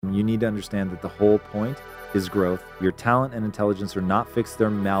And you need to understand that the whole point is growth. Your talent and intelligence are not fixed, they're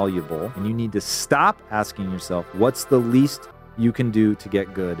malleable. And you need to stop asking yourself, what's the least you can do to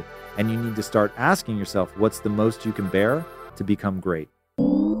get good? And you need to start asking yourself, what's the most you can bear to become great?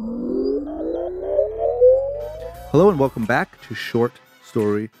 Hello and welcome back to Short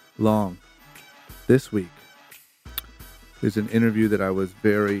Story Long. This week is an interview that I was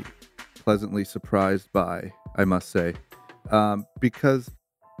very pleasantly surprised by, I must say, because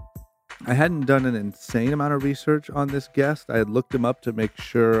I hadn't done an insane amount of research on this guest. I had looked him up to make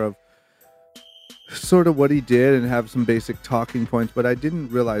sure of sort of what he did and have some basic talking points, but I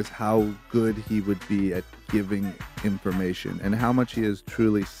didn't realize how good he would be at giving information and how much he has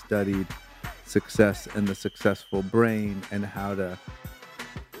truly studied success and the successful brain and how to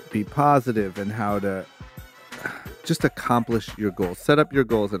be positive and how to just accomplish your goals, set up your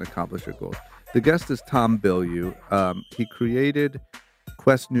goals and accomplish your goals. The guest is Tom Bilyeu. He created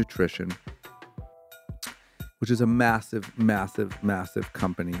Quest Nutrition, which is a massive, massive, massive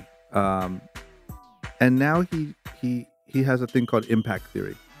company. And now he has a thing called Impact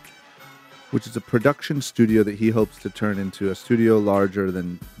Theory, which is a production studio that he hopes to turn into a studio larger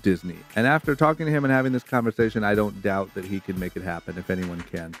than Disney. And after talking to him and having this conversation, I don't doubt that he can make it happen if anyone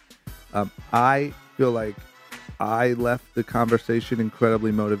can. I feel like I left the conversation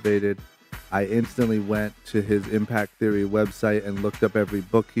incredibly motivated. I instantly went to his Impact Theory website and looked up every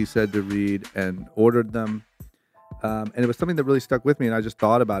book he said to read and ordered them. And it was something that really stuck with me, and I just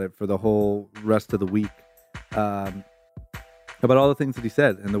thought about it for the whole rest of the week. About all the things that he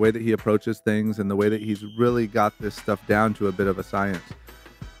said and the way that he approaches things and the way that he's really got this stuff down to a bit of a science.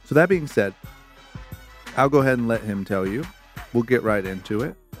 So that being said, I'll go ahead and let him tell you. We'll get right into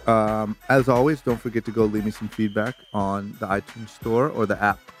it. As always, don't forget to go leave me some feedback on the iTunes Store or the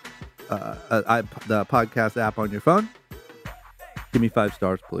app, the podcast app on your phone. Give me 5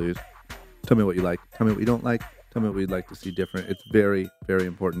 stars, please. Tell me what you like. Tell me what you don't like. Tell me what you'd like to see different. It's very, very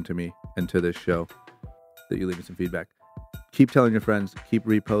important to me and to this show that you leave me some feedback. Keep telling your friends. Keep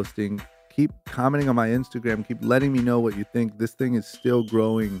reposting. Keep commenting on my Instagram. Keep letting me know what you think. This thing is still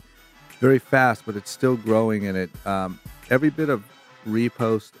growing very fast, but it's still growing. And every bit of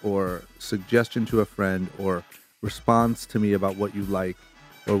repost or suggestion to a friend or response to me about what you like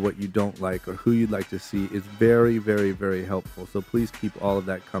or what you don't like or who you'd like to see is very, very, very helpful. So please keep all of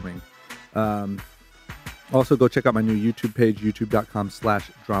that coming. Also, go check out my new YouTube page,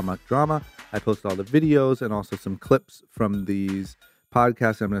 youtube.com/drama. I post all the videos and also some clips from these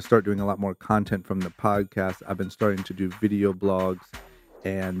podcasts. I'm going to start doing a lot more content from the podcast. I've been starting to do video blogs,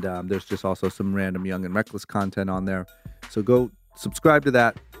 and there's just also some random Young and Reckless content on there. So go subscribe to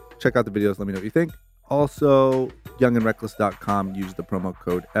that. Check out the videos. Let me know what you think. Also, youngandreckless.com. Use the promo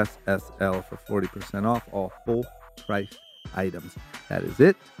code SSL for 40% off all full price items. That is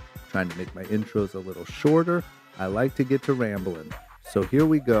it. Trying to make my intros a little shorter. I like to get to rambling. So here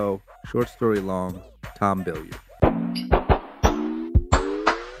we go. Short story long, Tom Bilyeu.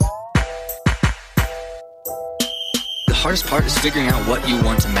 The hardest part is figuring out what you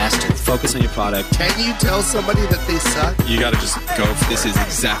want to master. Focus on your product. Can you tell somebody that they suck? You got to just go for This it. is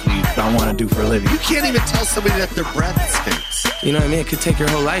exactly what I want to do for a living. You can't even tell somebody that their breath stinks. You know what I mean? It could take your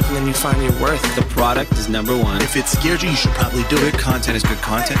whole life, and then you find your worth. The product is number one. If it scares you, you should probably do it. Good content is good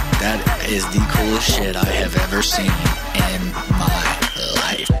content. That is the coolest shit I have ever seen in my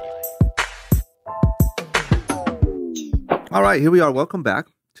life. All right, here we are. Welcome back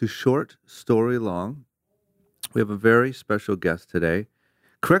to Short Story Long. We have a very special guest today.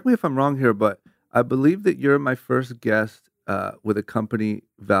 Correct me if I'm wrong here, but I believe that you're my first guest with a company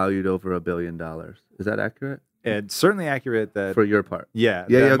valued over $1 billion. Is that accurate? It's certainly accurate that For your part? yeah,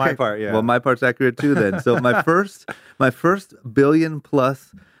 Okay. my part, yeah. Well, my part's accurate too then. So my first $1 billion+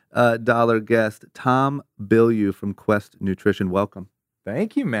 dollar guest, Tom Bilyeu from Quest Nutrition. Welcome.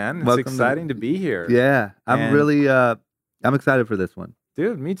 Thank you, man. It's Welcome to- exciting to be here. Yeah, I'm really I'm excited for this one.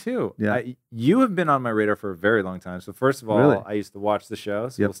 Dude, me too. Yeah. You have been on my radar for a very long time. So first of all, Really? I used to watch the show.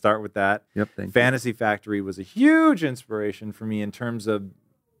 So Yep. we'll start with that. Yep, thank you. Fantasy Factory was a huge inspiration for me in terms of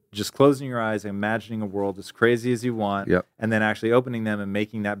just closing your eyes and imagining a world as crazy as you want, Yep. and then actually opening them and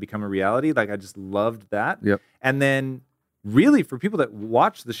making that become a reality. Like, I just loved that. Yep. And then really, for people that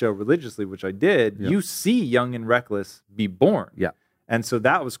watch the show religiously, which I did, Yep. you see Young and Reckless be born. Yeah. And so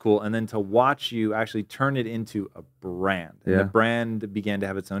that was cool. And then to watch you actually turn it into a brand. And Yeah. the brand began to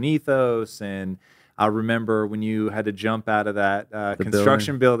have its own ethos. And I remember when you had to jump out of that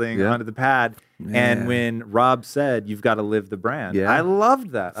construction building Yeah. onto the pad. Man. And when Rob said, you've got to live the brand. Yeah. I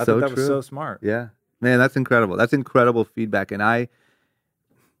loved that. I So thought that was true. so smart. Yeah. Man, that's incredible. That's incredible feedback. And I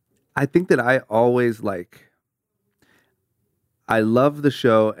think that I always I love the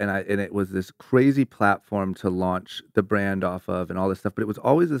show, and it was this crazy platform to launch the brand off of and all this stuff. But it was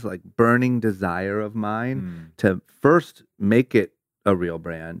always this like burning desire of mine to first make it a real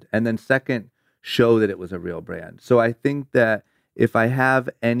brand, and then second, show that it was a real brand. So I think that if I have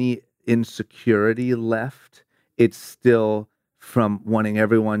any insecurity left, it's still from wanting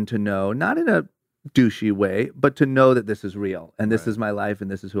everyone to know, not in a douchey way, but to know that this is real and this is my life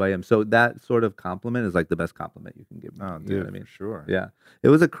and this is who I am. So that sort of compliment is like the best compliment you can give me. Oh, dude, you know what I mean? for sure. Yeah. It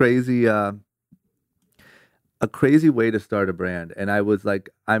was a crazy way to start a brand. And I was like,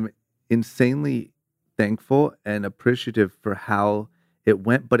 I'm insanely thankful and appreciative for how it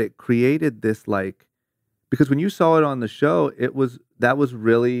went, but it created this like, because when you saw it on the show, that was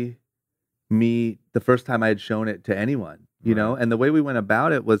really me the first time I had shown it to anyone, you know? And the way we went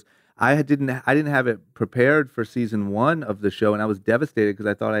about it was I didn't have it prepared for season 1 of the show, and I was devastated because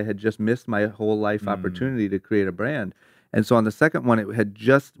I thought I had just missed my whole life opportunity to create a brand. And so on the second one, it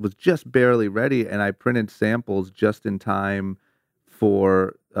was just barely ready, and I printed samples just in time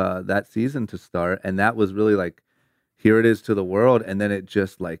for that season to start, and that was really like, here it is to the world, and then it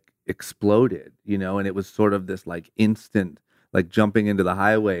just like exploded, you know, and it was sort of this like instant, like jumping into the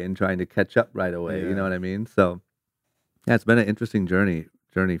highway and trying to catch up right away, you know what I mean? So yeah, it's been an interesting journey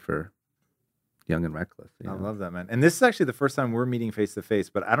for Young and Reckless. I love that, man. And this is actually the first time we're meeting face to face,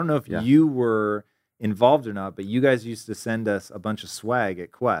 but I don't know if you were involved or not, but you guys used to send us a bunch of swag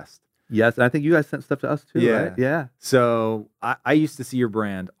at Quest. Yes, and I think you guys sent stuff to us too, right? Yeah. So I used to see your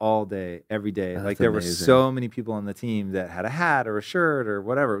brand all day, every day. That's like there amazing. were so many people on the team that had a hat or a shirt or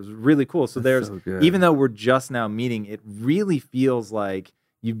whatever. It was really cool. So That's so good. even though we're just now meeting, it really feels like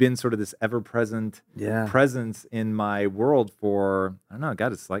you've been sort of this ever-present presence in my world for, I don't know,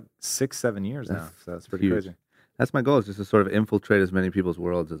 God, it's like 6-7 years now. So it's pretty crazy. That's my goal, is just to sort of infiltrate as many people's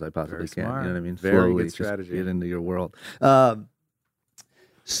worlds as I possibly can. Smart. You know what I mean? Very Slowly good strategy. just get into your world.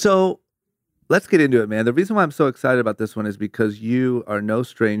 So let's get into it, man. The reason why I'm so excited about this one is because you are no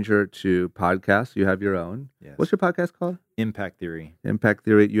stranger to podcasts. You have your own. Yes. What's your podcast called? Impact Theory. Impact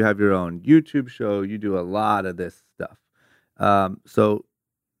Theory. You have your own YouTube show. You do a lot of this stuff. So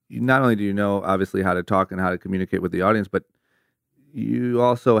not only do you know, obviously, how to talk and how to communicate with the audience, but you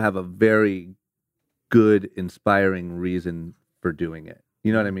also have a very good, inspiring reason for doing it.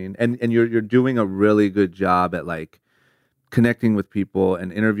 You know what I mean? And you're doing a really good job at like connecting with people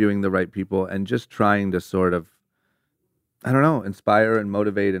and interviewing the right people and just trying to sort of, I don't know, inspire and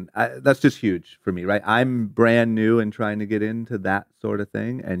motivate. And that's just huge for me, right? I'm brand new and trying to get into that sort of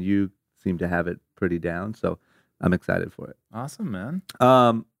thing, and you seem to have it pretty down. So I'm excited for it. Awesome, man.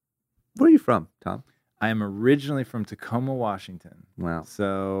 Where are you from, Tom? I am originally from Tacoma, Washington. Wow.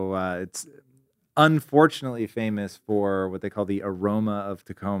 So it's unfortunately famous for what they call the aroma of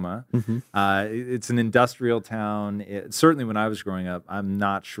Tacoma. It's an industrial town. Certainly when I was growing up, I'm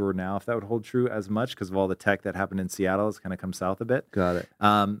not sure now if that would hold true as much because of all the tech that happened in Seattle. It's kind of come south a bit. Got it.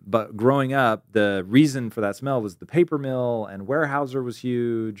 But growing up, the reason for that smell was the paper mill, and Weyerhaeuser was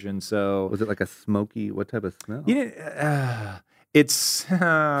huge. And so... Was it like a smoky, what type of smell? You know, it's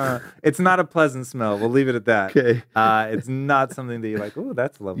not a pleasant smell. We'll leave it at that. Okay. It's not something that you're like, oh,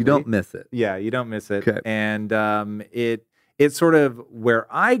 that's lovely. You don't miss it. Yeah, you don't miss it. Okay. And it's sort of where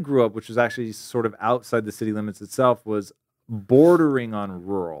I grew up, which was actually sort of outside the city limits itself, was bordering on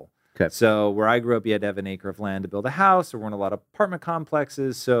rural. Okay. So where I grew up, you had to have an acre of land to build a house. There weren't a lot of apartment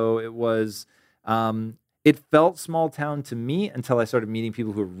complexes. So it was... it felt small town to me until I started meeting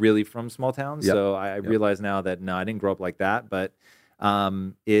people who are really from small towns. Yep. So I realize now that, no, I didn't grow up like that. But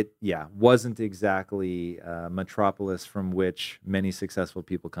it wasn't exactly a metropolis from which many successful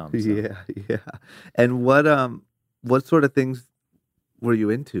people come. So. Yeah. And what sort of things were you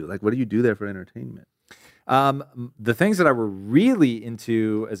into? Like, what do you do there for entertainment? The things that I were really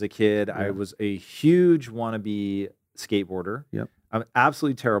into as a kid, I was a huge wannabe skateboarder. Yep. I'm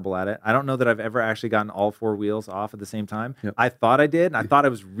absolutely terrible at it. I don't know that I've ever actually gotten all 4 wheels off at the same time. Yep. I thought I did, and I thought I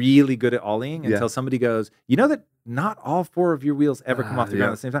was really good at ollieing until somebody goes, you know that not all 4 of your wheels ever come off the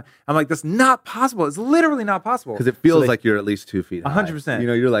ground at the same time? I'm like, that's not possible. It's literally not possible. Because it feels like you're at least 2 feet high. 100%. You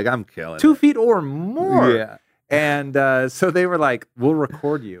know, you're like, I'm killing 2 it. feet or more. Yeah. And so they were like, we'll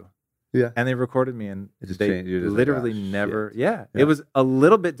record you. Yeah. And they recorded me, and It just they changed. You're just like, literally "Oh, never. shit." Yeah. It was a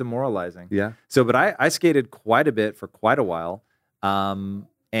little bit demoralizing. Yeah. So, but I skated quite a bit for quite a while.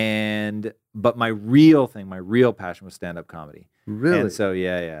 But my real thing, my real passion was stand-up comedy. Really? And so,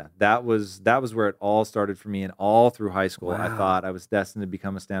 that was where it all started for me. And all through high school, I Wow. thought I was destined to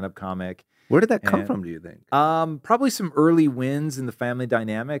become a stand-up comic. Where did that come And- from, do you think? Probably some early wins in the family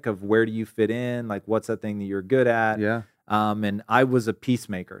dynamic of where do you fit in? Like, what's that thing that you're good at? Yeah. And I was a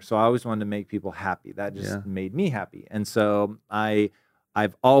peacemaker, so I always wanted to make people happy. That just made me happy. And so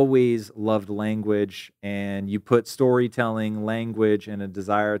I've always loved language, and you put storytelling, language, and a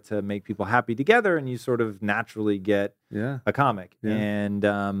desire to make people happy together, and you sort of naturally get a comic. Yeah. And,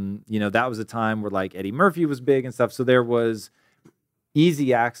 that was a time where like Eddie Murphy was big and stuff. So there was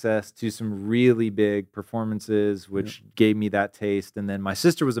easy access to some really big performances, which gave me that taste. And then my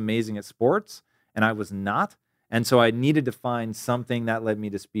sister was amazing at sports, and I was not. And so I needed to find something that led me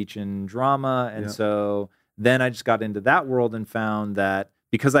to speech and drama. And so then I just got into that world and found that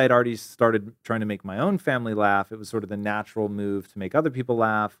because I had already started trying to make my own family laugh, it was sort of the natural move to make other people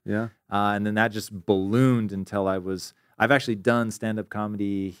laugh. Yeah. And then that just ballooned until I've actually done stand-up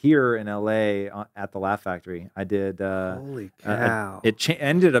comedy here in LA at the Laugh Factory. I did. Holy cow. It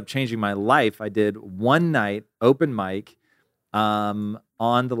ended up changing my life. I did one night open mic on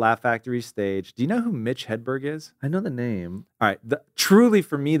the Laugh Factory stage. Do you know who Mitch Hedberg is? I know the name. All right. Truly,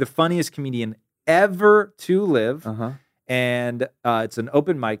 for me, the funniest comedian ever to live. And it's an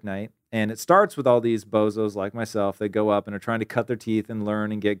open mic night. And it starts with all these bozos like myself. They go up and are trying to cut their teeth and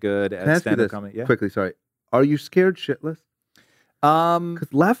learn and get good at stand-up comedy. Yeah. Quickly, sorry. Are you scared shitless?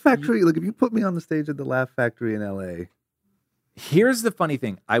 Because Laugh Factory, if you put me on the stage at the Laugh Factory in LA. Here's the funny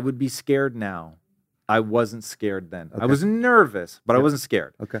thing. I would be scared now. I wasn't scared then. I was nervous, but I wasn't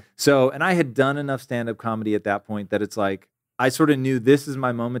scared. Okay. So, and I had done enough stand-up comedy at that point that it's like, I sort of knew this is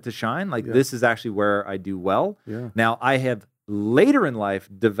my moment to shine. Like, this is actually where I do well. Yeah. Now, I have later in life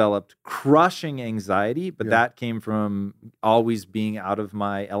developed crushing anxiety, but that came from always being out of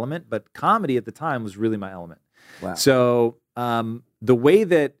my element. But comedy at the time was really my element. Wow. So the way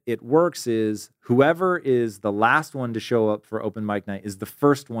that it works is whoever is the last one to show up for open mic night is the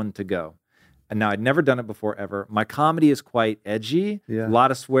first one to go. And now I'd never done it before ever. My comedy is quite edgy. Yeah. A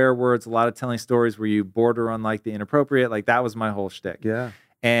lot of swear words, a lot of telling stories where you border on like the inappropriate. Like that was my whole shtick. Yeah.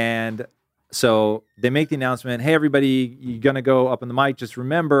 And so they make the announcement, hey, everybody, you're going to go up on the mic. Just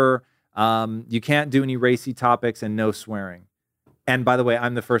remember, you can't do any racy topics and no swearing. And by the way,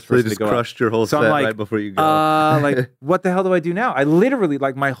 I'm the first person to go up. They just crushed your whole set right before you go. Like, what the hell do I do now? I literally,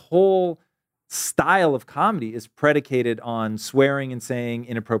 like, my whole style of comedy is predicated on swearing and saying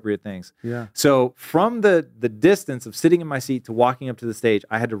inappropriate things. Yeah. So from the distance of sitting in my seat to walking up to the stage,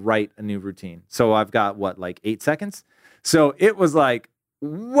 I had to write a new routine. So I've got, 8 seconds? So it was like,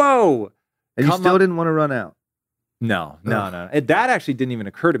 whoa. And you still didn't want to run out? No. That actually didn't even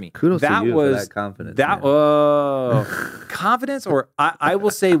occur to me. Kudos that to you was, for that confidence. Confidence, or I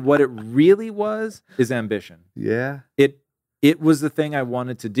will say what it really was is ambition. Yeah. It was the thing I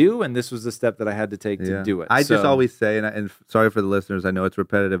wanted to do, and this was the step that I had to take to do it. I just always say, and sorry for the listeners, I know it's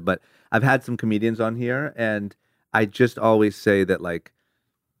repetitive, but I've had some comedians on here, and I just always say that, like,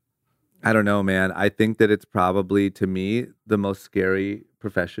 I don't know, man. I think that it's probably, to me, the most scary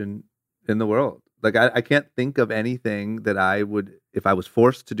profession in the world. Like, I can't think of anything that I would, if I was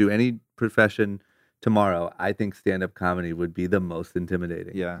forced to do any profession tomorrow, I think stand-up comedy would be the most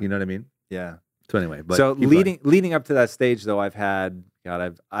intimidating. Yeah. You know what I mean? Yeah. So anyway, but so leading up to that stage, though, I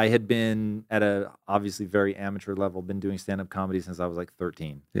had been at a obviously very amateur level, been doing stand-up comedy since I was like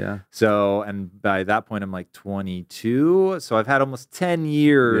 13. Yeah. So, and by that point, I'm like 22. So I've had almost 10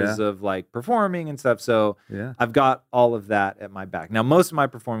 years of like performing and stuff. So I've got all of that at my back. Now, most of my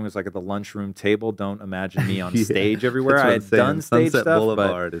performing was like at the lunchroom table. Don't imagine me on stage everywhere. I had done stage Sunset stuff,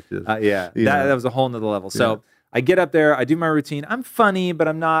 Boulevard is just, that was a whole nother level. So I get up there, I do my routine. I'm funny, but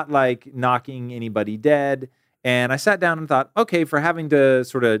I'm not like knocking anybody dead. And I sat down and thought, okay, for having to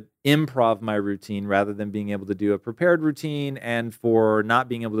sort of improv my routine rather than being able to do a prepared routine, and for not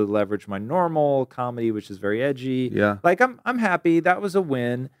being able to leverage my normal comedy, which is very edgy. Yeah. Like I'm happy. That was a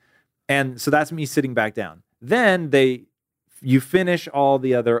win. And so that's me sitting back down. Then you finish all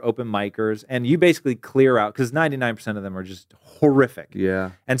the other open micers and you basically clear out, because 99% of them are just horrific.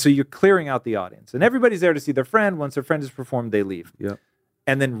 Yeah. And so you're clearing out the audience. And everybody's there to see their friend. Once their friend has performed, they leave. Yep.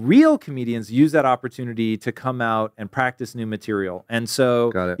 And then real comedians use that opportunity to come out and practice new material. And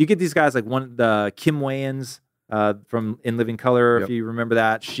so you get these guys like Kim Wayans from In Living Color, if you remember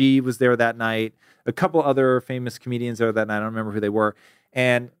that. She was there that night. A couple other famous comedians there that night. I don't remember who they were.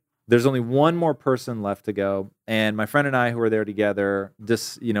 And there's only one more person left to go. And my friend and I, who were there together,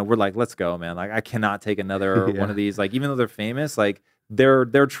 just, we're like, let's go, man. Like, I cannot take another one of these. Like, even though they're famous, like, they're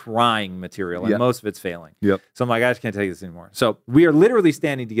trying material, and most of it's failing. Yep. So I'm like, I just can't take this anymore. So we are literally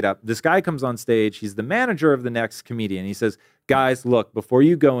standing to get up. This guy comes on stage. He's the manager of the next comedian. He says, guys, look, before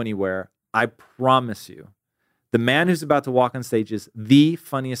you go anywhere, I promise you, the man who's about to walk on stage is the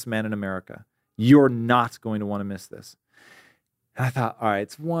funniest man in America. You're not going to want to miss this. And I thought, all right,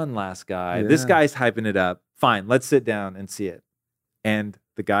 it's one last guy. Yeah. This guy's hyping it up. fine, let's sit down and see it. And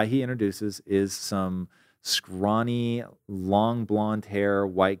the guy he introduces is some scrawny, long blonde hair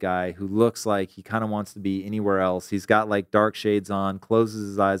white guy who looks like he kind of wants to be anywhere else. He's got like dark shades on, closes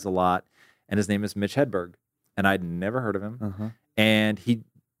his eyes a lot, and his name is Mitch Hedberg. And I'd never heard of him. And he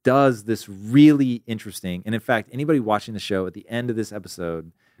does this really interesting, and in fact, anybody watching the show at the end of this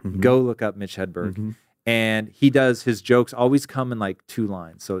episode, go look up Mitch Hedberg. And he does, his jokes always come in like 2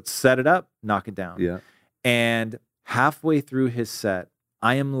 lines. So it's set it up, knock it down. Yeah. And halfway through his set,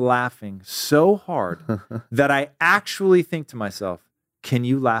 I am laughing so hard that I actually think to myself, can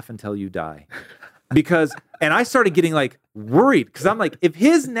you laugh until you die? Because, and I started getting like worried because I'm like, if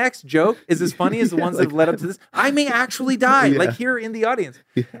his next joke is as funny as the ones that have led up to this, I may actually die, like here in the audience.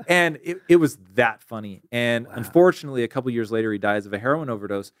 And it was that funny. And unfortunately, a couple years later, he dies of a heroin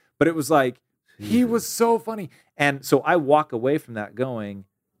overdose. But it was like, he was so funny. And so I walk away from that going,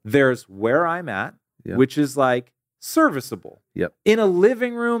 there's where I'm at, which is like serviceable. In a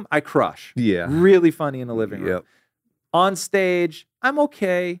living room, I crush. Really funny in a living room. On stage, I'm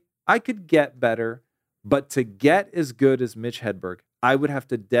okay. I could get better, but to get as good as Mitch Hedberg, I would have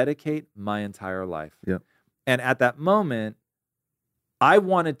to dedicate my entire life. And at that moment, I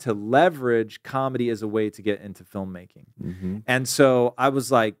wanted to leverage comedy as a way to get into filmmaking. And so I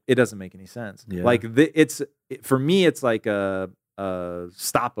was like, it doesn't make any sense. Like for me, it's like a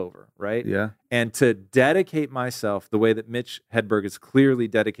stopover, right? And to dedicate myself the way that Mitch Hedberg has clearly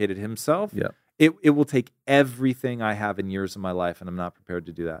dedicated himself, it will take everything I have in years of my life, and I'm not prepared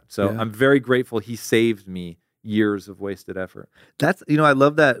to do that. So I'm very grateful he saved me years of wasted effort. That's, I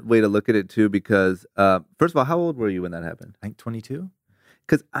love that way to look at it too, because first of all, how old were you when that happened? I think 22.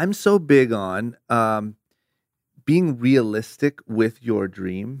 Because I'm so big on being realistic with your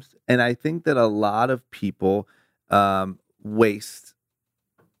dreams. And I think that a lot of people waste,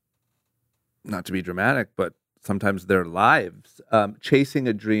 not to be dramatic, but sometimes their lives chasing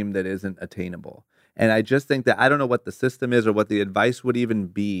a dream that isn't attainable. And I just think that I don't know what the system is or what the advice would even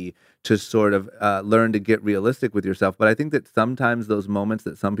be to sort of learn to get realistic with yourself. But I think that sometimes those moments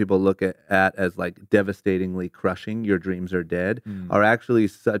that some people look at as like devastatingly crushing, your dreams are dead, are actually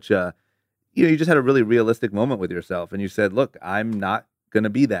such a, you just had a really realistic moment with yourself. And you said, look, I'm not going to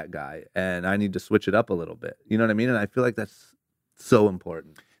be that guy and I need to switch it up a little bit. You know what I mean? And I feel like that's so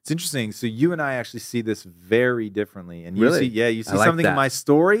important. It's interesting. So you and I actually see this very differently. And you Really? you see I like something in that. my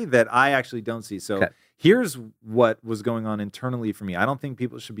story that I actually don't see. So here's what was going on internally for me. I don't think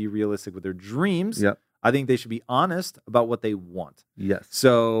people should be realistic with their dreams. I think they should be honest about what they want.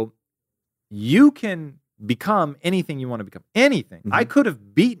 So you can become anything you want to become. Anything. I could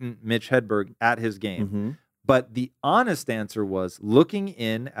have beaten Mitch Hedberg at his game. But the honest answer was looking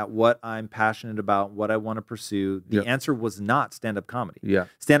in at what I'm passionate about, what I want to pursue. The answer was not stand-up comedy.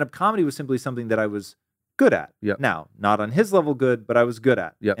 Stand-up comedy was simply something that I was good at. Now, not on his level good, but I was good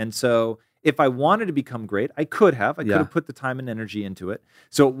at. And so if I wanted to become great, I could have. I could have put the time and energy into it.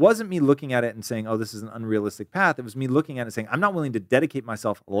 So it wasn't me looking at it and saying, oh, this is an unrealistic path. It was me looking at it and saying, I'm not willing to dedicate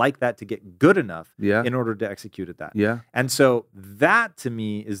myself like that to get good enough in order to execute at that. And so that to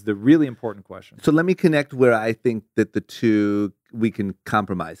me is the really important question. So let me connect where I think that the two we can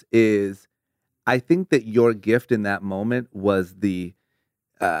compromise is I think that your gift in that moment was the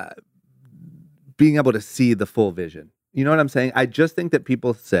being able to see the full vision. You know what I'm saying? I just think that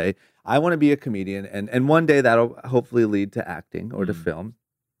people say, I want to be a comedian, and one day that'll hopefully lead to acting or to film.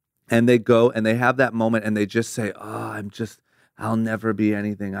 And they go and they have that moment and they just say, oh, I'll never be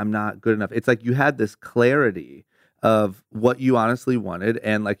anything. I'm not good enough. It's like you had this clarity of what you honestly wanted.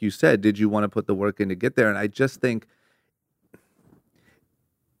 And like you said, did you want to put the work in to get there? And I just think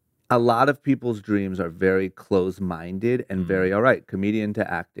a lot of people's dreams are very close-minded and very, all right, comedian to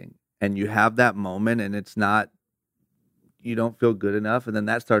acting. And you have that moment and it's not, you don't feel good enough, and then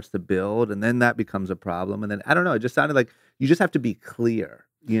that starts to build, and then that becomes a problem. And then, I don't know, it just sounded like you just have to be clear,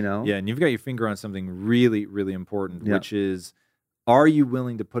 Yeah, and you've got your finger on something really, really important, which is, are you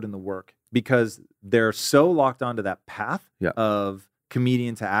willing to put in the work? Because they're so locked onto that path of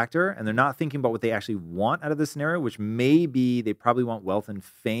comedian to actor, and they're not thinking about what they actually want out of this scenario, which maybe they probably want wealth and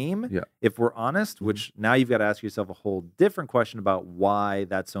fame, if we're honest, which now you've got to ask yourself a whole different question about why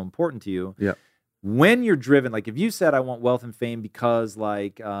that's so important to you. When you're driven, like if you said, I want wealth and fame because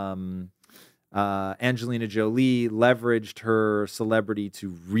like Angelina Jolie leveraged her celebrity to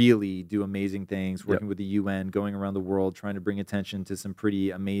really do amazing things, working with the UN, going around the world, trying to bring attention to some pretty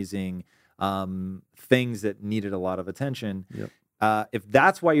amazing things that needed a lot of attention. If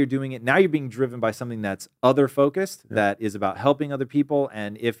that's why you're doing it, now you're being driven by something that's other focused, that is about helping other people.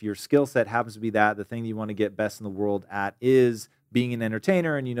 And if your skill set happens to be that, the thing you want to get best in the world at is being an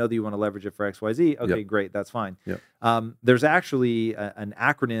entertainer and you know that you want to leverage it for XYZ, okay, Yep. great, that's fine. Yep. There's actually an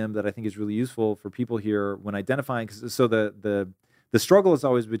acronym that I think is really useful for people here when identifying. So the struggle is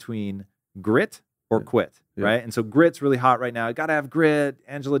always between grit or quit, right? And so grit's really hot right now. I got to have grit.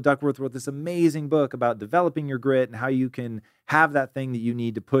 Angela Duckworth wrote this amazing book about developing your grit and how you can have that thing that you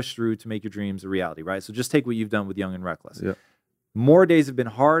need to push through to make your dreams a reality, right? So just take what you've done with Young and Reckless. Yeah. More days have been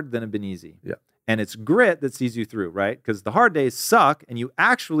hard than have been easy. Yeah. And it's grit that sees you through, right? Because the hard days suck and you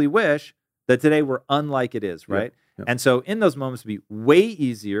actually wish that today were unlike it is, right? Yeah. And so in those moments, it'd be way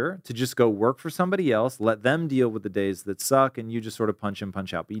easier to just go work for somebody else, let them deal with the days that suck, and you just sort of punch in,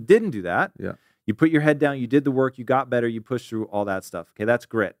 punch out. But you didn't do that. Yeah. You put your head down, you did the work, you got better, you pushed through all that stuff. Okay, that's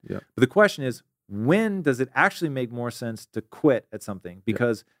grit. Yeah. But the question is, when does it actually make more sense to quit at something?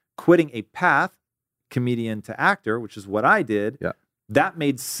 Because quitting a path, comedian to actor, which is what I did, that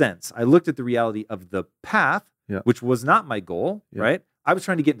made sense. I looked at the reality of the path, which was not my goal, right? I was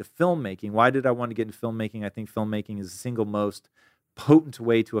trying to get into filmmaking. Why did I want to get into filmmaking? I think filmmaking is the single most potent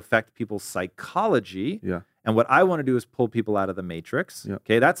way to affect people's psychology. Yeah. And what I want to do is pull people out of the matrix. Yeah.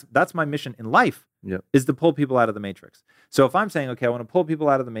 Okay, that's my mission in life. Is to pull people out of the matrix. So if I'm saying, okay, I want to pull people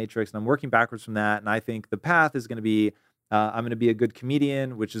out of the matrix, and I'm working backwards from that, and I think the path is going to be, I'm going to be a good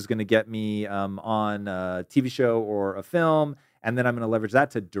comedian, which is going to get me on a TV show or a film, and then I'm going to leverage that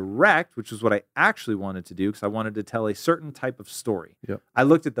to direct, which is what I actually wanted to do because I wanted to tell a certain type of story. I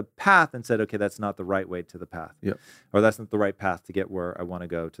looked at the path and said, okay, that's not the right way to the path, or that's not the right path to get where I want to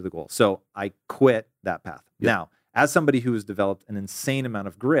go to the goal. So I quit that path. Now, as somebody who has developed an insane amount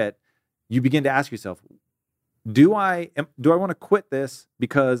of grit, you begin to ask yourself, do I want to quit this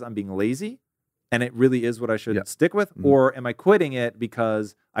because I'm being lazy and it really is what I should stick with? Or am I quitting it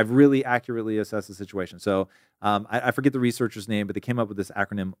because I've really accurately assessed the situation? So I forget the researcher's name, but they came up with this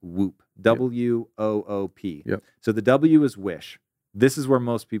acronym WOOP, W-O-O-P. So the W is wish. This is where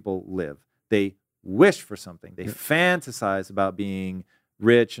most people live. They wish for something. They fantasize about being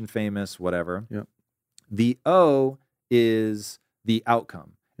rich and famous, whatever. The O is the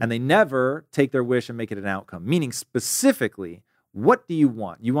outcome. And they never take their wish and make it an outcome, meaning specifically, what do you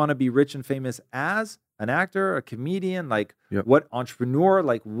want? You want to be rich and famous as an actor, a comedian, like what entrepreneur,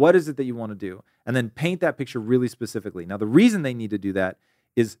 like what is it that you want to do? And then paint that picture really specifically. Now, the reason they need to do that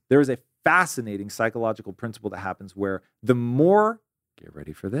is there is a fascinating psychological principle that happens where the more, get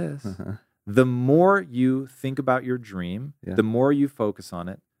ready for this, the more you think about your dream, the more you focus on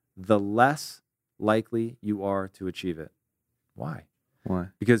it, the less likely you are to achieve it. Why? Why?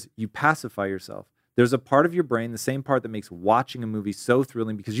 Because you pacify yourself. There's a part of your brain, the same part that makes watching a movie so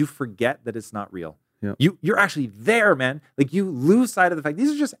thrilling because you forget that it's not real. You're actually there, man. Like you lose sight of the fact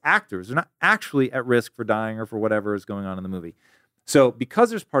these are just actors. They're not actually at risk for dying or for whatever is going on in the movie. So because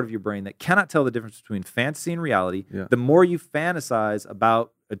there's part of your brain that cannot tell the difference between fantasy and reality, the more you fantasize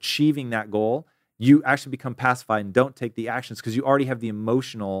about achieving that goal, you actually become pacified and don't take the actions because you already have the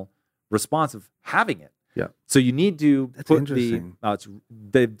emotional response of having it. So you need to put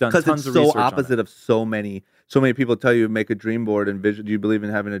they've done tons of research on it. Because it's so opposite of so many people tell you make a dream board and do you believe in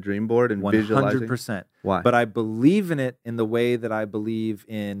having a dream board and visualizing? 100%. Why? But I believe in it in the way that I believe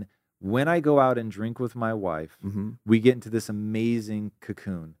in when I go out and drink with my wife, we get into this amazing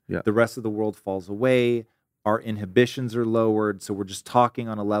cocoon. The rest of the world falls away. Our inhibitions are lowered. So we're just talking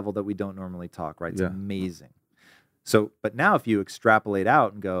on a level that we don't normally talk, right? It's amazing. So, but now if you extrapolate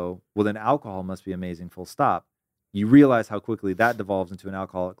out and go, well, then alcohol must be amazing, full stop. You realize how quickly that devolves into an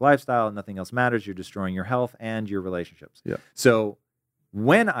alcoholic lifestyle and nothing else matters. You're destroying your health and your relationships. So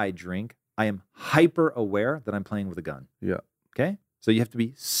when I drink, I am hyper aware that I'm playing with a gun. Okay? So you have to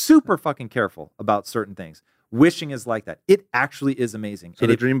be super fucking careful about certain things. Wishing is like that. It actually is amazing. So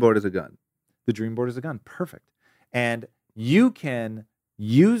the dream board is a gun. The dream board is a gun. Perfect. And you can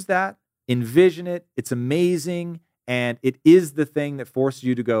use that, envision it. It's amazing. And it is the thing that forces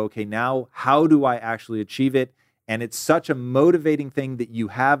you to go, okay, now how do I actually achieve it? And it's such a motivating thing that you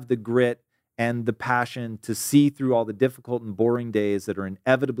have the grit and the passion to see through all the difficult and boring days that are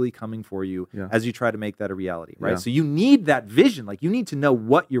inevitably coming for you as you try to make that a reality, right? So you need that vision. Like you need to know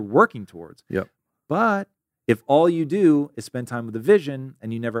what you're working towards. But if all you do is spend time with the vision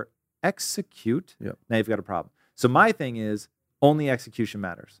and you never execute, now you've got a problem. So my thing is, only execution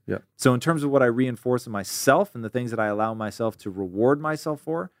matters. So in terms of what I reinforce in myself and the things that I allow myself to reward myself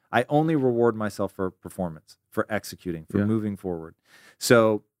for, I only reward myself for performance, for executing, for moving forward.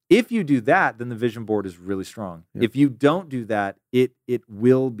 So if you do that, then the vision board is really strong. If you don't do that, it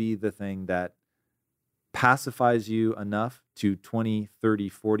will be the thing that pacifies you enough to 20, 30,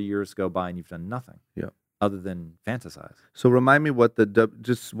 40 years go by and you've done nothing. Other than fantasize. So remind me what are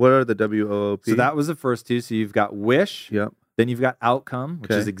the WOOP? So that was the first two. So you've got wish, Then you've got outcome,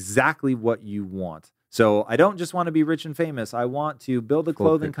 which is Okay. exactly what you want. So I don't just want to be rich and famous. I want to build a Full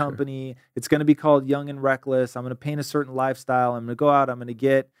clothing picture. company. It's going to be called Young and Reckless. I'm going to paint a certain lifestyle. I'm going to go out. I'm going to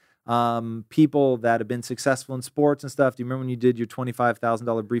get people that have been successful in sports and stuff. Do you remember when you did your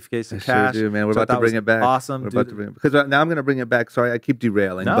 $25,000 briefcase I of cash? sure do, man. We're which I about to thought bring was it back. Awesome. We're about to bring it because now I'm going to bring it back. Sorry, I keep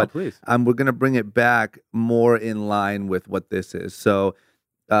derailing. No, but please. we're going to bring it back more in line with what this is. So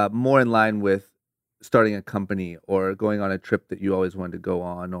more in line with starting a company or going on a trip that you always wanted to go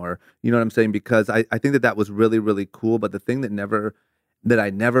on, or you know what I'm saying? Because I think that was really, really cool. But the thing that I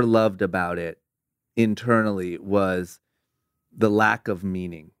never loved about it internally was the lack of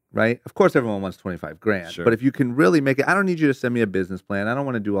meaning. Right? Of course, everyone wants 25 grand. Sure. But if you can really make it, I don't need you to send me a business plan. I don't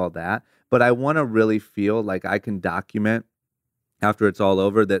want to do all that. But I want to really feel like I can document after it's all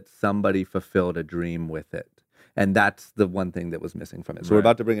over that somebody fulfilled a dream with it. And that's the one thing that was missing from it. So we're Right.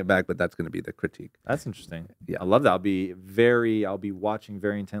 about to bring it back, but that's going to be the critique. That's interesting. Yeah. I love that. I'll be watching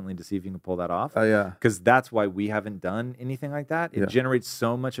very intently to see if you can pull that off. Oh, yeah. Because that's why we haven't done anything like that. It Yeah. generates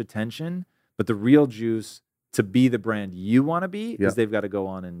so much attention, but the real juice to be the brand you want to be Yeah. is they've got to go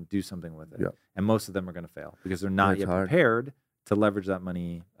on and do something with it. Yeah. And most of them are going to fail because they're not It's yet hard. prepared to leverage that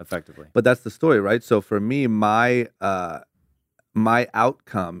money effectively. But that's the story, right? So for me, my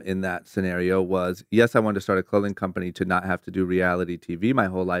outcome in that scenario was, yes, I wanted to start a clothing company to not have to do reality TV my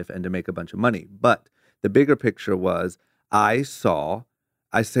whole life and to make a bunch of money. But the bigger picture was I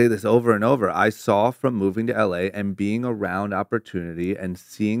say this over and over, I saw from moving to LA and being around opportunity and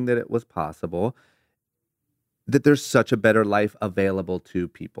seeing that it was possible that there's such a better life available to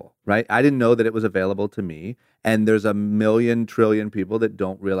people, right? I didn't know that it was available to me, and there's a million trillion people that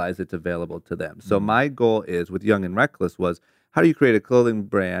don't realize it's available to them. So my goal is with Young and Reckless was, how do you create a clothing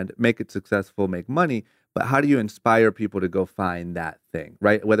brand, make it successful, make money, but how do you inspire people to go find that thing,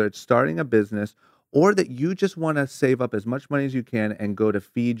 right? Whether it's starting a business or that you just want to save up as much money as you can and go to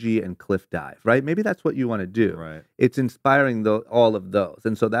Fiji and cliff dive, right? Maybe that's what you want to do. Right. It's inspiring all of those.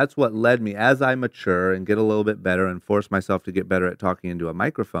 And so that's what led me, as I mature and get a little bit better and force myself to get better at talking into a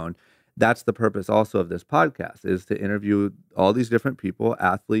microphone, that's the purpose also of this podcast, is to interview all these different people,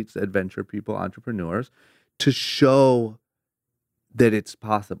 athletes, adventure people, entrepreneurs, to show that it's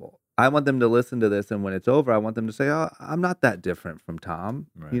possible. I want them to listen to this, and when it's over, I want them to say, oh, I'm not that different from Tom,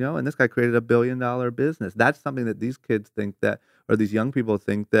 Right. you know, and this guy created $1 billion business. That's something that these kids think that, or these young people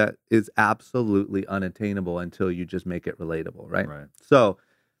think that is absolutely unattainable until you just make it relatable, right? Right. So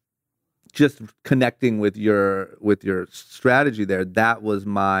just connecting with your strategy there, that was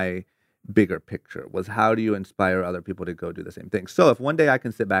my bigger picture, was how do you inspire other people to go do the same thing? So if one day I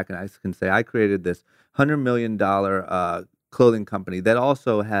can sit back and I can say, I created this $100 million clothing company that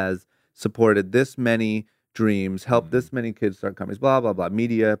also has supported this many dreams, helped this many kids start companies, blah, blah, blah,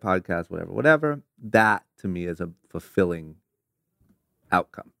 media, podcasts, whatever. That to me is a fulfilling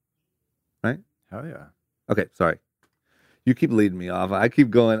outcome, right? Hell yeah. Okay, sorry. You keep leading me off. I keep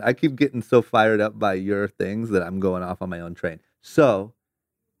going. I keep getting so fired up by your things that I'm going off on my own train. So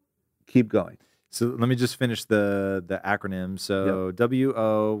keep going. So let me just finish the acronym. So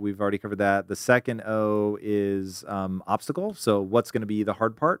WO, we've already covered that. The second O is obstacle. So what's going to be the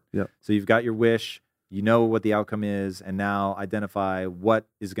hard part? Yep. So you've got your wish, you know what the outcome is, and now identify what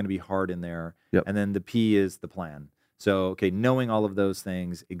is going to be hard in there. Yep. And then the P is the plan. So, okay, knowing all of those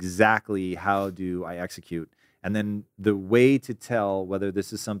things, exactly how do I execute? And then the way to tell whether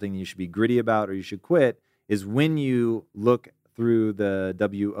this is something you should be gritty about or you should quit is when you look through the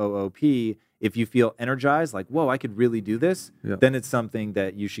WOOP, if you feel energized, like, whoa, I could really do this, then it's something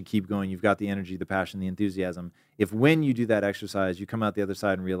that you should keep going. You've got the energy, the passion, the enthusiasm. If when you do that exercise, you come out the other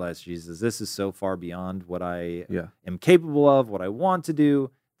side and realize, Jesus, this is so far beyond what I am capable of, what I want to do,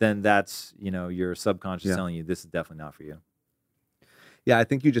 then that's, your subconscious telling you this is definitely not for you. Yeah, I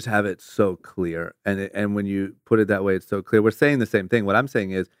think you just have it so clear. And when you put it that way, it's so clear. We're saying the same thing. What I'm saying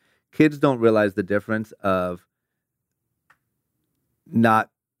is kids don't realize the difference of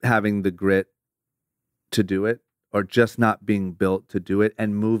not having the grit to do it or just not being built to do it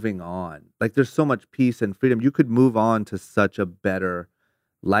and moving on. Like there's so much peace and freedom. You could move on to such a better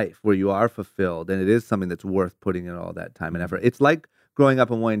life where you are fulfilled, and it is something that's worth putting in all that time and effort. It's like growing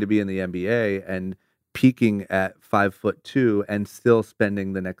up and wanting to be in the NBA and peaking at 5'2" and still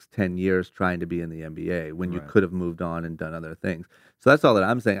spending the next 10 years trying to be in the NBA when you could have moved on and done other things. So that's all that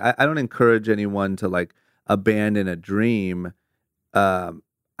I'm saying. I don't encourage anyone to like abandon a dream.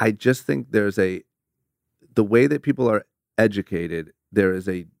 I just think there's the way that people are educated, there is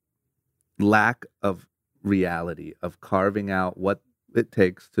a lack of reality of carving out what it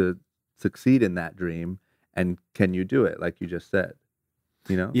takes to succeed in that dream. And can you do it? Like you just said.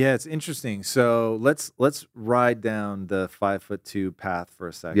 You know? Yeah, it's interesting. So let's ride down the 5'2" path for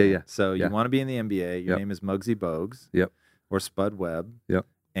a second. Yeah. So you Yeah. want to be in the NBA. Your Yep. name is Muggsy Bogues. Yep. Or Spud Webb. Yep.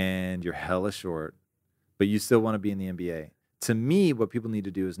 And you're hella short, but you still want to be in the NBA. To me, what people need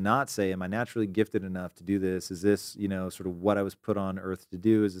to do is not say, am I naturally gifted enough to do this? Is this, sort of what I was put on earth to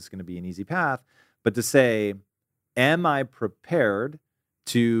do? Is this going to be an easy path? But to say, am I prepared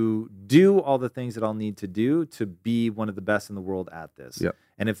to do all the things that I'll need to do to be one of the best in the world at this? Yep.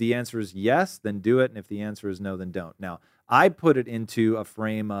 And if the answer is yes, then do it. And if the answer is no, then don't. Now, I put it into a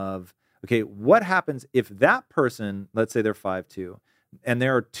frame of, okay, what happens if that person, let's say they're 5'2", and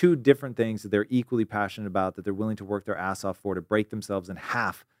there are two different things that they're equally passionate about that they're willing to work their ass off for to break themselves in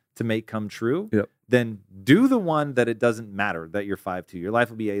half to make come true, Yep. then do the one that it doesn't matter that you're 5'2". Your life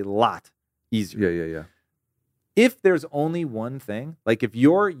will be a lot easier. Yeah. If there's only one thing, like if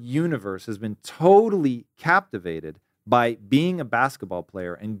your universe has been totally captivated by being a basketball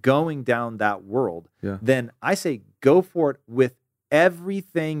player and going down that world, Yeah. then I say go for it with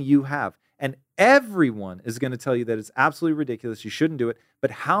everything you have. And everyone is going to tell you that it's absolutely ridiculous. You shouldn't do it.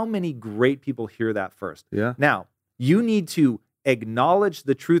 But how many great people hear that first? Yeah. Now, you need to acknowledge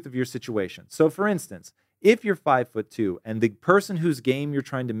the truth of your situation. So, for instance, if you're 5'2" and the person whose game you're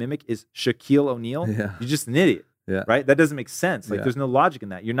trying to mimic is Shaquille O'Neal, Yeah. you're just an idiot, Yeah. right? That doesn't make sense. Like, Yeah. there's no logic in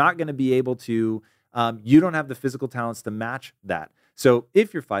that. You're not going to be able to, you don't have the physical talents to match that. So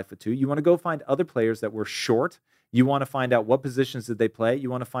if you're 5'2", you want to go find other players that were short. You want to find out what positions did they play. You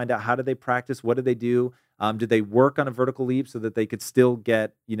want to find out how did they practice? What did they do? Did they work on a vertical leap so that they could still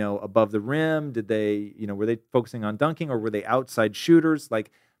get, above the rim? Did they, were they focusing on dunking or were they outside shooters? Like,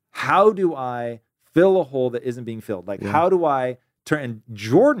 how do I fill a hole that isn't being filled? Like, how do I turn, and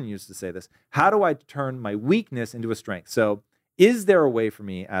Jordan used to say this, how do I turn my weakness into a strength? So is there a way for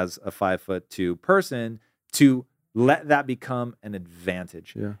me as a 5'2" person to let that become an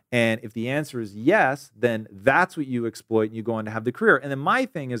advantage? Yeah. And if the answer is yes, then that's what you exploit and you go on to have the career. And then my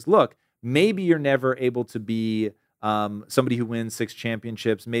thing is, look, maybe you're never able to be somebody who wins 6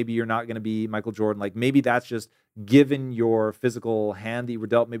 championships. Maybe you're not going to be Michael Jordan. Like, maybe that's just given your physical hand that you were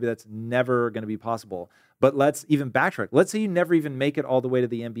dealt. Maybe that's never going to be possible. But let's even backtrack. Let's say you never even make it all the way to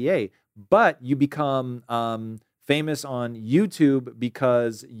the NBA, but you become famous on YouTube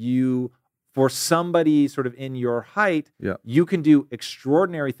because you, for somebody sort of in your height, you can do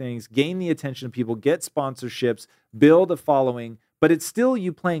extraordinary things, gain the attention of people, get sponsorships, build a following, but it's still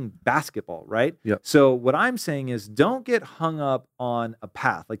you playing basketball, right? Yep. So what I'm saying is don't get hung up on a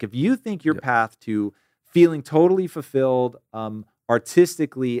path. Like if you think your path to feeling totally fulfilled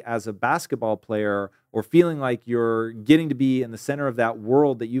artistically as a basketball player or feeling like you're getting to be in the center of that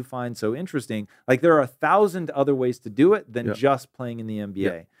world that you find so interesting, like there are 1,000 other ways to do it than just playing in the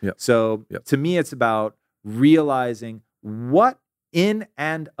NBA. So to me, it's about realizing what in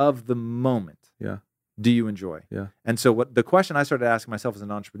and of the moment do you enjoy? And so what the question I started asking myself as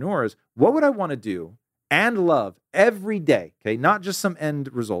an entrepreneur is, what would I want to do and love every day? Okay, not just some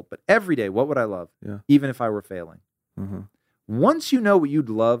end result, but every day, what would I love? Even if I were failing. Once you know what you'd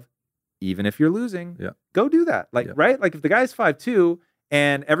love, even if you're losing, go do that. Like, right? Like if the guy's 5'2"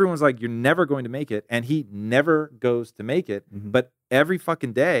 and everyone's like, you're never going to make it, and he never goes to make it, but every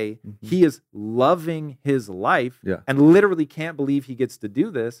fucking day he is loving his life and literally can't believe he gets to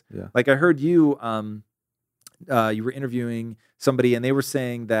do this. Like I heard you, you were interviewing somebody and they were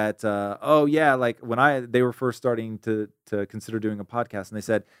saying that, like when they were first starting to consider doing a podcast, and they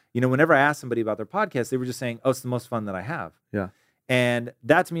said, whenever I asked somebody about their podcast, they were just saying, oh, it's the most fun that I have. And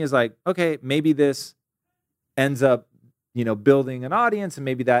that to me is like, okay, maybe this ends up, building an audience, and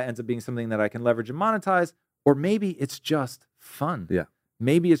maybe that ends up being something that I can leverage and monetize, or maybe it's just fun.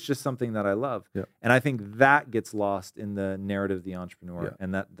 Maybe it's just something that I love. And I think that gets lost in the narrative of the entrepreneur,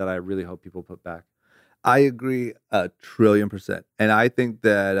 and that I really hope people put back. I agree 1,000,000,000%. And I think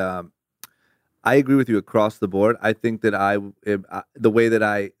that I agree with you across the board. I think that the way that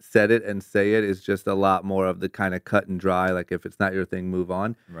I said it and say it is just a lot more of the kind of cut and dry, like if it's not your thing, move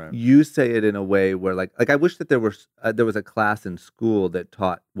on. Right. You say it in a way where like I wish that there was a class in school that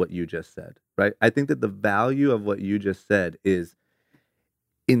taught what you just said, right? I think that the value of what you just said is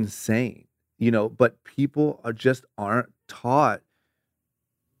insane, but people aren't taught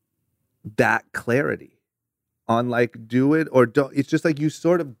that clarity on like do it or don't. It's just like you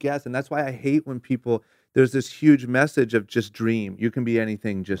sort of guess, and that's why I hate when people, there's this huge message of just dream. You can be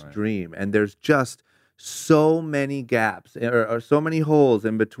anything, just dream. And there's just so many gaps or so many holes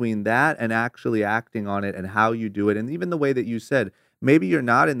in between that and actually acting on it and how you do it. And even the way that you said, maybe you're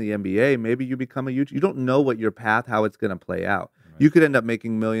not in the NBA, maybe you become a YouTube. You don't know what your path, how it's going to play out. You could end up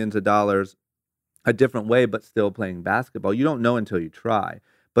making millions of dollars a different way, but still playing basketball. You don't know until you try.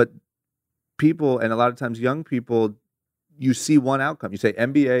 But people, and a lot of times young people, you see one outcome. You say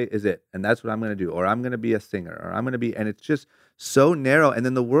NBA is it, and that's what I'm going to do, or I'm going to be a singer, or I'm going to be, and it's just so narrow, and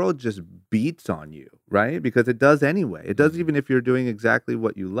then the world just beats on you, right? Because it does anyway. It does even if you're doing exactly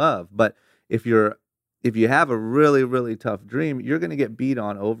what you love. But if you have a really, really tough dream, you're going to get beat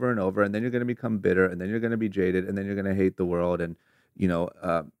on over and over, and then you're going to become bitter, and then you're going to be jaded, and then you're going to hate the world, and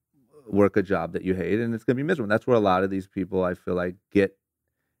work a job that you hate, and it's going to be miserable. And that's where a lot of these people, I feel like,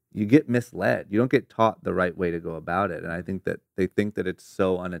 you get misled. You don't get taught the right way to go about it. And I think that they think that it's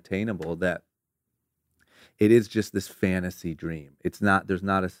so unattainable that it is just this fantasy dream. There's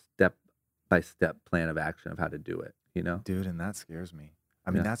not a step-by-step plan of action of how to do it, Dude, and that scares me.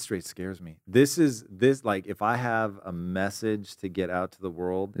 I mean, that straight scares me. This like, if I have a message to get out to the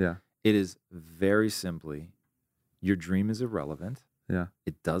world, it is very simply, your dream is irrelevant. Yeah.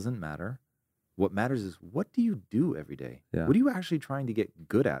 It doesn't matter. What matters is, what do you do every day? Yeah. What are you actually trying to get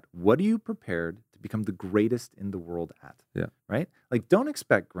good at? What are you prepared to become the greatest in the world at? Yeah. Right? Like, don't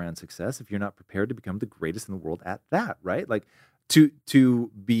expect grand success if you're not prepared to become the greatest in the world at that, right? Like,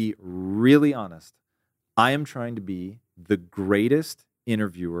 to be really honest, I am trying to be the greatest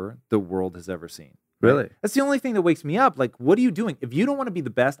interviewer the world has ever seen. Right? Really? That's the only thing that wakes me up. Like, what are you doing? If you don't want to be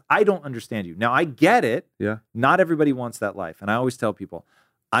the best, I don't understand you. Now, I get it. Yeah. Not everybody wants that life. And I always tell people,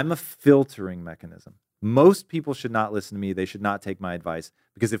 I'm a filtering mechanism. Most people should not listen to me. They should not take my advice.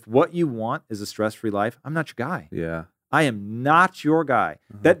 Because if what you want is a stress-free life, I'm not your guy. Yeah. I am not your guy.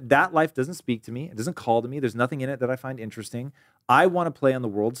 That life doesn't speak to me. It doesn't call to me. There's nothing in it that I find interesting. I want to play on the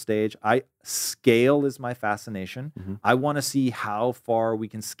world stage. Scale is my fascination. I want to see how far we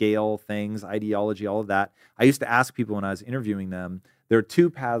can scale things, ideology, all of that. I used to ask people when I was interviewing them, there are two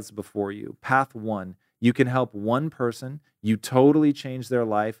paths before you. Path one, you can help one person. You totally change their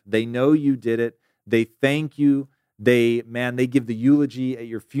life. They know you did it. They thank you. They give the eulogy at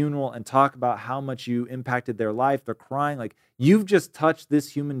your funeral and talk about how much you impacted their life. They're crying. Like, you've just touched this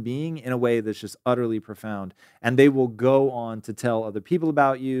human being in a way that's just utterly profound. And they will go on to tell other people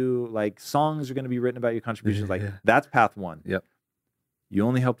about you. Like, songs are going to be written about your contributions. That's path one. Yep. You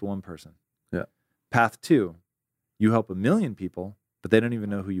only helped one person. Yeah. Path two, you help 1 million people, but they don't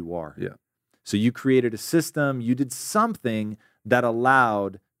even know who you are. Yeah. So you created a system. You did something that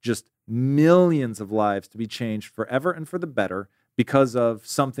allowed just millions of lives to be changed forever and for the better because of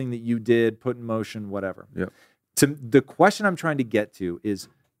something that you did, put in motion, whatever. Yep. The question I'm trying to get to is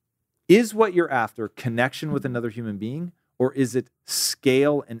what you're after connection with another human being, or is it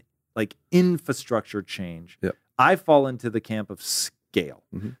scale and like infrastructure change? Yep. I fall into the camp of scale.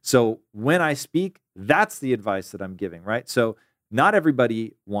 So when I speak, that's the advice that I'm giving, right? So not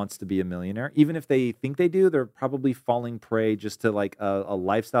everybody wants to be a millionaire. Even if they think they do, they're probably falling prey just to like a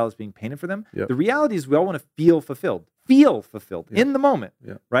lifestyle that's being painted for them. Yep. The reality is we all want to feel fulfilled in the moment,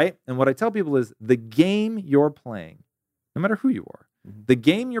 right? And what I tell people is the game you're playing, no matter who you are, the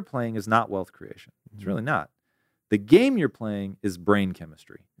game you're playing is not wealth creation. It's really not. The game you're playing is brain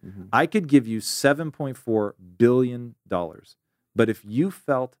chemistry. I could give you $7.4 billion, but if you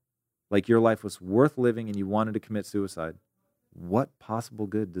felt like your life was worth living and you wanted to commit suicide, what possible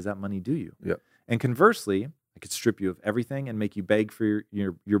good does that money do you? Yep. And conversely, I could strip you of everything and make you beg for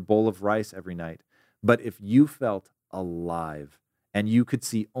your bowl of rice every night. But if you felt alive and you could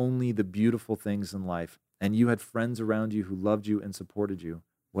see only the beautiful things in life and you had friends around you who loved you and supported you,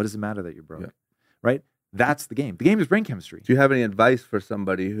 what does it matter that you're broke? Yep. Right? That's the game. The game is brain chemistry. Do you have any advice for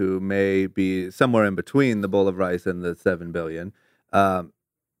somebody who may be somewhere in between the bowl of rice and the 7 billion?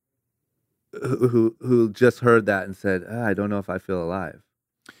 Who just heard that and said, I don't know if I feel alive.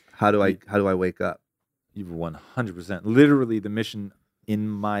 How do I wake up? You've 100%. Literally, the mission in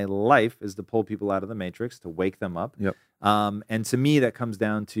my life is to pull people out of the matrix, to wake them up. Yep. And to me, that comes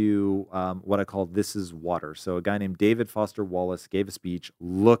down to what I call This Is Water. So a guy named David Foster Wallace gave a speech,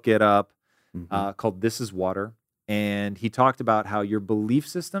 look it up, called This Is Water. And he talked about how your belief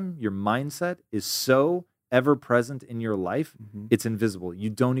system, your mindset is so ever present in your life, it's invisible. You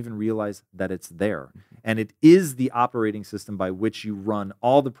don't even realize that it's there. And it is the operating system by which you run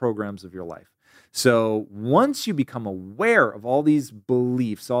all the programs of your life. So once you become aware of all these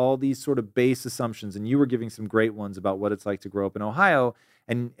beliefs, all these sort of base assumptions, and you were giving some great ones about what it's like to grow up in Ohio,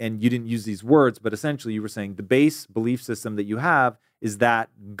 and you didn't use these words, but essentially you were saying the base belief system that you have is that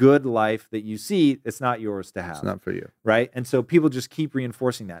good life that you see, it's not yours to have. It's not for you. Right? And so people just keep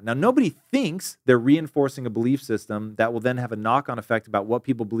reinforcing that. Now, nobody thinks they're reinforcing a belief system that will then have a knock-on effect about what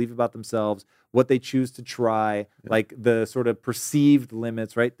people believe about themselves, what they choose to try, like the sort of perceived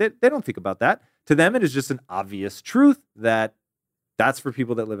limits, right? They don't think about that. To them, it is just an obvious truth that that's for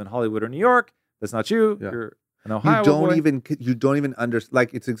people that live in Hollywood or New York. That's not you. Yeah. You're an Ohio You don't boy. even understand.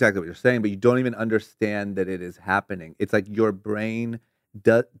 Like, it's exactly what you're saying, but you don't even understand that it is happening. It's like your brain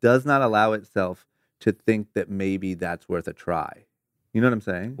does not allow itself to think that maybe that's worth a try. You know what I'm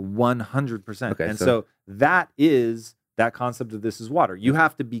saying? 100%. Okay, And so- so that is that concept of this is water. You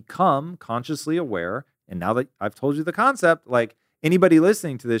have to become consciously aware. And now that I've told you the concept, like anybody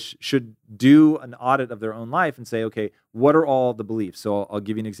listening to this should do an audit of their own life and say, okay, what are all the beliefs? So I'll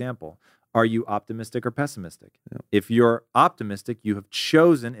give you an example. Are you optimistic or pessimistic? Yep. If you're optimistic, you have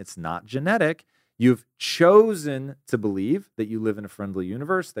chosen, it's not genetic, you've chosen to believe that you live in a friendly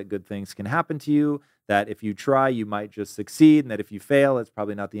universe, that good things can happen to you, that if you try, you might just succeed, and that if you fail, it's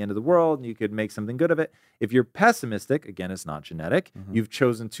probably not the end of the world, and you could make something good of it. If you're pessimistic, again, it's not genetic, you've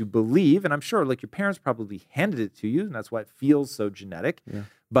chosen to believe, and I'm sure like your parents probably handed it to you, and that's why it feels so genetic,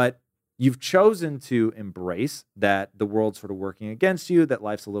 but you've chosen to embrace that the world's sort of working against you, that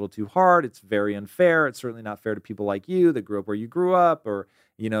life's a little too hard, it's very unfair, it's certainly not fair to people like you that grew up where you grew up, or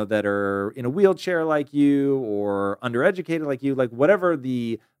you know, that are in a wheelchair like you, or undereducated like you, like whatever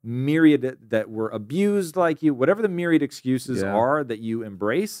the myriad that were abused like you, whatever the myriad excuses are that you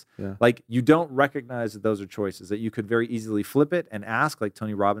embrace, like you don't recognize that those are choices, that you could very easily flip it and ask, like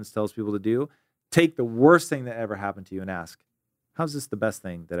Tony Robbins tells people to do, take the worst thing that ever happened to you and ask, how's this the best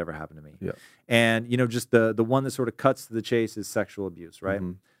thing that ever happened to me? Yeah. And, you know, just the one that sort of cuts to the chase is sexual abuse, right?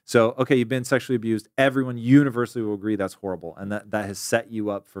 So, okay, you've been sexually abused. Everyone universally will agree that's horrible, and that has set you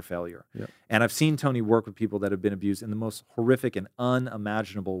up for failure. Yeah. And I've seen Tony work with people that have been abused in the most horrific and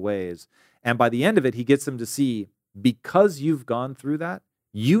unimaginable ways. And by the end of it, he gets them to see, because you've gone through that,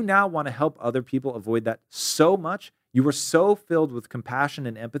 you now want to help other people avoid that so much. You were so filled with compassion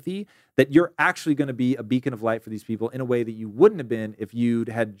and empathy that you're actually going to be a beacon of light for these people in a way that you wouldn't have been if you'd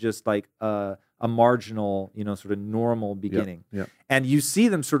had just like a marginal, you know, sort of normal beginning. And you see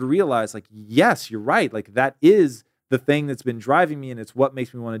them sort of realize like, yes, you're right. Like that is the thing that's been driving me, and it's what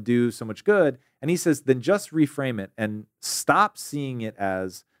makes me want to do so much good. And he says, then just reframe it and stop seeing it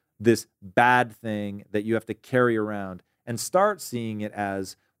as this bad thing that you have to carry around, and start seeing it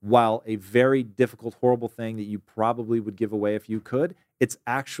as, while a very difficult, horrible thing that you probably would give away if you could, it's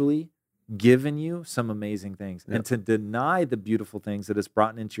actually given you some amazing things. And to deny the beautiful things that it's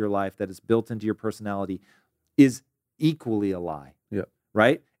brought into your life, that is built into your personality, is equally a lie.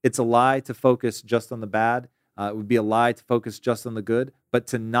 Right? It's a lie to focus just on the bad. It would be a lie to focus just on the good. But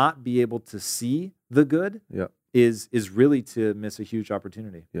to not be able to see the good is really to miss a huge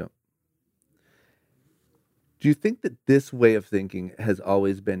opportunity. Do you think that this way of thinking has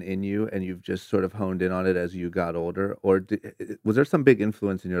always been in you, and you've just sort of honed in on it as you got older? Or was there some big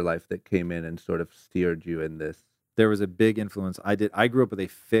influence in your life that came in and sort of steered you in this? There was a big influence. I grew up with a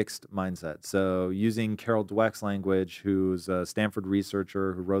fixed mindset. So using Carol Dweck's language, who's a Stanford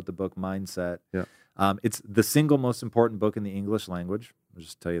researcher who wrote the book Mindset, it's the single most important book in the English language. I'll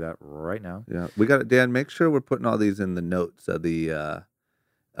just tell you that right now. We got it, Dan. Make sure we're putting all these in the notes of the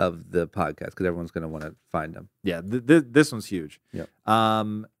podcast, because everyone's going to want to find them. This one's huge.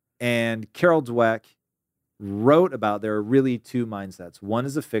 And Carol Dweck wrote about, there are really two mindsets. One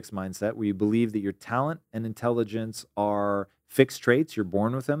is a fixed mindset, where you believe that your talent and intelligence are fixed traits. You're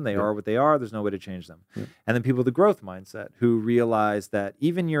born with them. They are what they are. There's no way to change them. And then people with the growth mindset, who realize that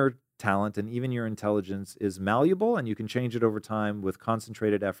even your talent and even your intelligence is malleable, and you can change it over time with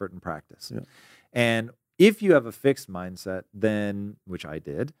concentrated effort and practice. And if you have a fixed mindset, then, which I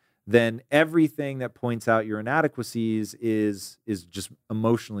did, then everything that points out your inadequacies is just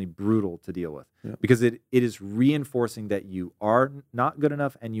emotionally brutal to deal with, because it is reinforcing that you are not good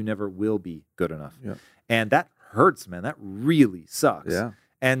enough and you never will be good enough. And that hurts, man. That really sucks.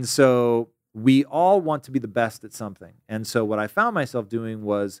 And so we all want to be the best at something. And so what I found myself doing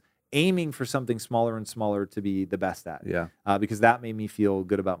was aiming for something smaller and smaller to be the best at, because that made me feel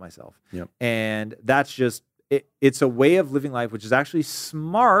good about myself. And that's just, it's a way of living life, which is actually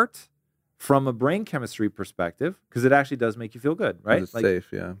smart from a brain chemistry perspective, because it actually does make you feel good, right? It's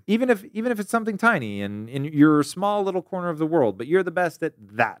safe, Even if it's something tiny and in your small little corner of the world, but you're the best at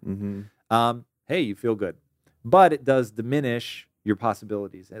that, hey, you feel good. But it does diminish your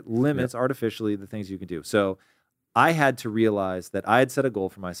possibilities. It limits artificially the things you can do. So I had to realize that I had set a goal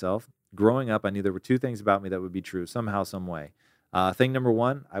for myself. Growing up, I knew there were two things about me that would be true somehow, some way. Thing number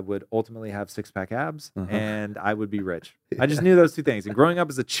one, I would ultimately have six-pack abs, and I would be rich. I just knew those two things. And growing up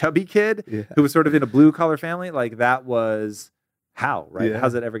as a chubby kid who was sort of in a blue-collar family, like that was how, right?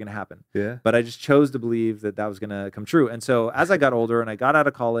 How's that ever going to happen? But I just chose to believe that that was going to come true. And so as I got older and I got out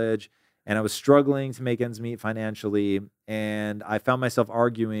of college and I was struggling to make ends meet financially, and I found myself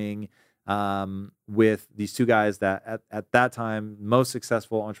arguing with these two guys that at that time, most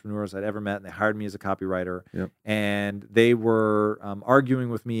successful entrepreneurs I'd ever met, and they hired me as a copywriter. Yep. And they were arguing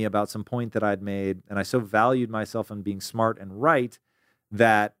with me about some point that I'd made, and I so valued myself on being smart and right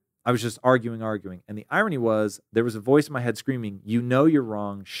that I was just arguing. And the irony was, there was a voice in my head screaming, "You know you're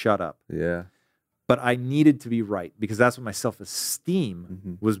wrong, shut up." Yeah. But I needed to be right because that's what my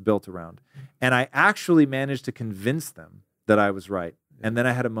self-esteem was built around. And I actually managed to convince them that I was right. And then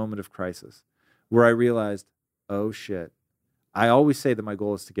I had a moment of crisis where I realized, oh shit, I always say that my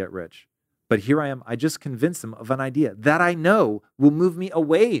goal is to get rich. But here I am, I just convinced them of an idea that I know will move me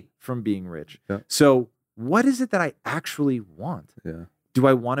away from being rich. Yeah. So what is it that I actually want? Yeah. Do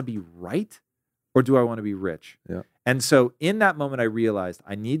I want to be right or do I want to be rich? Yeah. And so in that moment, I realized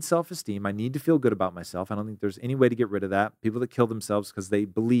I need self-esteem. I need to feel good about myself. I don't think there's any way to get rid of that. People that kill themselves because they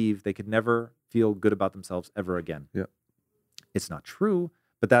believe they could never feel good about themselves ever again. Yeah. It's not true,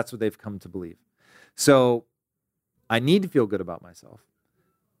 but that's what they've come to believe. So I need to feel good about myself.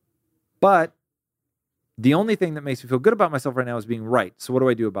 But the only thing that makes me feel good about myself right now is being right. So what do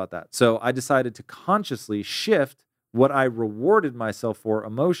I do about that? So I decided to consciously shift what I rewarded myself for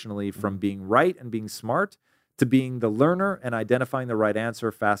emotionally from being right and being smart to being the learner and identifying the right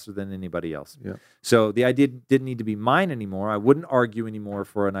answer faster than anybody else. Yeah. So the idea didn't need to be mine anymore. I wouldn't argue anymore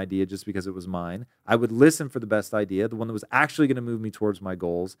for an idea just because it was mine. I would listen for the best idea, the one that was actually going to move me towards my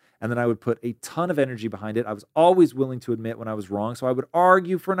goals, and then I would put a ton of energy behind it. I was always willing to admit when I was wrong, so I would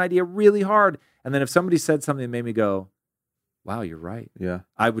argue for an idea really hard. And then if somebody said something that made me go, wow, you're right, Yeah.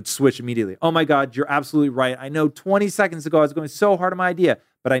 I would switch immediately. Oh my God, you're absolutely right. I know 20 seconds ago I was going so hard on my idea,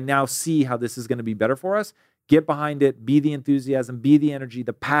 but I now see how this is going to be better for us. Get behind it, be the enthusiasm, be the energy,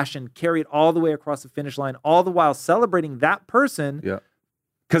 the passion, carry it all the way across the finish line, all the while celebrating that person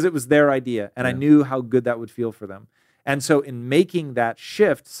because it was their idea. And I knew how good that would feel for them. And so in making that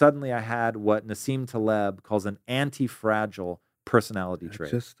shift, suddenly I had what Nassim Taleb calls an anti-fragile personality trait.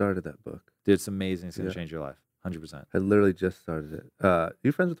 I just started that book. Dude, it's amazing. It's going to change your life. 100%. I literally just started it.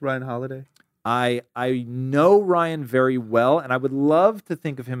 You friends with Ryan Holiday? I know Ryan very well, and I would love to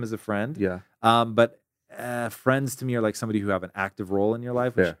think of him as a friend. Yeah. But friends to me are like somebody who have an active role in your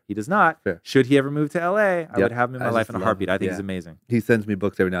life, which Fair. he does not. Fair. Should he ever move to LA, I would have him in my I life just in a love heartbeat. him. I think Yeah. he's amazing. He sends me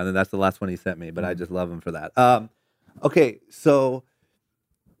books every now and then. That's the last one he sent me, but I just love him for that. Okay, so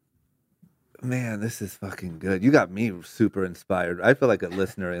man, this is fucking good. You got me super inspired. I feel like a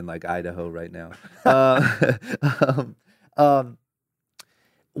listener in like Idaho right now.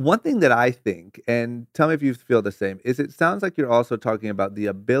 One thing that I think, and tell me if you feel the same, is it sounds like you're also talking about the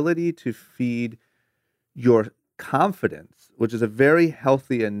ability to feed your confidence, which is a very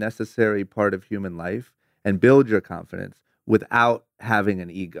healthy and necessary part of human life, and build your confidence without having an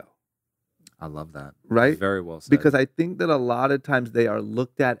ego. I love that. Right? Very well said. Because I think that a lot of times they are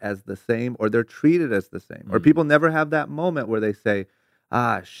looked at as the same, or they're treated as the same, or people never have that moment where they say,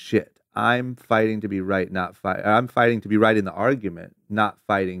 ah, shit, I'm fighting to be right, I'm fighting to be right in the argument, not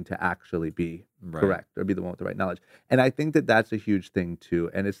fighting to actually be correct or be the one with the right knowledge. And I think that that's a huge thing too.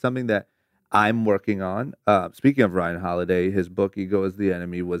 And it's something that I'm working on. Speaking of Ryan Holiday, his book, Ego is the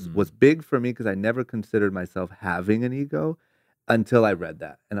Enemy, was big for me because I never considered myself having an ego until I read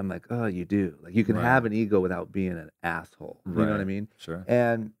that. And I'm like, oh, you do. Like you can have an ego without being an asshole. You know what I mean? Sure.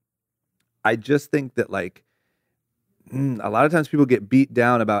 And I just think that like a lot of times people get beat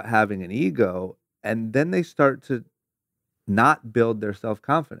down about having an ego and then they start to not build their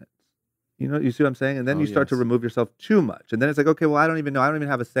self-confidence. You know, you see what I'm saying? And then you start to remove yourself too much. And then it's like, okay, well, I don't even know. I don't even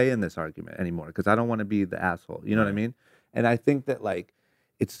have a say in this argument anymore because I don't want to be the asshole. You know what I mean? And I think that like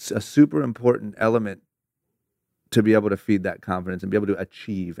it's a super important element to be able to feed that confidence and be able to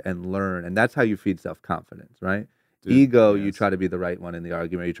achieve and learn. And that's how you feed self-confidence, right? Dude, ego, you try to be the right one in the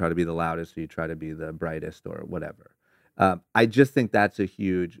argument. You try to be the loudest, or you try to be the brightest or whatever. I just think that's a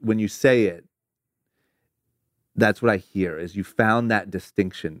huge, when you say it, that's what I hear is you found that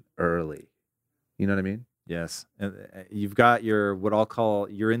distinction early. You know what I mean? Yes. And you've got your, what I'll call,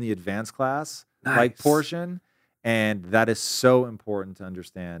 you're in the advanced class like portion. And that is so important to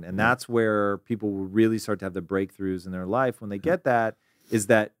understand. And that's where people will really start to have the breakthroughs in their life when they get that, is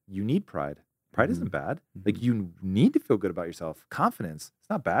that you need pride. Pride isn't bad. Like you need to feel good about yourself. Confidence, it's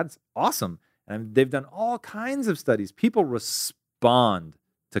not bad. It's awesome. And they've done all kinds of studies. People respond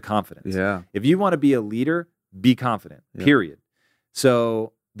to confidence. Yeah. If you want to be a leader, be confident, period.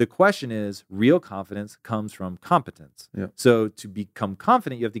 So the question is, real confidence comes from competence. Yeah. So to become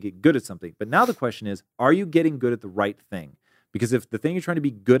confident, you have to get good at something. But now the question is, are you getting good at the right thing? Because if the thing you're trying to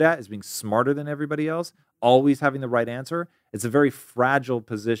be good at is being smarter than everybody else, always having the right answer, it's a very fragile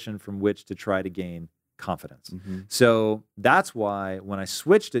position from which to try to gain confidence. So that's why when I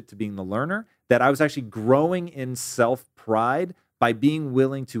switched it to being the learner, that I was actually growing in self-pride by being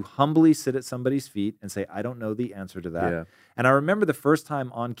willing to humbly sit at somebody's feet and say, I don't know the answer to that. Yeah. And I remember the first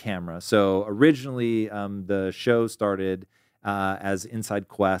time on camera. So originally the show started as Inside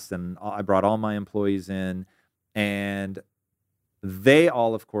Quest, and I brought all my employees in, and they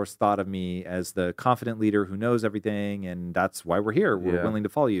all, of course, thought of me as the confident leader who knows everything, and that's why we're here. We're willing to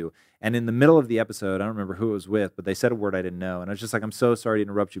follow you. And in the middle of the episode, I don't remember who it was with, but they said a word I didn't know. And I was just like, I'm so sorry to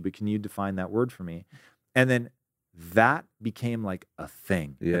interrupt you, but can you define that word for me? And then that became like a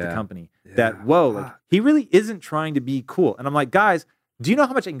thing at the company. That, whoa, like he really isn't trying to be cool. And I'm like, guys, do you know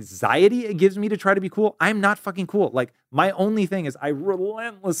how much anxiety it gives me to try to be cool? I'm not fucking cool. Like, my only thing is I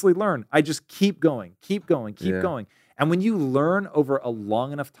relentlessly learn. I just keep going. And when you learn over a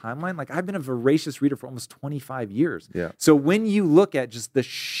long enough timeline, like I've been a voracious reader for almost 25 years. Yeah. So when you look at just the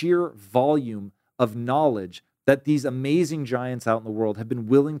sheer volume of knowledge that these amazing giants out in the world have been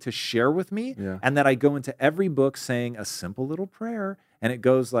willing to share with me, and that I go into every book saying a simple little prayer, and it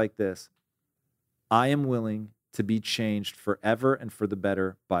goes like this: I am willing to be changed forever and for the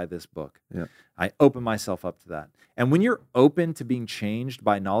better by this book. Yeah. I open myself up to that. And when you're open to being changed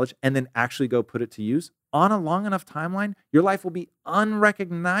by knowledge and then actually go put it to use on a long enough timeline, your life will be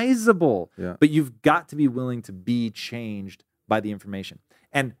unrecognizable. Yeah. But you've got to be willing to be changed by the information.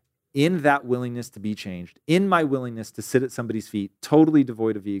 And in that willingness to be changed, in my willingness to sit at somebody's feet, totally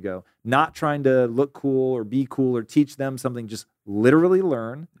devoid of ego, not trying to look cool or be cool or teach them something, just literally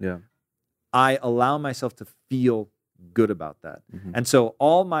learn. Yeah. I allow myself to feel good about that. And so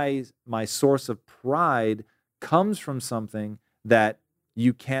all my source of pride comes from something that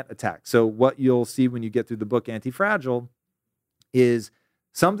you can't attack. So what you'll see when you get through the book Anti-Fragile is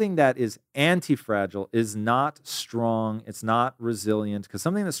something that is anti-fragile is not strong, it's not resilient, because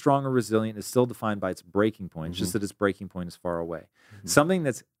something that's strong or resilient is still defined by its breaking point. It's just that its breaking point is far away. Something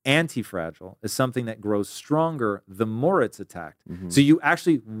that's anti-fragile is something that grows stronger the more it's attacked. So you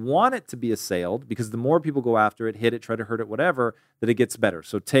actually want it to be assailed, because the more people go after it, hit it, try to hurt it, whatever, that it gets better.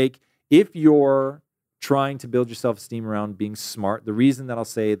 So if you're trying to build your self-esteem around being smart, the reason that I'll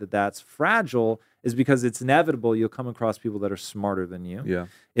say that that's fragile is because it's inevitable you'll come across people that are smarter than you. Yeah.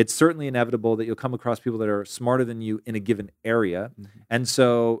 It's certainly inevitable that you'll come across people that are smarter than you in a given area. And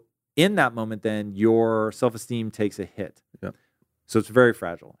so in that moment, then your self-esteem takes a hit. Yeah. So it's very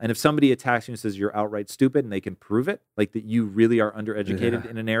fragile. And if somebody attacks you and says you're outright stupid and they can prove it, like that you really are undereducated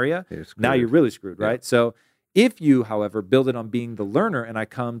in an area, now you're really screwed, right? So if you, however, build it on being the learner, and I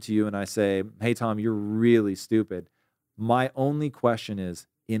come to you and I say, hey, Tom, you're really stupid, my only question is,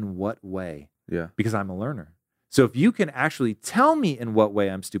 in what way? Yeah. Because I'm a learner. So if you can actually tell me in what way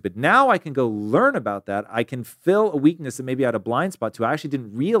I'm stupid, now I can go learn about that. I can fill a weakness that maybe I had a blind spot to. I actually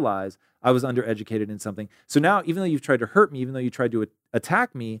didn't realize I was undereducated in something. So now, even though you've tried to hurt me, even though you tried to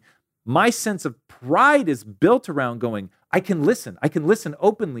attack me, my sense of pride is built around going, I can listen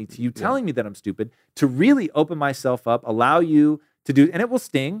openly to you telling me that I'm stupid, to really open myself up, allow you to do, and it will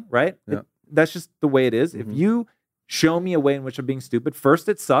sting, right? Yeah. That's just the way it is. If you show me a way in which I'm being stupid, first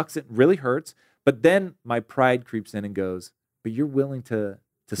it sucks, it really hurts, but then my pride creeps in and goes, but you're willing to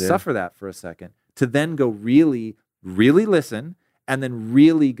suffer that for a second, to then go really, really listen, and then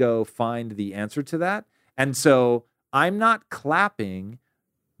really go find the answer to that. And so I'm not clapping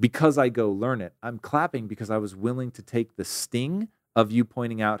because I go learn it. I'm clapping because I was willing to take the sting of you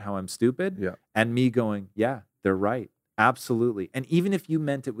pointing out how I'm stupid and me going, yeah, they're right. Absolutely. And even if you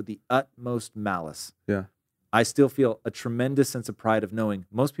meant it with the utmost malice, I still feel a tremendous sense of pride of knowing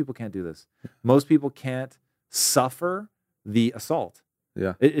most people can't do this. Most people can't suffer the assault.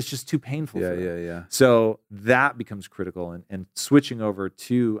 Yeah. It's just too painful for them. Yeah. So that becomes critical, and switching over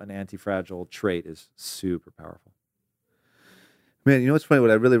to an anti-fragile trait is super powerful. Man, you know what's funny?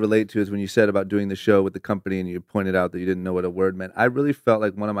 What I really relate to is when you said about doing the show with the company and you pointed out that you didn't know what a word meant. I really felt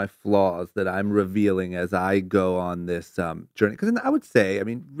like one of my flaws that I'm revealing as I go on this journey. Because I would say, I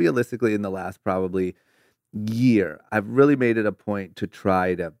mean, realistically, in the last probably year, I've really made it a point to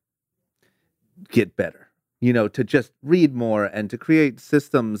try to get better. You know, to just read more and to create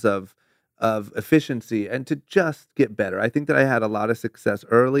systems of efficiency and to just get better. I think that I had a lot of success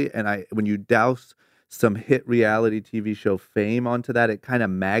early, and when you douse some hit reality TV show fame onto that, it kind of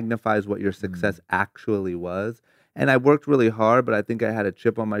magnifies what your success actually was. And I worked really hard, but I think I had a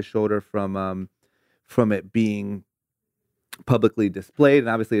chip on my shoulder from it being publicly displayed. And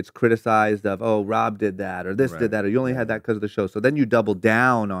obviously it's criticized of, oh, Rob did that, or this did that, or you only had that because of the show. So then you double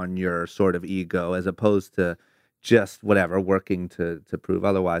down on your sort of ego as opposed to just whatever, working to prove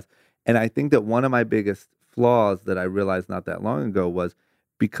otherwise. And I think that one of my biggest flaws that I realized not that long ago was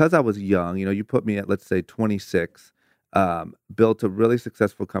because I was young, you put me at, let's say, 26, built a really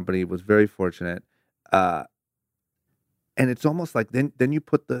successful company, was very fortunate. And it's almost like then you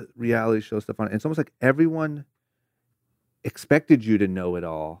put the reality show stuff on. And it's almost like everyone expected you to know it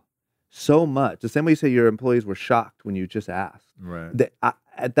all so much. The same way you say your employees were shocked when you just asked. Right.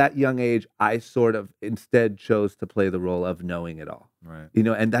 At that young age, I sort of instead chose to play the role of knowing it all. Right.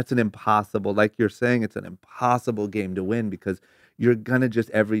 And that's an impossible, like you're saying, it's an impossible game to win because you're going to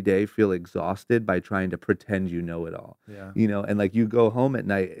just every day feel exhausted by trying to pretend you know it all. Yeah. And like you go home at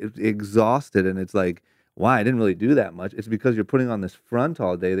night exhausted and it's like, why? I didn't really do that much. It's because you're putting on this front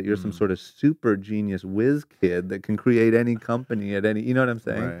all day that you're some sort of super genius whiz kid that can create any company at any, you know what I'm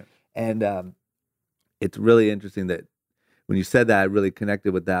saying? Right. And it's really interesting that when you said that, I really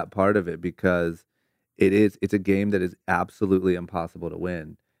connected with that part of it because it's a game that is absolutely impossible to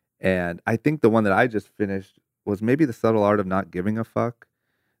win. And I think the one that I just finished was maybe The Subtle Art of Not Giving a Fuck,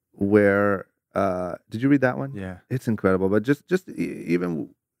 where, did you read that one? Yeah. It's incredible. But just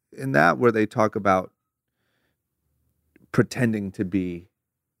even in that where they talk about pretending to be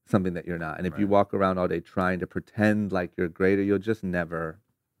something that you're not. And if you walk around all day trying to pretend like you're greater, you'll just never,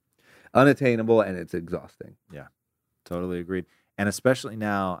 unattainable, and it's exhausting. Yeah, totally agreed. And especially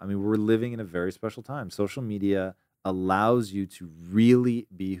now, I mean, we're living in a very special time. Social media allows you to really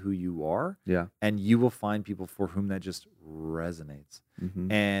be who you are. Yeah. And you will find people for whom that just resonates.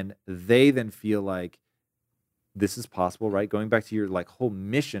 Mm-hmm. And they then feel like this is possible, right? Going back to your like whole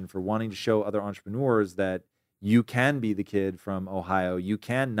mission for wanting to show other entrepreneurs that you can be the kid from Ohio. You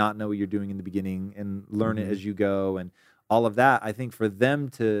can not know what you're doing in the beginning and learn it as you go and all of that. I think for them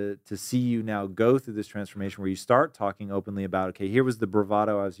to see you now go through this transformation where you start talking openly about, okay, here was the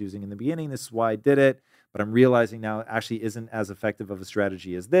bravado I was using in the beginning. This is why I did it. But I'm realizing now it actually isn't as effective of a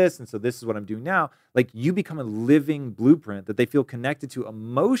strategy as this. And so this is what I'm doing now. Like you become a living blueprint that they feel connected to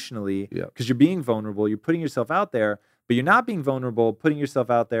emotionally because you're being vulnerable. You're putting yourself out there, but you're not being vulnerable, putting yourself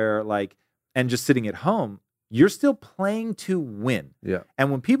out there like, and just sitting at home. You're still playing to win. Yeah.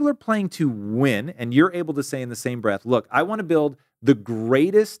 And when people are playing to win and you're able to say in the same breath, look, I want to build the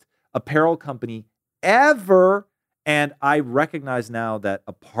greatest apparel company ever. And I recognize now that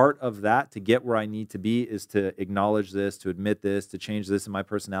a part of that to get where I need to be is to acknowledge this, to admit this, to change this in my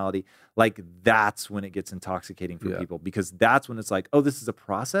personality. Like that's when it gets intoxicating for people because that's when it's like, oh, this is a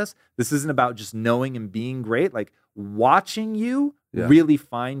process. This isn't about just knowing and being great. Like watching you really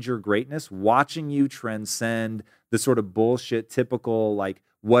find your greatness, watching you transcend the sort of bullshit, typical, like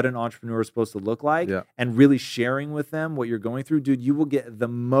what an entrepreneur is supposed to look like and really sharing with them what you're going through. Dude, you will get the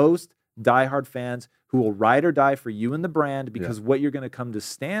most diehard fans who will ride or die for you and the brand because what you're going to come to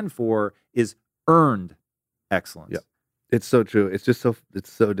stand for is earned excellence. Yeah. It's so true. It's just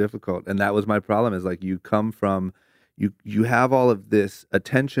it's so difficult. And that was my problem is like you come from, you have all of this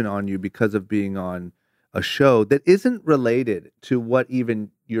attention on you because of being on a show that isn't related to what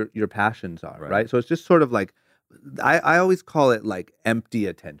even your passions are, right? So it's just sort of like, I always call it like empty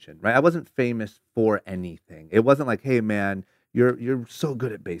attention, right? I wasn't famous for anything. It wasn't like, hey man, you're so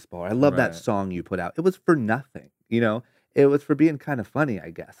good at baseball. I love that song you put out. It was for nothing, It was for being kind of funny, I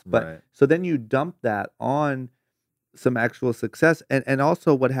guess. But so then you dump that on some actual success. And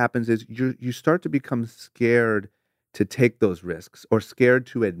also what happens is you start to become scared to take those risks or scared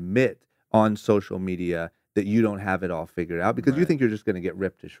to admit on social media that you don't have it all figured out because you think you're just going to get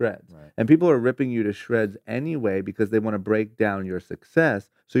ripped to shreds. And people are ripping you to shreds anyway because they want to break down your success.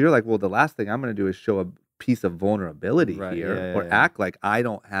 So you're like, well, the last thing I'm going to do is show a piece of vulnerability here or act like I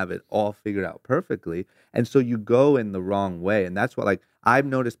don't have it all figured out perfectly. And so you go in the wrong way. And that's what, like, I've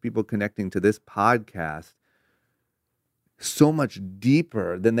noticed people connecting to this podcast so much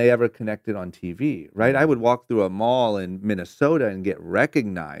deeper than they ever connected on TV, right? I would walk through a mall in Minnesota and get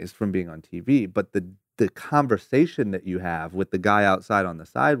recognized from being on TV, but the conversation that you have with the guy outside on the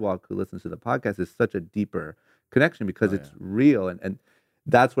sidewalk who listens to the podcast is such a deeper connection because it's real. And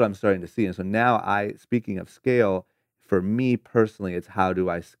that's what I'm starting to see. And so now speaking of scale, for me personally, it's how do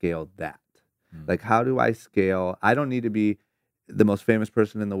I scale that? Like, how do I scale? I don't need to be the most famous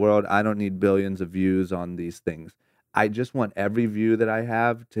person in the world. I don't need billions of views on these things. I just want every view that I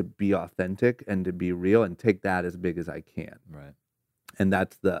have to be authentic and to be real and take that as big as I can. Right. And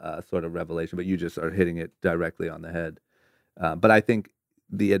that's the sort of revelation, but you just are hitting it directly on the head. But I think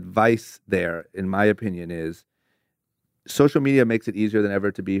the advice there, in my opinion, is social media makes it easier than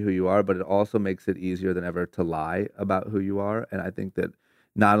ever to be who you are, but it also makes it easier than ever to lie about who you are. And I think that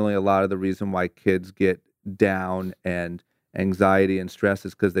not only a lot of the reason why kids get down and anxiety and stress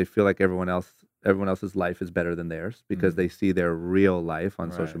is because they feel like everyone else everyone else's life is better than theirs because they see their real life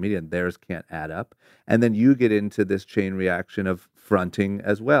on social media and theirs can't add up. And then you get into this chain reaction of fronting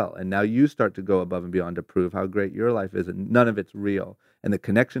as well. And now you start to go above and beyond to prove how great your life is, and none of it's real. And the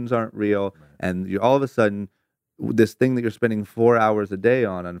connections aren't real. And you all of a sudden, this thing that you're spending 4 hours a day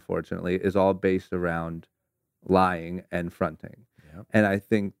on, unfortunately, is all based around lying and fronting. Yep. And I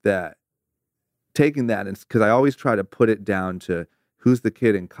think that taking that, because I always try to put it down to who's the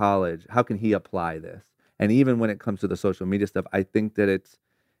kid in college, how can he apply this? And even when it comes to the social media stuff, I think that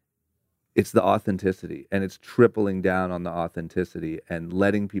it's the authenticity, and it's tripling down on the authenticity and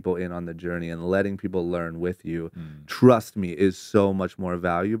letting people in on the journey and letting people learn with you. Trust me, is so much more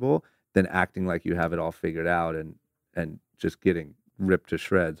valuable than acting like you have it all figured out and just getting ripped to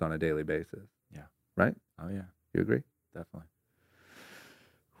shreds on a daily basis. Yeah. Right? Oh, yeah. You agree? Definitely.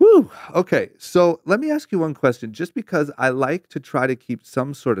 Whew. Okay. So let me ask you one question, just because I like to try to keep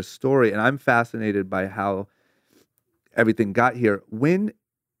some sort of story, and I'm fascinated by how everything got here. When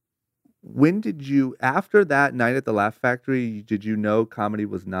did you, after that night at the Laugh Factory, did you know comedy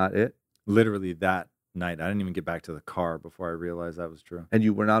was not it? Literally that night. I didn't even get back to the car before I realized that was true. And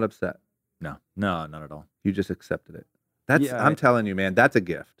you were not upset? No, not at all. You just accepted it. That's, Yeah, I'm telling you, man, that's a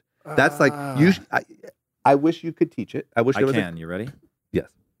gift. That's like, I wish you could teach it. I wish I there was can. You ready? Yes.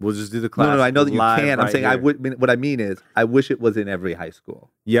 We'll just do the class. No, I know that you live can. I'm right saying here. what I mean is, I wish it was in every high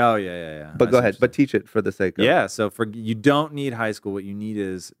school. Yeah. But I go see ahead. what But teach it for the sake of. yeah. So you don't need high school. What you need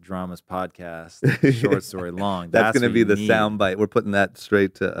is Drama's podcast, short story long. That's going to what be you the need. sound bite. We're putting that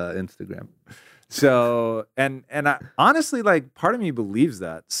straight to Instagram. So and I, honestly, like, part of me believes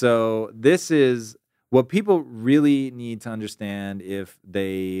that. So this is what people really need to understand if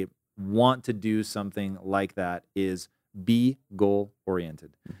they want to do something like that is be goal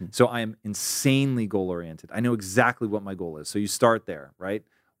oriented. So I am insanely goal oriented. I know exactly what my goal is. So you start there, right?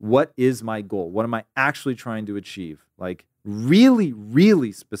 What is my goal? What am I actually trying to achieve? Like really,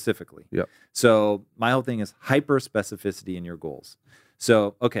 really specifically. Yep. So my whole thing is hyper specificity in your goals.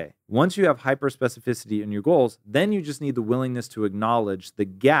 So, okay, once you have hyper specificity in your goals, then you just need the willingness to acknowledge the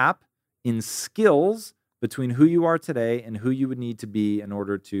gap in skills between who you are today and who you would need to be in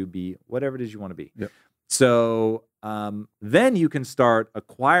order to be whatever it is you want to be. Yep. So then you can start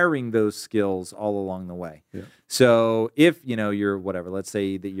acquiring those skills all along the way. Yeah. So if you're whatever, let's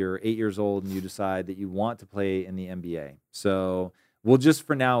say that you're 8 years old and you decide that you want to play in the NBA. So we'll just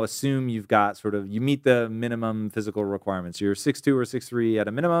for now assume you've got you meet the minimum physical requirements. You're 6'2" or 6'3" at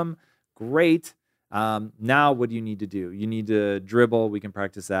a minimum. Great. Now what do you need to do? You need to dribble. We can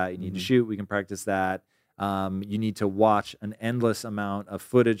practice that. You need to shoot. We can practice that. You need to watch an endless amount of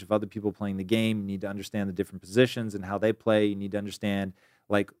footage of other people playing the game. You need to understand the different positions and how they play. You need to understand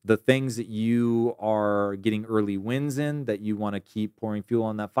like the things that you are getting early wins in that you want to keep pouring fuel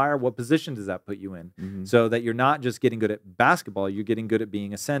on that fire. What position does that put you in? So that you're not just getting good at basketball, you're getting good at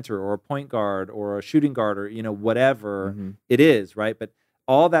being a center or a point guard or a shooting guard or whatever it is, right? But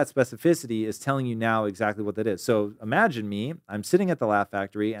all that specificity is telling you now exactly what that is. So imagine me, I'm sitting at the Laugh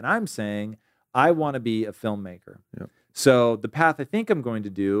Factory and I'm saying, I want to be a filmmaker. Yep. So the path I think I'm going to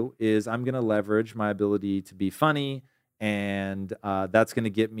do is I'm going to leverage my ability to be funny, and that's going to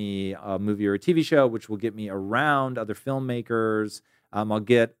get me a movie or a TV show, which will get me around other filmmakers. I'll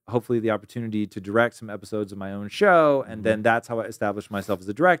get, hopefully, the opportunity to direct some episodes of my own show, and then that's how I establish myself as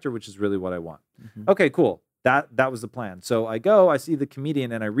a director, which is really what I want. Okay, cool. That was the plan. So I go, I see the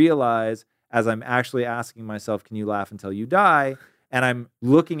comedian, and I realize, as I'm actually asking myself, can you laugh until you die? And I'm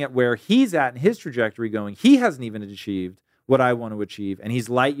looking at where he's at in his trajectory going, he hasn't even achieved what I want to achieve. And he's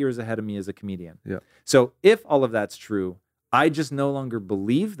light years ahead of me as a comedian. Yeah. So if all of that's true, I just no longer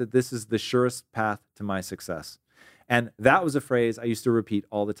believe that this is the surest path to my success. And that was a phrase I used to repeat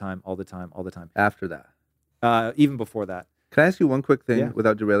all the time. After that. Even before that. Can I ask you one quick thing Yeah.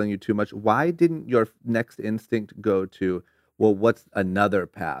 without derailing you too much? Why didn't your next instinct go to, well, what's another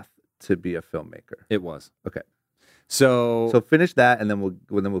path to be a filmmaker? It was. Okay. So finish that, and then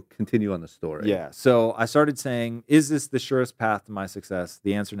we'll continue on the story. yeah. So I started saying, is this the surest path to my success?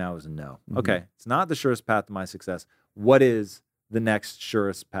 The answer now is no. Okay. It's not the surest path to my success. What is the next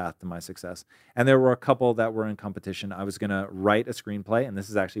surest path to my success? And there were a couple that were in competition. I was going to write a screenplay, and this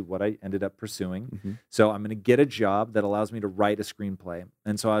is actually what I ended up pursuing. So I'm going to get a job that allows me to write a screenplay.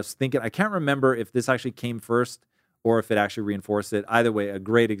 And so I was thinking, I can't remember if this actually came first or if it actually reinforced it. Either way, a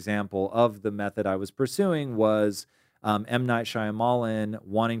great example of the method I was pursuing was M. Night Shyamalan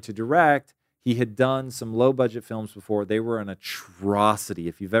wanting to direct. He had done some low-budget films before. They were an atrocity.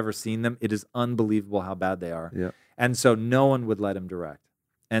 If you've ever seen them, it is unbelievable how bad they are. Yeah. And so no one would let him direct.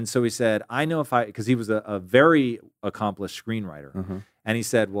 And so he said, I know if I, because he was a very accomplished screenwriter. And he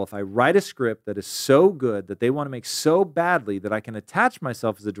said, well, if I write a script that is so good that they want to make so badly that I can attach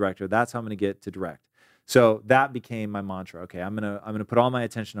myself as a director, that's how I'm going to get to direct. So that became my mantra. Okay, I'm gonna put all my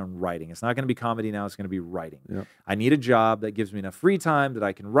attention on writing. It's not going to be comedy now. It's going to be writing. Yep. I need a job that gives me enough free time that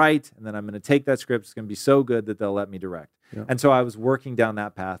I can write, and then I'm going to take that script. It's going to be so good that they'll let me direct. Yep. And so I was working down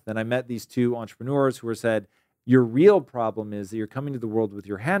that path. Then I met these two entrepreneurs who were said, your real problem is that you're coming to the world with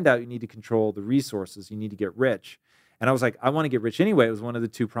your handout. You need to control the resources. You need to get rich. And I was like, I want to get rich anyway. It was one of the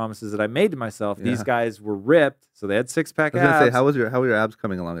two promises that I made to myself. Yeah. These guys were ripped, so they had six-pack I was going abs. to say, how were your abs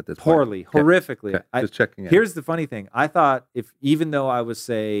coming along at this Poorly, point? horrifically. Okay. Just checking in. Here's the funny thing. I thought if, even though I was,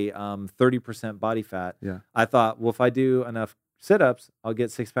 say, 30% body fat, I thought, well, if I do enough sit-ups, I'll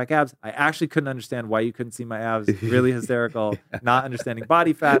get six-pack abs. I actually couldn't understand why you couldn't see my abs. Really hysterical, not understanding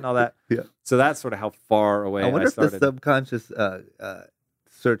body fat and all that. Yeah. So that's sort of how far away I wonder if started. the subconscious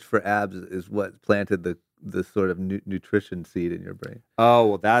search for abs is what planted the sort of nutrition seed in your brain. Oh,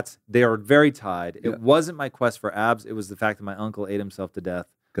 well, they are very tied. Yeah. It wasn't my quest for abs. It was the fact that my uncle ate himself to death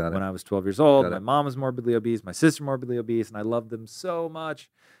when I was 12 years old. Got My it. mom was morbidly obese. My sister morbidly obese, and I loved them so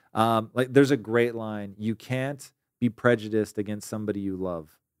much. Like, there's a great line. You can't be prejudiced against somebody you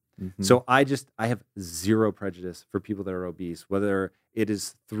love. Mm-hmm. So I have zero prejudice for people that are obese, whether it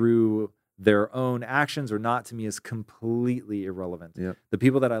is through their own actions or not. To me, is completely irrelevant. Yep. The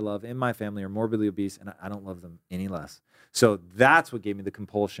people that I love in my family are morbidly obese, and I don't love them any less. So that's what gave me the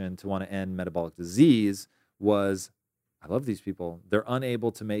compulsion to want to end metabolic disease. Was I love these people. They're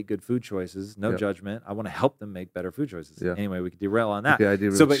unable to make good food choices. No Yep. judgment. I want to help them make better food choices. Yeah. Anyway, we could derail on that. Okay, I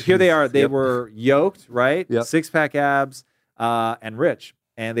derailed. So, but here they are. They Yep. were yoked, right? Yep. Six-pack abs and rich.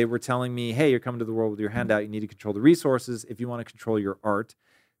 And they were telling me, hey, you're coming to the world with your handout. You need to control the resources if you want to control your art.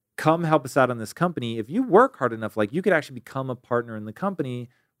 Come help us out on this company. If you work hard enough, like, you could actually become a partner in the company.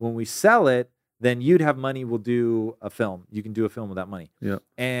 When we sell it, then you'd have money. We'll do a film. You can do a film with that money. Yeah.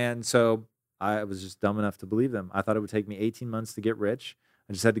 And so I was just dumb enough to believe them. I thought it would take me 18 months to get rich.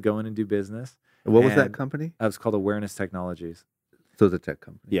 I just had to go in and do business. What was that And company? It was called Awareness Technologies. So it's a tech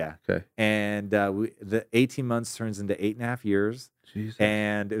company. Yeah. Okay. And the 18 months turns into 8.5 years. Jesus.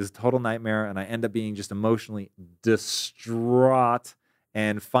 And it was a total nightmare. And I end up being just emotionally distraught.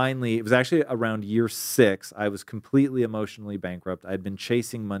 And finally, it was actually around year 6. I was completely emotionally bankrupt. I'd been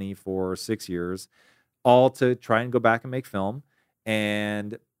chasing money for 6 years, all to try and go back and make film.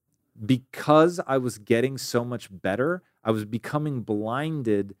 And because I was getting so much better, I was becoming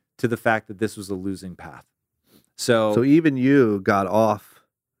blinded to the fact that this was a losing path. So even you got off.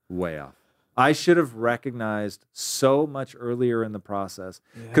 Way off. I should have recognized so much earlier in the process.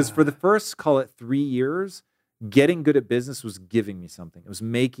 Because for the first, call it 3 years, getting good at business was giving me something. It was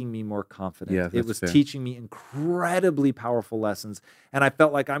making me more confident. Yeah, it that's was fair. teaching me incredibly powerful lessons. And I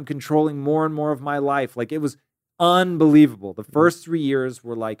felt like I'm controlling more and more of my life. Like, it was unbelievable. The first 3 years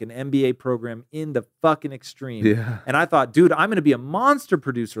were like an MBA program in the fucking extreme. Yeah. And I thought, dude, I'm going to be a monster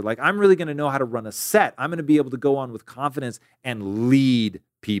producer. Like, I'm really going to know how to run a set. I'm going to be able to go on with confidence and lead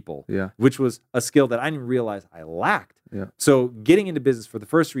people, Yeah. which was a skill that I didn't realize I lacked. Yeah. So getting into business for the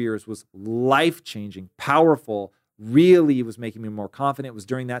first 3 years was life-changing, powerful, really was making me more confident. It was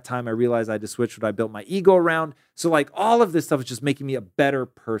during that time I realized I had to switch what I built my ego around. So, like, all of this stuff was just making me a better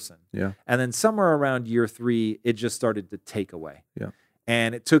person. Yeah. And then somewhere around year 3, it just started to take away. Yeah.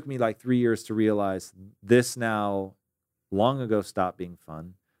 And it took me like 3 years to realize this now long ago stopped being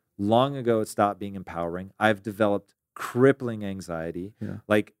fun. Long ago it stopped being empowering. I've developed crippling anxiety. Yeah.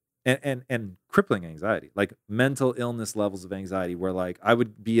 Like, and crippling anxiety, like mental illness levels of anxiety, where, like, I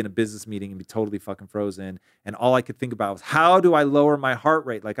would be in a business meeting and be totally fucking frozen, and all I could think about was, how do I lower my heart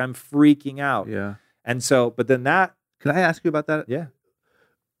rate? Like, I'm freaking out. Yeah. And so, but then that, Can I ask you about that? yeah,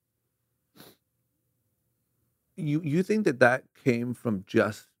 You think that came from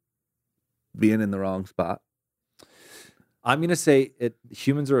just being in the wrong spot? I'm going to say it.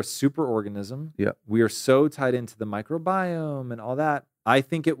 Humans are a super organism. Yeah. We are so tied into the microbiome and all that. I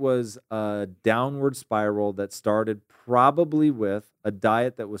think it was a downward spiral that started probably with a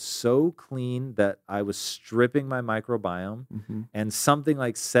diet that was so clean that I was stripping my microbiome, Mm-hmm. and something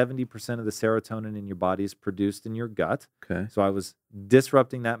like 70% of the serotonin in your body is produced in your gut. Okay. So I was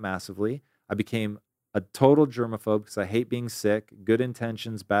disrupting that massively. I became a total germaphobe because I hate being sick, good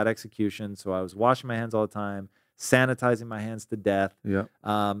intentions, bad execution. So I was washing my hands all the time, sanitizing my hands to death. Yeah.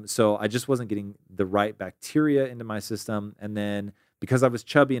 So I just wasn't getting the right bacteria into my system. And then because I was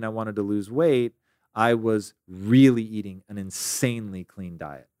chubby and I wanted to lose weight, I was really eating an insanely clean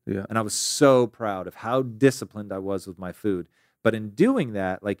diet. Yeah. And I was so proud of how disciplined I was with my food. But in doing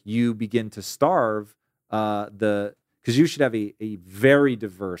that, like, you begin to starve because you should have a very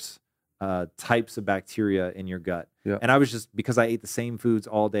diverse types of bacteria in your gut. Yeah. And I was just, because I ate the same foods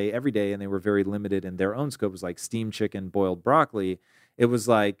all day, every day, and they were very limited in their own scope. It was like steamed chicken, boiled broccoli. It was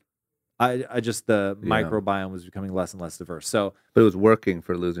like, I just, the microbiome was becoming less and less diverse. So, But it was working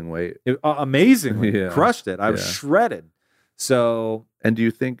for losing weight. Amazingly, crushed it. I was shredded. So, And do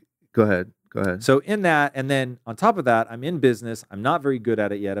you think, go ahead. So in that, and then on top of that, I'm in business. I'm not very good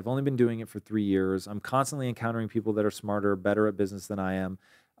at it yet. I've only been doing it for 3 years. I'm constantly encountering people that are smarter, better at business than I am,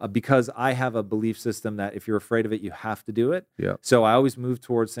 because I have a belief system that if you're afraid of it, you have to do it. Yeah. So I always move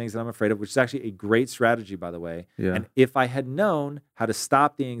towards things that I'm afraid of, which is actually a great strategy, by the way. Yeah. And if I had known how to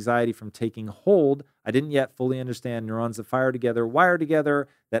stop the anxiety from taking hold, I didn't yet fully understand neurons that fire together, wire together,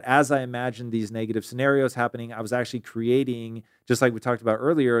 that as I imagined these negative scenarios happening, I was actually creating, just like we talked about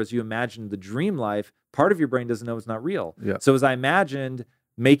earlier, as you imagine the dream life, part of your brain doesn't know it's not real. Yeah. So as I imagined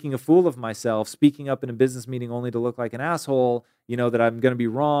making a fool of myself, speaking up in a business meeting only to look like an asshole, that I'm going to be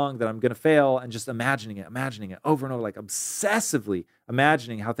wrong, that I'm going to fail, and just imagining it over and over, like obsessively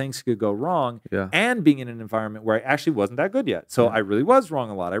imagining how things could go wrong, and being in an environment where I actually wasn't that good yet. So I really was wrong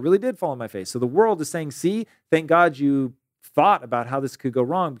a lot. I really did fall on my face. So the world is saying, see, thank God you thought about how this could go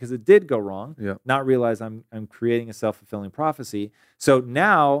wrong, because it did go wrong, not realize I'm creating a self-fulfilling prophecy. So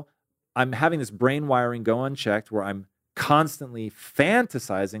now I'm having this brain wiring go unchecked where I'm constantly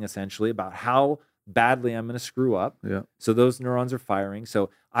fantasizing essentially about how badly I'm going to screw up. Yeah. So those neurons are firing. So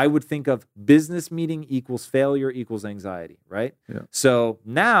I would think of business meeting equals failure equals anxiety, right? Yeah. So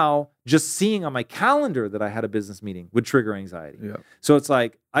now just seeing on my calendar that I had a business meeting would trigger anxiety. Yeah. So it's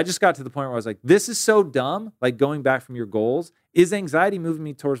like, I just got to the point where I was like, this is so dumb. Like going back from your goals, is anxiety moving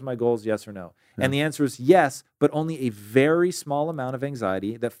me towards my goals? Yes or no? Yeah. And the answer is yes, but only a very small amount of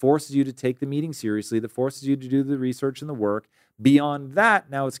anxiety that forces you to take the meeting seriously, that forces you to do the research and the work. Beyond that,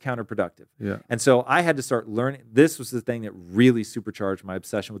 now it's counterproductive. Yeah. And so I had to start learning. This was the thing that really supercharged my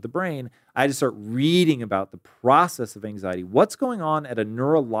obsession with the brain. I had to start reading about the process of anxiety. What's going on at a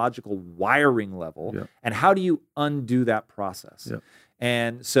neurological wiring level, and how do you undo that process? Yeah.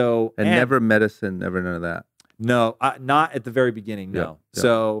 And so... And never medicine, never none of that. No, not at the very beginning, no. Yeah.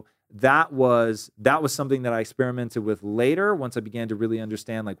 So that was something that I experimented with later once I began to really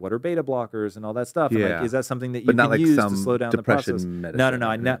understand, like, what are beta blockers and all that stuff. And like, is that something that you can use to slow down the process? Medicine, no.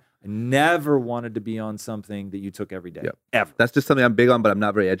 I never wanted to be on something that you took every day, ever. That's just something I'm big on, but I'm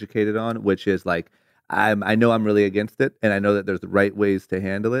not very educated on, which is like, I know I'm really against it, and I know that there's the right ways to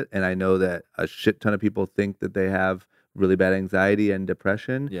handle it, and I know that a shit ton of people think that they have really bad anxiety and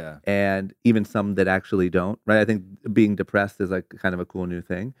depression, and even some that actually don't, right? I think being depressed is like kind of a cool new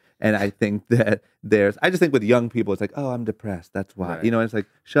thing, and I think that I just think with young people, it's like, oh, I'm depressed, that's why, and it's like,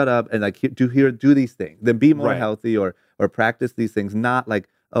 shut up, and like, do these things, then be more healthy, or practice these things, not like,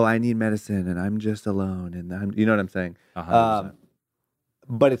 oh, I need medicine, and I'm just alone, and you know what I'm saying? 100%.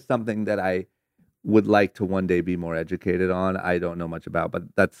 But it's something that I would like to one day be more educated on. I don't know much about,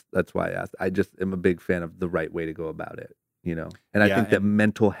 but that's why I asked. I just am a big fan of the right way to go about it, And I think that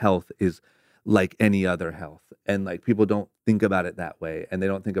mental health is like any other health, and like people don't think about it that way, and they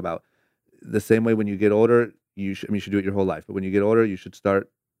don't think about the same way. When you get older, you should do it your whole life, but when you get older, you should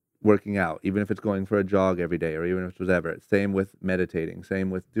start working out, even if it's going for a jog every day, or even if it's whatever. Same with meditating, same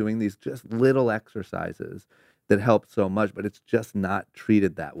with doing these just little exercises that help so much, but it's just not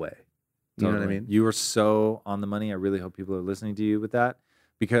treated that way. You know what I mean? You are so on the money. I really hope people are listening to you with that,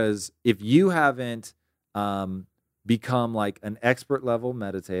 because if you haven't become like an expert level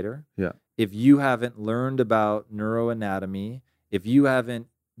meditator, if you haven't learned about neuroanatomy, if you haven't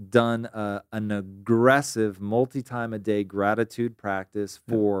done an aggressive multi-time a day gratitude practice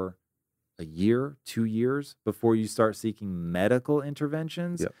for a year, 2 years before you start seeking medical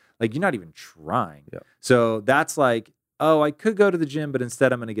interventions, like you're not even trying. So that's like, oh, I could go to the gym, but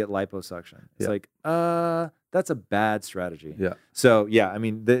instead I'm going to get liposuction. It's like, that's a bad strategy. So I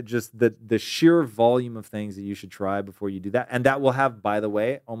mean, the sheer volume of things that you should try before you do that, and that will have, by the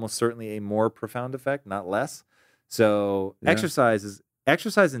way, almost certainly a more profound effect, not less. So exercise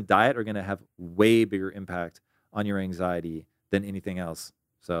and diet are going to have way bigger impact on your anxiety than anything else.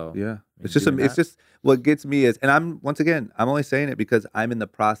 So it's just what gets me is, and I'm only saying it because I'm in the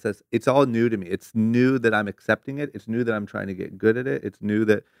process. It's all new to me. It's new that I'm accepting it. It's new that I'm trying to get good at it. It's new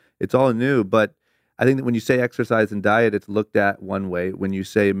that it's all new. But I think that when you say exercise and diet, it's looked at one way. When you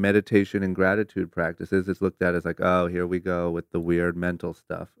say meditation and gratitude practices, it's looked at as like, oh, here we go with the weird mental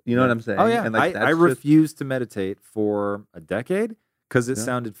stuff. You know what I'm saying? Oh yeah, and like, I refused to meditate for a decade because it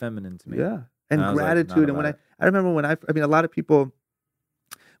sounded feminine to me. And gratitude. And when I remember when a lot of people,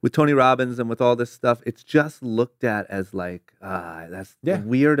 with Tony Robbins and with all this stuff, it's just looked at as like, that's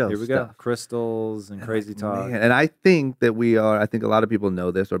weirdo Here we stuff. go. Crystals and crazy talk. Man, and I think that I think a lot of people know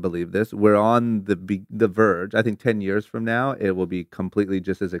this or believe this. We're on the verge. I think 10 years from now, it will be completely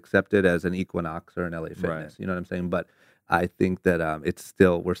just as accepted as an Equinox or an LA Fitness. Right. You know what I'm saying? But I think that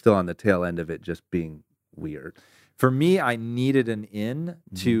we're still on the tail end of it just being weird. For me, I needed an in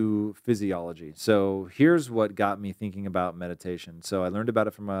to physiology. So here's what got me thinking about meditation. So I learned about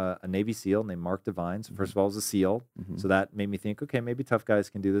it from a Navy SEAL named Mark Devine. So first of all, I was a SEAL. So that made me think, okay, maybe tough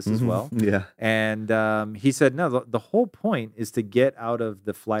guys can do this as well. Yeah. And he said, no, the whole point is to get out of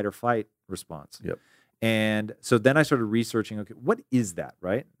the flight or fight response. Yep. And so then I started researching, okay, what is that,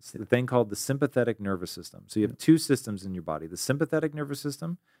 right? It's the thing called the sympathetic nervous system. So you have two systems in your body, the sympathetic nervous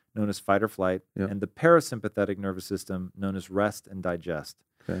system, known as fight or flight, and the parasympathetic nervous system, known as rest and digest.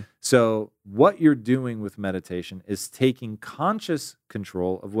 Okay. So what you're doing with meditation is taking conscious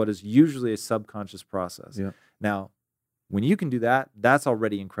control of what is usually a subconscious process. Yeah. Now, when you can do that, that's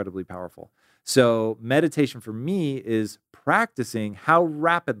already incredibly powerful. So meditation for me is practicing how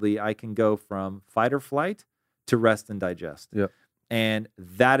rapidly I can go from fight or flight to rest and digest. Yep. And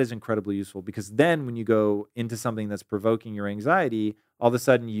that is incredibly useful because then when you go into something that's provoking your anxiety, all of a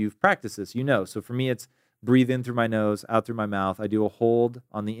sudden you've practiced this, you know. So for me, it's breathe in through my nose, out through my mouth. I do a hold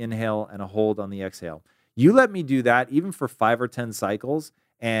on the inhale and a hold on the exhale. You let me do that even for 5 or 10 cycles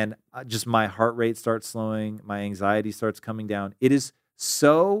and just my heart rate starts slowing, my anxiety starts coming down. It is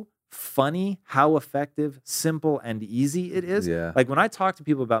so funny how effective, simple, and easy it is. Yeah. Like when I talk to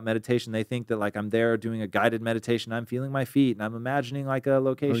people about meditation, they think that like I'm there doing a guided meditation, I'm feeling my feet and I'm imagining like a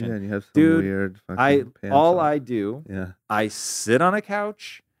location. Oh, yeah, and you have some Dude, weird fucking pants all on. I do, Yeah. I sit on a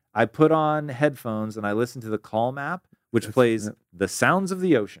couch, I put on headphones and I listen to the Calm app, which plays the sounds of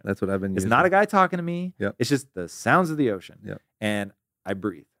the ocean. That's what I've been It's using. not a guy talking to me. Yep. It's just the sounds of the ocean. Yep. And I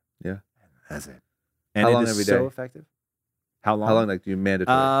breathe. Yeah. And that's it. And How it long is every so day? effective. How long? How long, like, do you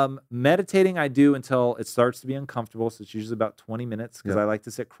mandatory? Meditating I do until it starts to be uncomfortable. So it's usually about 20 minutes because Yep. I like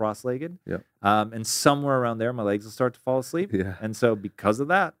to sit cross-legged. Yep. And somewhere around there, my legs will start to fall asleep. Yeah. And so because of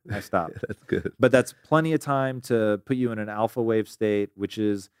that, I stop. That's good. But that's plenty of time to put you in an alpha wave state, which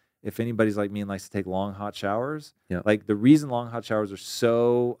is if anybody's like me and likes to take long hot showers, Yeah. like the reason long hot showers are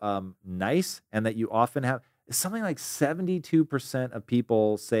so nice and that you often have something like 72% of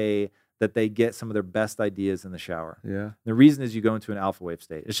people say that they get some of their best ideas in the shower. Yeah. The reason is you go into an alpha wave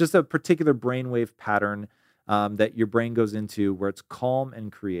state. It's just a particular brainwave pattern that your brain goes into where it's calm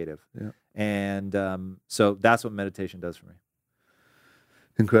and creative. Yeah. And so that's what meditation does for me.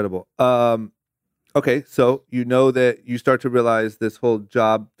 Incredible. Okay, so you know that you start to realize this whole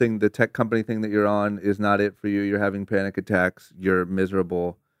job thing, the tech company thing that you're on is not it for you. You're having panic attacks. You're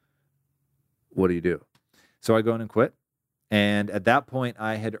miserable. What do you do? So I go in and quit. And at that point,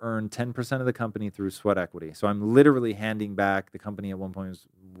 I had earned 10% of the company through sweat equity. So I'm literally handing back. The company at one point was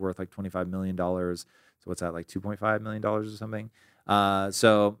worth like $25 million. So what's that, like $2.5 million or something?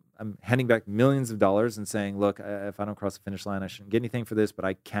 So I'm handing back millions of dollars and saying, look, if I don't cross the finish line, I shouldn't get anything for this, but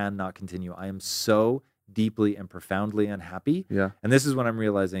I cannot continue. I am so deeply and profoundly unhappy. Yeah. And this is when I'm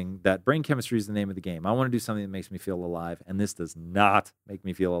realizing that brain chemistry is the name of the game. I want to do something that makes me feel alive, and this does not make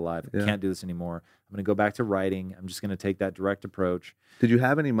me feel alive. I can't do this anymore. I'm going to go back to writing. I'm just going to take that direct approach. Did you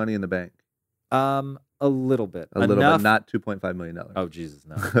have any money in the bank? A little bit. A little bit, not $2.5 million. Oh, Jesus,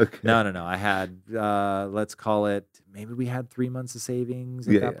 no. Okay. No. I had, let's call it, maybe we had 3 months of savings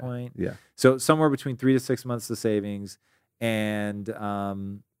at that point. Yeah. So somewhere between 3 to 6 months of savings. And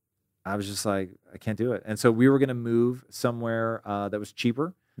I was just like, I can't do it. And so we were going to move somewhere that was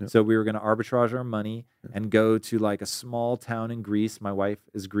cheaper. Yep. So we were going to arbitrage our money and go to like a small town in Greece. My wife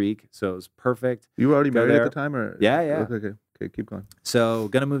is Greek, so it was perfect. You were already Go married there. at the time? Or Yeah. Okay, keep going. So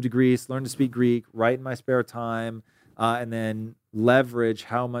going to move to Greece, learn to speak Greek, write in my spare time, and then leverage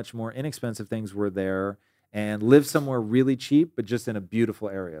how much more inexpensive things were there and live somewhere really cheap, but just in a beautiful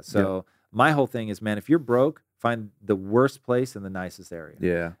area. So my whole thing is, man, if you're broke, find the worst place in the nicest area.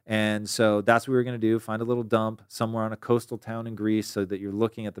 Yeah. And so that's what we were going to do, find a little dump somewhere on a coastal town in Greece so that you're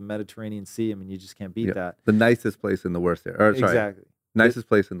looking at the Mediterranean Sea. I mean, you just can't beat that. The nicest place in the worst area. Or, sorry, Exactly. nicest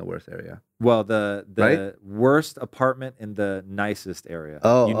place in the worst area. Well, the Right? worst apartment in the nicest area.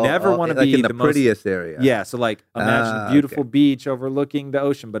 Oh, you never want to like be in the most prettiest area. Yeah, so like imagine Ah, a beautiful okay. beach overlooking the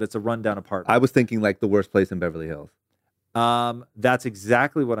ocean, but it's a rundown apartment. I was thinking like the worst place in Beverly Hills. That's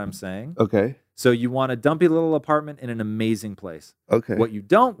exactly what I'm saying. Okay. So you want a dumpy little apartment in an amazing place. Okay. What you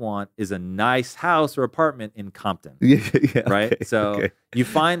don't want is a nice house or apartment in Compton. Yeah. Right? Okay, So okay. you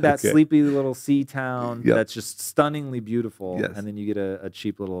find that Okay. sleepy little sea town Yep. that's just stunningly beautiful, Yes. and then you get a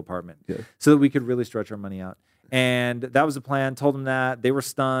cheap little apartment. Yes. So that we could really stretch our money out. And that was the plan. Told them that. They were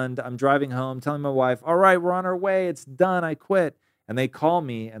stunned. I'm driving home, telling my wife, all right, we're on our way. It's done. I quit. And they call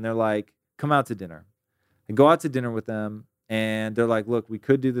me and they're like, come out to dinner. I go out to dinner with them and they're like, look, we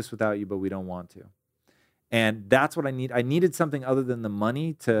could do this without you, but we don't want to. And that's what I need. I needed something other than the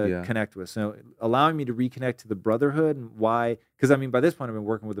money to connect with. So allowing me to reconnect to the brotherhood and why, because I mean, by this point, I've been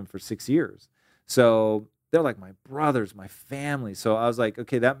working with them for 6 years. So they're like my brothers, my family. So I was like,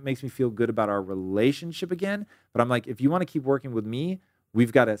 okay, that makes me feel good about our relationship again. But I'm like, if you want to keep working with me,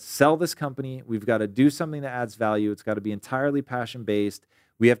 we've got to sell this company. We've got to do something that adds value. It's got to be entirely passion-based.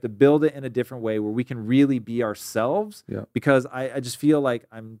 We have to build it in a different way where we can really be ourselves because I just feel like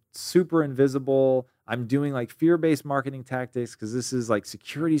I'm super invisible. I'm doing like fear-based marketing tactics because this is like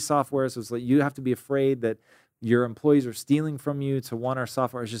security software. So it's like you have to be afraid that your employees are stealing from you to want our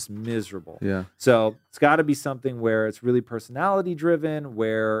software. It's just miserable. Yeah. So it's got to be something where it's really personality-driven,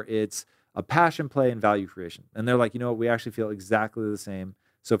 where it's a passion play and value creation. And they're like, you know what? We actually feel exactly the same.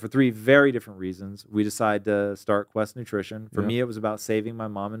 So for 3 very different reasons, we decided to start Quest Nutrition. For me, it was about saving my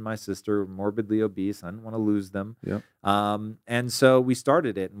mom and my sister, morbidly obese. I didn't want to lose them. And so we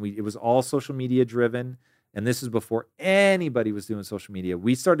started it. And it was all social media driven. And this is before anybody was doing social media.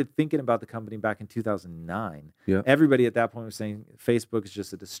 We started thinking about the company back in 2009. Everybody at that point was saying Facebook is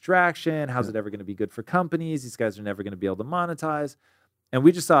just a distraction. How's it ever going to be good for companies? These guys are never going to be able to monetize. And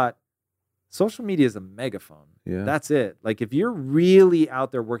we just thought, social media is a megaphone. That's it. Like if you're really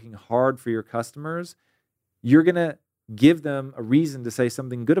out there working hard for your customers, you're going to give them a reason to say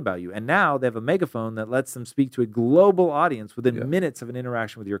something good about you. And now they have a megaphone that lets them speak to a global audience within minutes of an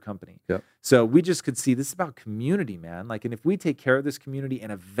interaction with your company. So we just could see this is about community, man. Like, and if we take care of this community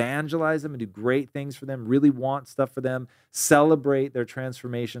and evangelize them and do great things for them, really want stuff for them, celebrate their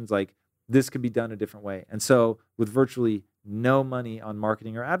transformations, like this could be done a different way. And so with virtually no money on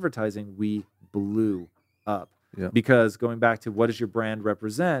marketing or advertising, we blew up. Because going back to what does your brand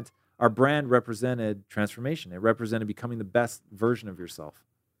represent, our brand represented transformation. It represented becoming the best version of yourself.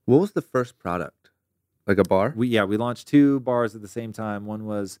 What was the first product? Like a bar? We launched 2 bars at the same time. One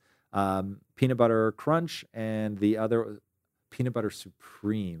was peanut butter crunch and the other was peanut butter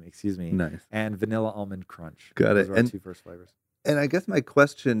supreme, Nice. and vanilla almond crunch. Got Those it. were our 2 first flavors. And I guess my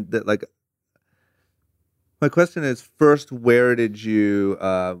question is first, where did you,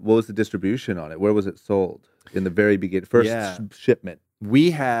 what was the distribution on it? Where was it sold in the very beginning? First shipment?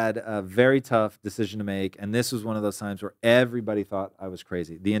 We had a very tough decision to make, and this was one of those times where everybody thought I was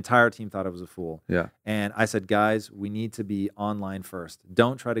crazy. The entire team thought I was a fool. And I said, guys, we need to be online first.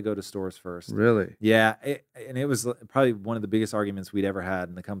 Don't try to go to stores first. Really? Yeah, and it was probably one of the biggest arguments we'd ever had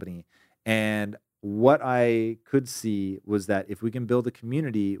in the company. And what I could see was that if we can build a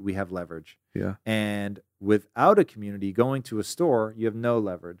community, we have leverage. And without a community, going to a store, you have no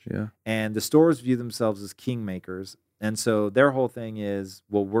leverage. And the stores view themselves as kingmakers. And so their whole thing is,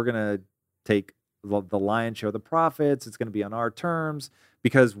 well, we're going to take the lion's share of the profits. It's going to be on our terms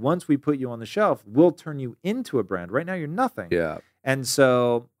because once we put you on the shelf, we'll turn you into a brand. Right now, you're nothing. And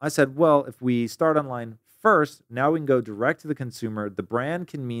so I said, well, if we start online first, now we can go direct to the consumer. The brand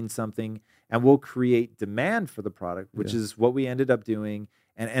can mean something and we'll create demand for the product, which is what we ended up doing.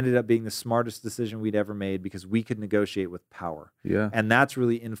 And ended up being the smartest decision we'd ever made because we could negotiate with power. And that's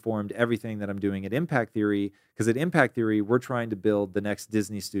really informed everything that I'm doing at Impact Theory, because at Impact Theory, we're trying to build the next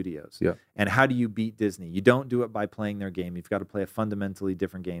Disney Studios. And how do you beat Disney? You don't do it by playing their game. You've got to play a fundamentally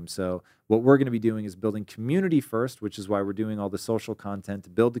different game. So what we're going to be doing is building community first, which is why we're doing all the social content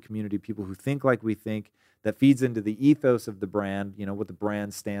to build the community, people who think like we think, that feeds into the ethos of the brand, you know, what the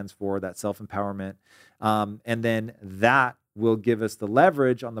brand stands for, that self-empowerment. And then that will give us the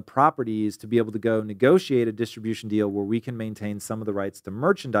leverage on the properties to be able to go negotiate a distribution deal where we can maintain some of the rights to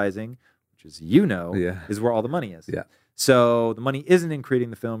merchandising, which is, is where all the money is. So the money isn't in creating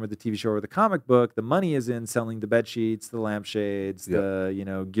the film or the TV show or the comic book. The money is in selling the bed sheets, the lampshades,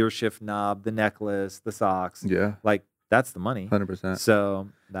 the gear shift knob, the necklace, the socks. Like that's the money. 100%. So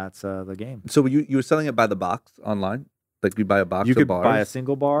that's the game. So you were selling it by the box online? Like you buy a box of bars? You could buy a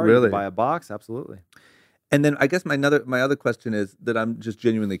single bar. Really? You could buy a box. Absolutely. And then I guess my other question is that I'm just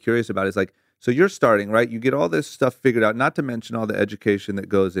genuinely curious about is like, so you're starting, right? You get all this stuff figured out, not to mention all the education that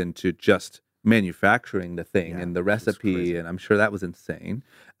goes into just manufacturing the thing and the recipe, and I'm sure that was insane.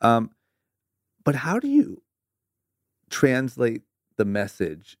 But how do you translate the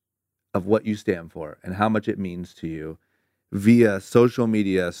message of what you stand for and how much it means to you via social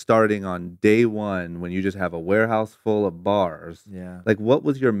media starting on day one when you just have a warehouse full of bars. Yeah. Like, what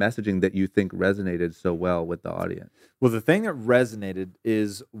was your messaging that you think resonated so well with the audience? Well, the thing that resonated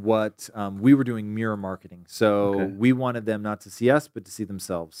is what we were doing mirror marketing. So Okay. we wanted them not to see us, but to see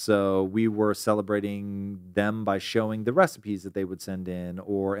themselves. So we were celebrating them by showing the recipes that they would send in,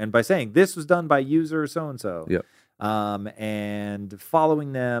 and by saying this was done by user so and so. Yep. And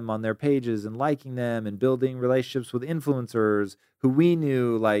following them on their pages and liking them and building relationships with influencers who we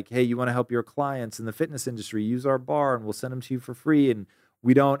knew, like, hey, you want to help your clients in the fitness industry, use our bar and we'll send them to you for free. And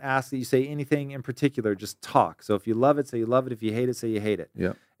we don't ask that you say anything in particular, just talk. So if you love it, say you love it. If you hate it, say you hate it.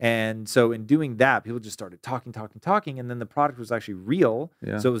 Yep. And so in doing that, people just started talking. And then the product was actually real.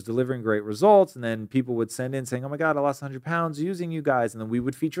 Yeah. So it was delivering great results. And then people would send in saying, oh my God, I lost 100 pounds using you guys. And then we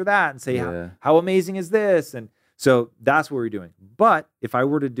would feature that and say, how amazing is this? And so that's what we're doing. But if I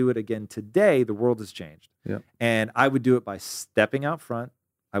were to do it again today, the world has changed. Yep. And I would do it by stepping out front.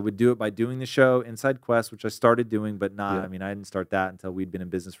 I would do it by doing the show Inside Quest, which I started doing, but not, I mean, I didn't start that until we'd been in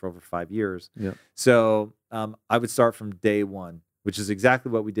business for over 5 years. Yep. So I would start from day one, which is exactly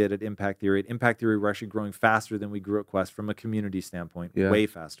what we did at Impact Theory. At Impact Theory, we're actually growing faster than we grew at Quest from a community standpoint, way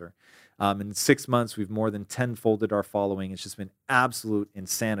faster. In 6 months, we've more than 10-folded our following. It's just been absolute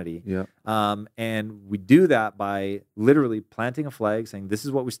insanity. Yeah. And we do that by literally planting a flag, saying this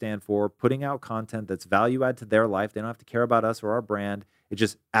is what we stand for, putting out content that's value add to their life. They don't have to care about us or our brand. It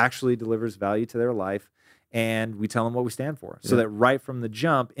just actually delivers value to their life. And we tell them what we stand for. So that right from the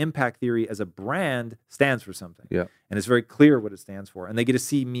jump, Impact Theory as a brand stands for something. Yeah. And it's very clear what it stands for. And they get to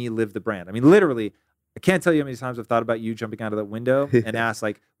see me live the brand. I mean, literally, I can't tell you how many times I've thought about you jumping out of that window and asked,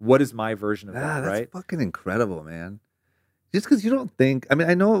 like, what is my version of that, that's right? fucking incredible, man. Just because you don't think, I mean,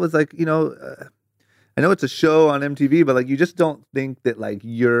 I know it was like, I know it's a show on MTV, but like you just don't think that like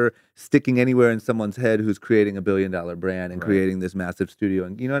you're sticking anywhere in someone's head who's creating $1 billion brand and creating this massive studio.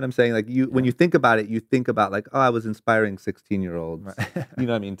 And you know what I'm saying? Like when you think about it, you think about like, oh, I was inspiring 16-year-olds. Right. You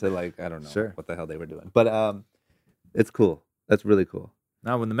know what I mean? To like, I don't know Sure. what the hell they were doing. But it's cool. That's really cool.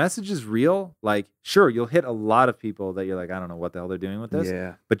 Now, when the message is real, like, sure, you'll hit a lot of people that you're like, I don't know what the hell they're doing with this.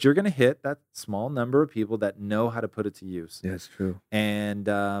 Yeah. But you're going to hit that small number of people that know how to put it to use. Yeah, it's true. And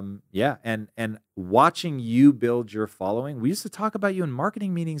and watching you build your following. We used to talk about you in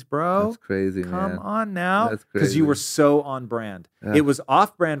marketing meetings, bro. That's crazy, man. Come on now. That's Because you crazy. were so on brand. Yeah. It was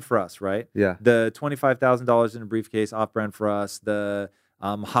off brand for us, right? Yeah. The $25,000 in a briefcase, off brand for us. The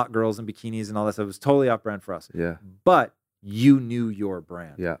hot girls in bikinis and all that stuff was totally off brand for us. Yeah. But you knew your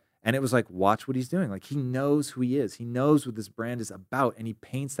brand. Yeah. And it was like, watch what he's doing. Like, he knows who he is. He knows what this brand is about. And he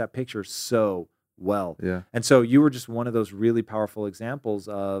paints that picture so well. Yeah. And so you were just one of those really powerful examples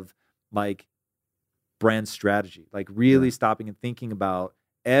of like brand strategy, like really stopping and thinking about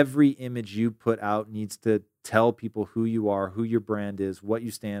every image you put out needs to tell people who you are, who your brand is, what you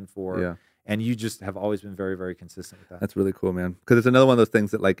stand for. Yeah. And you just have always been very, very consistent with that. That's really cool, man. Because it's another one of those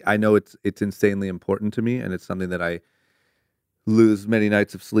things that like I know it's insanely important to me, and it's something that I lose many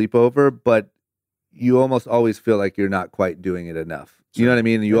nights of sleep over, but you almost always feel like you're not quite doing it enough. You know what I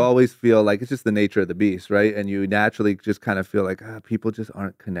mean? You always feel like it's just the nature of the beast, right? And you naturally just kind of feel like people just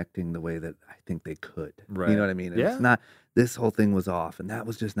aren't connecting the way that I think they could. Right. You know what I mean? And Yeah. it's not, this whole thing was off and that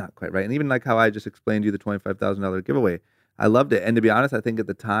was just not quite right. And even like how I just explained to you the $25,000 giveaway, I loved it. And to be honest, I think at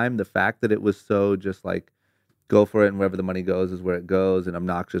the time, the fact that it was so just like, go for it and wherever the money goes is where it goes, and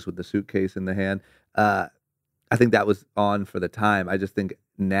obnoxious with the suitcase in the hand, I think that was on for the time. I just think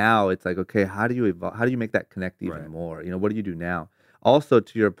now it's like, okay, how do you evolve? How do you make that connect even more? You know, what do you do now? Also,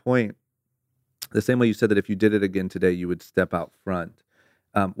 to your point, the same way you said that if you did it again today, you would step out front.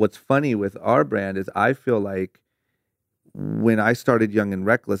 What's funny with our brand is I feel like when I started Young and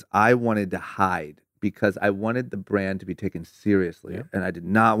Reckless, I wanted to hide because I wanted the brand to be taken seriously. Yeah. And I did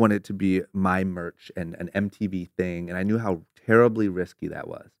not want it to be my merch and an MTV thing. And I knew how terribly risky that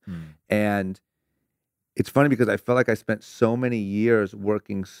was. And it's funny because I felt like I spent so many years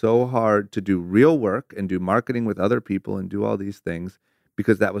working so hard to do real work and do marketing with other people and do all these things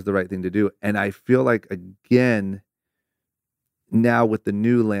because that was the right thing to do. And I feel like, again, now with the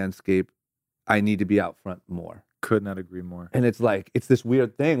new landscape, I need to be out front more. Could not agree more. And it's like, it's this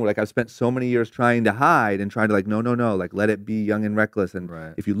weird thing where like I've spent so many years trying to hide and trying to like, no, like let it be Young and Reckless. And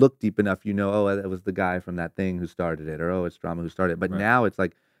if you look deep enough, you know, oh, that was the guy from that thing who started it, or oh, it's Drama who started it. But now it's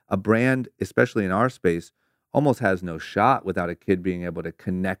like a brand, especially in our space, almost has no shot without a kid being able to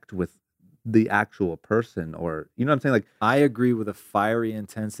connect with the actual person, or, you know what I'm saying? Like, I agree with a fiery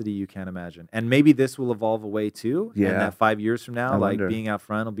intensity you can't imagine. And maybe this will evolve away too. Yeah. And that 5 years from now, I like wonder. being out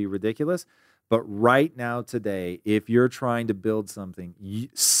front will be ridiculous. But right now, today, if you're trying to build something,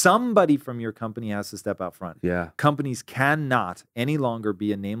 somebody from your company has to step out front. Yeah. Companies cannot any longer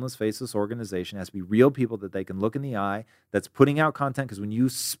be a nameless, faceless organization. It has to be real people that they can look in the eye, that's putting out content. Because when you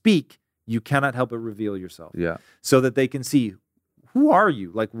speak, you cannot help but reveal yourself. Yeah. So that they can see, who are you?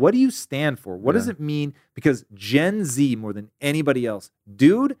 Like, what do you stand for? What does it mean? Because Gen Z, more than anybody else,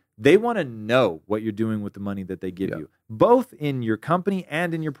 dude, they want to know what you're doing with the money that they give you, both in your company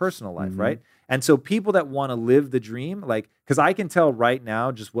and in your personal life, right? And so people that want to live the dream, like, because I can tell right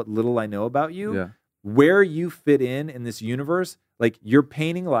now just what little I know about you, where you fit in this universe. Like, you're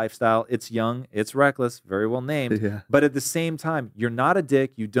painting lifestyle. It's young. It's reckless. Very well named. Yeah. But at the same time, you're not a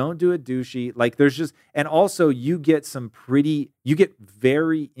dick. You don't do it douchey. Like, there's just, and also you get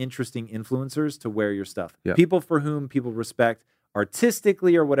very interesting influencers to wear your stuff. Yeah. People for whom people respect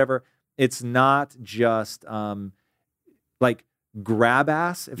artistically or whatever. It's not just like grab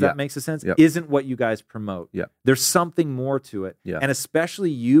ass, if that makes a sense, isn't what you guys promote. Yeah. There's something more to it. Yeah. And especially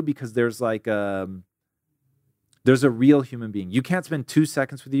you, because there's like there's a real human being. You can't spend 2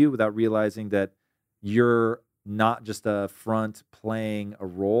 seconds with you without realizing that you're not just a front playing a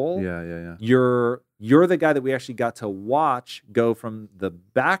role. Yeah. You're the guy that we actually got to watch go from the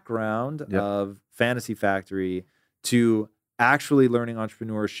background of Fantasy Factory to actually learning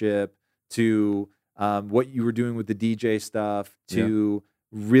entrepreneurship, to what you were doing with the DJ stuff, to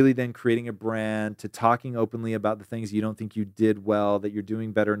really then creating a brand, to talking openly about the things you don't think you did well, that you're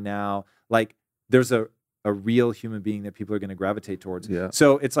doing better now. Like, there's a real human being that people are going to gravitate towards. Yeah.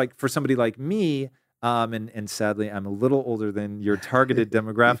 So it's like, for somebody like me, and sadly, I'm a little older than your targeted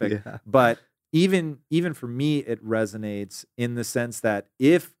demographic, but even for me, it resonates in the sense that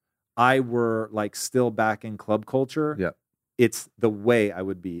if I were like still back in club culture, it's the way I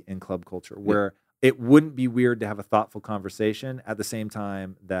would be in club culture, where it wouldn't be weird to have a thoughtful conversation at the same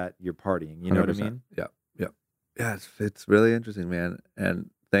time that you're partying. You know 100%. What I mean? Yeah, it's really interesting, man. And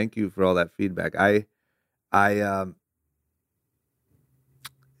thank you for all that feedback.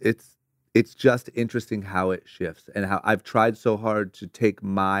 It's just interesting how it shifts, and how I've tried so hard to take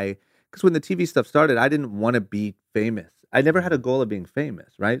because when the TV stuff started, I didn't want to be famous. I never had a goal of being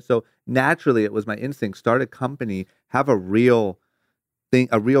famous, right? So naturally, it was my instinct: start a company, have a real thing,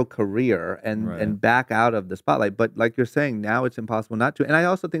 a real career, and back out of the spotlight. But like you're saying, now it's impossible not to. And I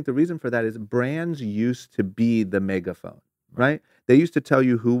also think the reason for that is brands used to be the megaphone, right? They used to tell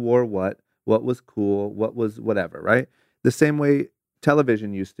you who wore what was cool, what was whatever, right? The same way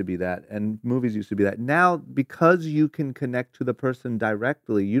television used to be that, and movies used to be that. Now, because you can connect to the person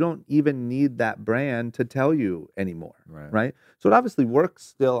directly, you don't even need that brand to tell you anymore, right? So it obviously works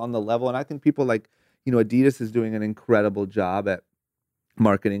still on the level, and I think people like, Adidas is doing an incredible job at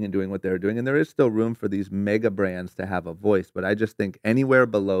marketing and doing what they're doing, and there is still room for these mega brands to have a voice, but I just think anywhere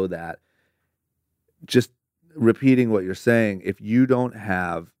below that, just repeating what you're saying, if you don't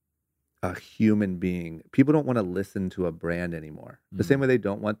have a human being, people don't want to listen to a brand anymore. The same way they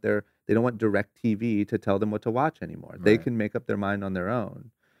don't want direct TV to tell them what to watch anymore. They can make up their mind on their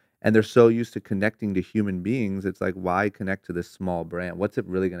own. And they're so used to connecting to human beings. It's like, why connect to this small brand? What's it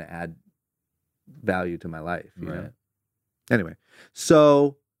really going to add value to my life? You know? Anyway,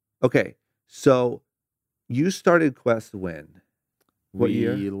 so you started Quest when? What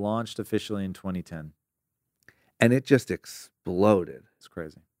year? We launched officially in 2010. And it just exploded. It's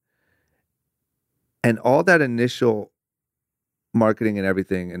crazy. And all that initial marketing and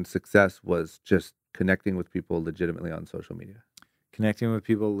everything and success was just connecting with people legitimately on social media. Connecting with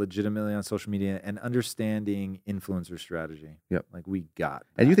people legitimately on social media and understanding influencer strategy. Yep. Like, we got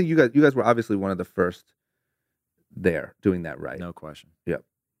that. And you think you guys were obviously one of the first there doing that right. No question. Yep.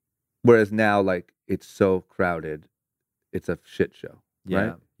 Whereas now, like, it's so crowded, it's a shit show. Yeah.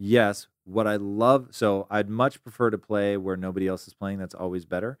 Right? Yes. What I love, so I'd much prefer to play where nobody else is playing. That's always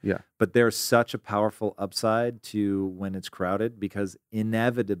better. Yeah. But there's such a powerful upside to when it's crowded, because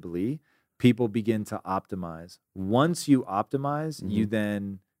inevitably people begin to optimize. Once you optimize, you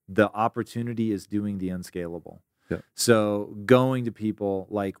then, the opportunity is doing the unscalable. Yeah. So going to people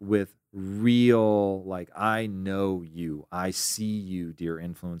like with real, like, I know you, I see you, dear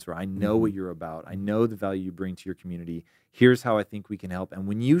influencer. I know what you're about. I know the value you bring to your community. Here's how I think we can help. And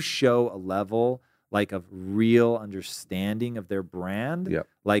when you show a level like of real understanding of their brand,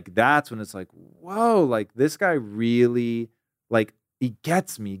 like, that's when it's like, whoa, like, this guy really, like, he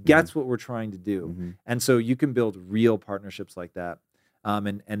gets me, gets what we're trying to do. And so you can build real partnerships like that.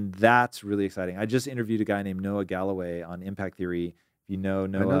 And that's really exciting. I just interviewed a guy named Noah Galloway on Impact Theory. If you know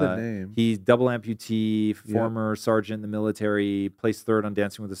Noah, I know the name. He's double amputee, former sergeant in the military, placed third on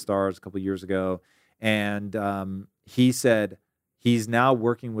Dancing with the Stars a couple of years ago. And he said he's now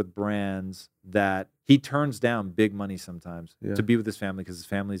working with brands that he turns down big money sometimes to be with his family because his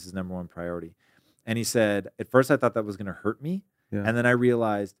family is his number one priority. And he said, at first I thought that was going to hurt me. Yeah. And then I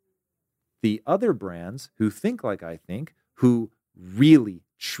realized the other brands who think like I think, who really,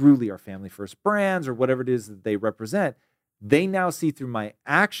 truly are family first brands or whatever it is that they represent, they now see through my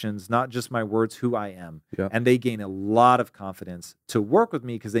actions, not just my words, who I am. Yeah. And they gain a lot of confidence to work with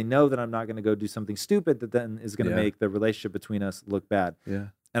me because they know that I'm not going to go do something stupid that then is going to make the relationship between us look bad. Yeah.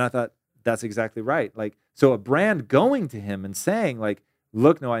 And I thought, that's exactly right. Like, so a brand going to him and saying like,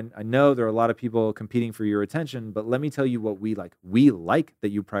 look, no, I know there are a lot of people competing for your attention, but let me tell you what we like. We like that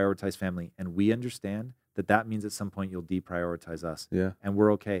you prioritize family, and we understand that that means at some point you'll deprioritize us. Yeah. And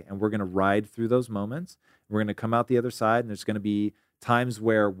we're okay. And we're going to ride through those moments. We're going to come out the other side, and there's going to be times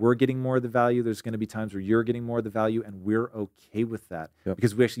where we're getting more of the value. There's going to be times where you're getting more of the value, and we're okay with that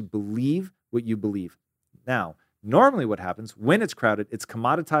because we actually believe what you believe. Now, normally what happens when it's crowded, it's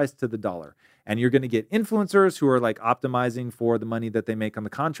commoditized to the dollar. And you're going to get influencers who are like optimizing for the money that they make on the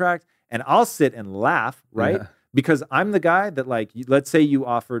contract. And I'll sit and laugh, right? Yeah. Because I'm the guy that like, let's say you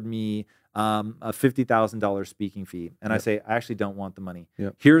offered me a $50,000 speaking fee. And I say, I actually don't want the money.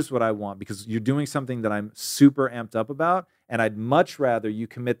 Here's what I want, because you're doing something that I'm super amped up about. And I'd much rather you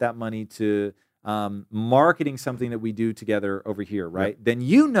commit that money to marketing something that we do together over here, right? Then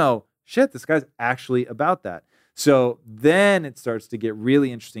you know, shit, this guy's actually about that. So then it starts to get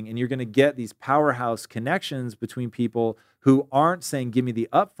really interesting, and you're going to get these powerhouse connections between people who aren't saying, give me the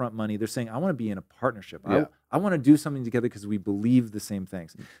upfront money. They're saying, I want to be in a partnership. I want to do something together because we believe the same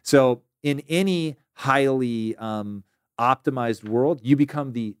things. So in any highly optimized world, you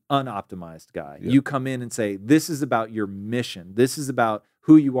become the unoptimized guy. You come in and say, this is about your mission. This is about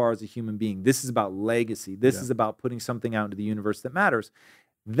who you are as a human being. This is about legacy. This is about putting something out into the universe that matters.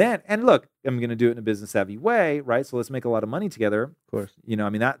 Then, and look, I'm going to do it in a business savvy way, right? So let's make a lot of money together. Of course. You know, I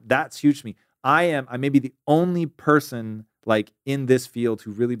mean, that's huge to me. I may be the only person like in this field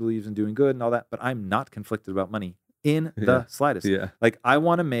who really believes in doing good and all that, but I'm not conflicted about money in the slightest. Like, I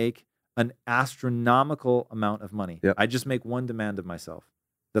want to make an astronomical amount of money. I just make one demand of myself,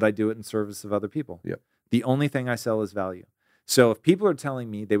 that I do it in service of other people. The only thing I sell is value. So if people are telling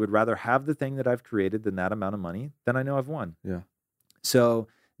me they would rather have the thing that I've created than that amount of money, then I know I've won. So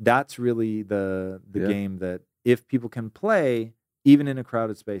that's really the game that if people can play, even in a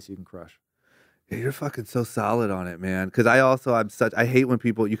crowded space, you can crush. Yeah, you're fucking so solid on it, man. Because I hate when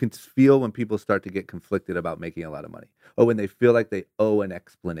people, you can feel when people start to get conflicted about making a lot of money, or when they feel like they owe an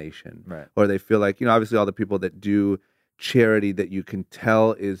explanation, or they feel like, you know, obviously all the people that do charity that you can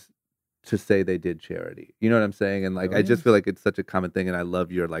tell is to say they did charity. You know what I'm saying? And like, I just feel like it's such a common thing, and I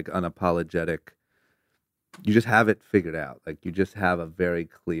love your like unapologetic. You just have it figured out. Like, you just have a very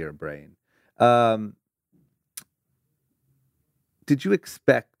clear brain. Did you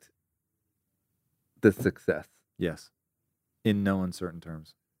expect the success? Yes. In no uncertain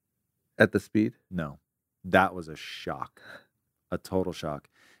terms. At the speed? No. That was a shock. A total shock.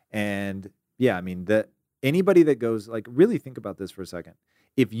 And yeah, I mean, that anybody that goes, like, really think about this for a second.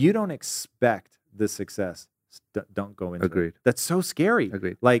 If you don't expect the success, don't go into it. That's so scary.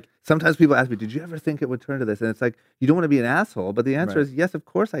 Like, sometimes people ask me, did you ever think it would turn to this? And it's like, you don't want to be an asshole, but the answer is yes, of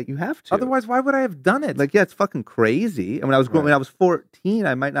course you have to. Otherwise, why would I have done it? Like, yeah, it's fucking crazy. And when I was growing, when I was 14,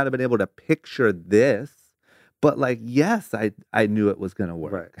 I might not have been able to picture this, but like, yes, I knew it was going to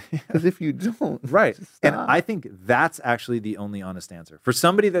work. Because if you don't, And I think that's actually the only honest answer. For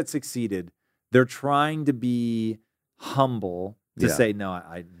somebody that succeeded, they're trying to be humble to say, no,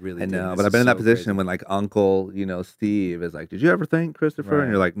 I really didn't. Know, but I've been in that position when like Uncle, you know, Steve is like, did you ever think, Christopher? And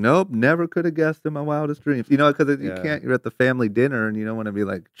you're like, nope, never could have guessed in my wildest dreams. You know, because you can't, you're at the family dinner and you don't want to be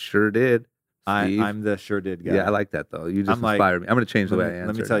like, sure did. I'm the sure did guy. Yeah, I like that though. You just inspired me. I'm going to change the way I answer.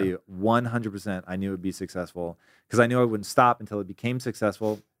 Let me tell you, 100% I knew it would be successful because I knew I wouldn't stop until it became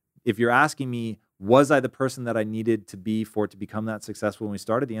successful. If you're asking me, was I the person that I needed to be for it to become that successful when we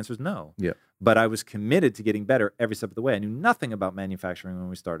started? The answer is no. But I was committed to getting better every step of the way. I knew nothing about manufacturing when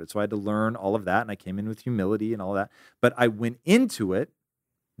we started. So I had to learn all of that, and I came in with humility and all that. But I went into it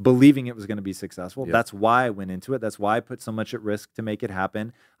believing it was going to be successful. That's why I went into it. That's why I put so much at risk to make it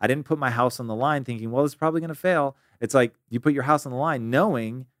happen. I didn't put my house on the line thinking, well, it's probably going to fail. It's like you put your house on the line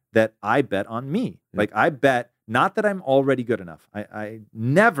knowing that I bet on me. Like, I bet, not that I'm already good enough. I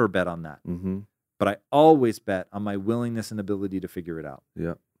never bet on that. But I always bet on my willingness and ability to figure it out.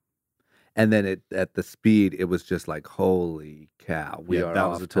 And then at the speed, it was just like, holy cow, we are that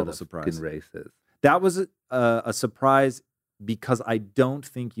off was a total to the surprise. Races. That was a surprise because I don't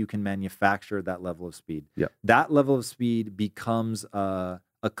think you can manufacture that level of speed. That level of speed becomes a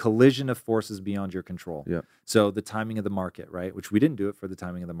a collision of forces beyond your control. Yep. So the timing of the market, right? Which we didn't do it for the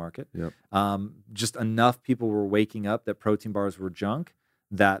timing of the market. Yep. Just enough people were waking up that protein bars were junk.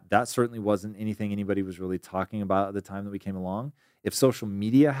 That certainly wasn't anything anybody was really talking about at the time that we came along. If social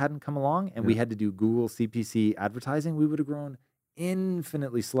media hadn't come along and we had to do Google CPC advertising, we would have grown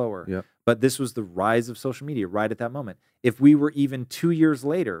infinitely slower. Yep. But this was the rise of social media right at that moment. If we were even 2 years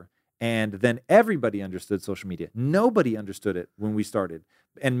later and then everybody understood social media, nobody understood it when we started.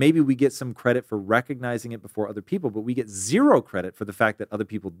 And maybe we get some credit for recognizing it before other people, but we get zero credit for the fact that other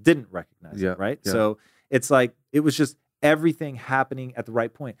people didn't recognize it, right? Yeah. So it's like, it was just everything happening at the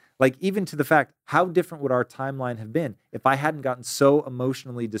right point. Like, even to the fact, how different would our timeline have been if I hadn't gotten so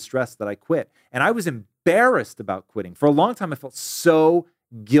emotionally distressed that I quit? And I was embarrassed about quitting. For a long time, I felt so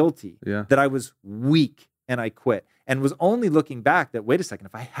guilty that I was weak and I quit. And was only looking back that, wait a second,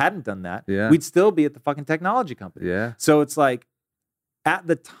 if I hadn't done that, we'd still be at the fucking technology company. Yeah. So it's like, at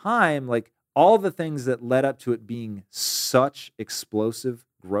the time, like, all the things that led up to it being such explosive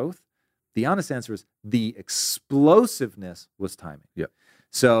growth, the honest answer is the explosiveness was timing. Yep.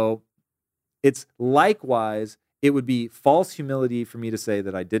 So it's likewise, it would be false humility for me to say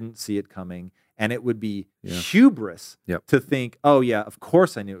that I didn't see it coming. And it would be hubris to think, oh yeah, of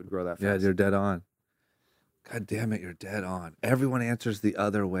course I knew it would grow that fast. Yeah, you're dead on. God damn it, you're dead on. Everyone answers the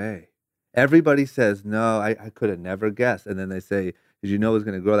other way. Everybody says, no, I could have never guessed. And then they say, did you know it was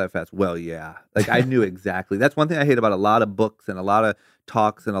going to grow that fast? Well, yeah. Like, I knew exactly. That's one thing I hate about a lot of books and a lot of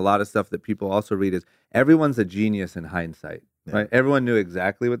talks and a lot of stuff that people also read is everyone's a genius in hindsight, right? Everyone knew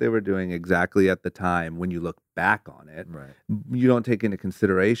exactly what they were doing exactly at the time. When you look back on it, you don't take into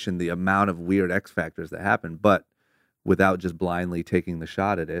consideration the amount of weird X factors that happen. But without just blindly taking the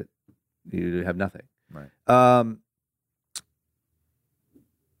shot at it, you have nothing. Right. Are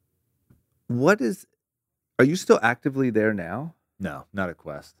you still actively there now? No, not at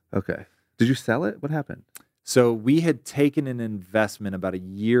Quest. Okay. Did you sell it? What happened? So we had taken an investment about a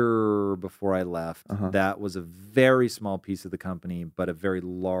year before I left. That was a very small piece of the company, but a very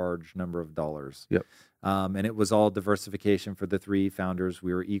large number of dollars. Yep. And it was all diversification for the three founders.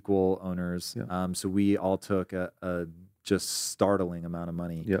 We were equal owners. Yep. So we all took a just startling amount of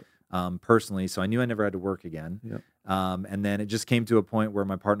money. Yep. Personally. So I knew I never had to work again. Yep. And then it just came to a point where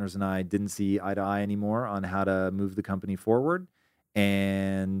my partners and I didn't see eye to eye anymore on how to move the company forward.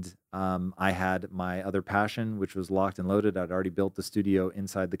 And I had my other passion, which was locked and loaded. I'd already built the studio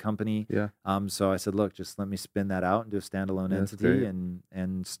inside the company. Yeah. So I said, look, just let me spin that out and do a standalone entity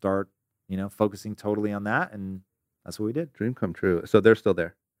and start, focusing totally on that. And that's what we did. Dream come true. So they're still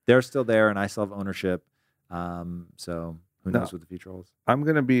there. They're still there, and I still have ownership. So who knows what the future holds? I'm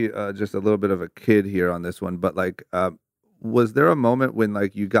going to be just a little bit of a kid here on this one, but like, was there a moment when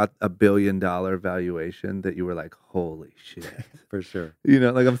like you got $1 billion valuation that you were like, holy shit? For sure.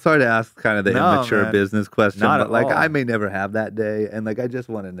 Like, I'm sorry to ask kind of the immature business question, Not but at like all. I may never have that day. And like, I just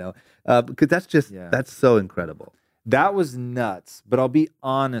want to know, because that's just, that's so incredible. That was nuts. But I'll be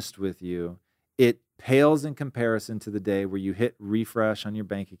honest with you. It pales in comparison to the day where you hit refresh on your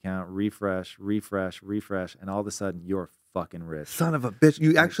bank account, refresh, and all of a sudden you're fucking rich. Son of a bitch.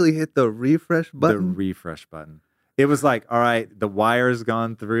 You actually hit the refresh button? The refresh button. It was like, all right, the wire's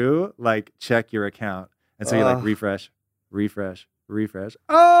gone through, like, check your account. And so you're like, refresh.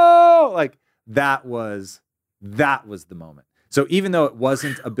 Oh, like that was the moment. So even though it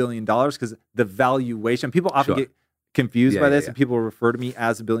wasn't $1 billion, because the valuation, people often get confused by this, and people refer to me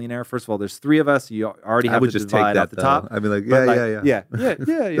as a billionaire. First of all, there's three of us. You already have to divide off the top. I'd be like, yeah. The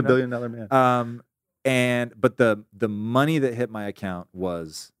 $1 billion man. But the money that hit my account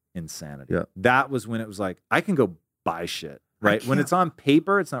was insanity. Yeah. That was when it was like, I can go buy shit, right? When it's on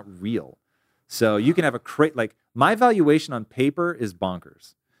paper, it's not real. So you can have like my valuation on paper is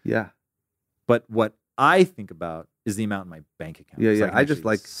bonkers. Yeah. But what I think about is the amount in my bank account. Yeah, so I just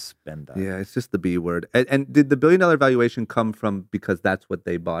like spend that. Yeah, it's just the B word. And did the $1 billion valuation come from because that's what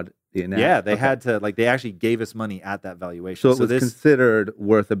they bought in? Yeah, they had to, like, they actually gave us money at that valuation. So it was considered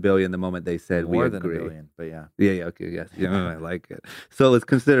worth $1 billion the moment they said we agree. More than $1 billion, but yeah. Yeah, okay, yes. Yeah, I like it. So it was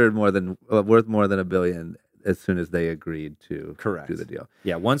considered worth more than $1 billion as soon as they agreed to do the deal.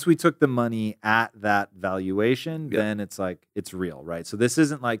 Yeah, once we took the money at that valuation, then it's like, it's real, right? So this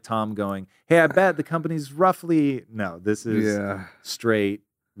isn't like Tom going, hey, I bet the company's roughly... No, this is straight,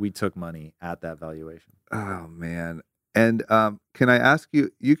 we took money at that valuation. Oh, man. And can I ask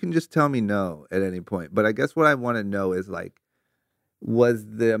you, you can just tell me no at any point, but I guess what I want to know is like, was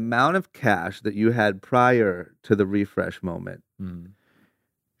the amount of cash that you had prior to the refresh moment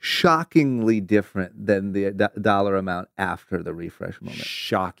shockingly different than the dollar amount after the refresh moment?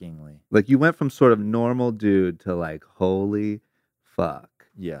 Shockingly. Like you went from sort of normal dude to like, holy fuck.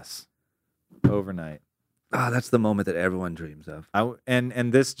 Yes. Overnight. That's the moment that everyone dreams of.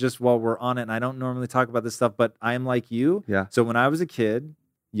 And this, just while we're on it, and I don't normally talk about this stuff, but I'm like you. Yeah. So when I was a kid,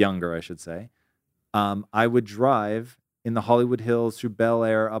 younger, I should say, I would drive in the Hollywood Hills through Bel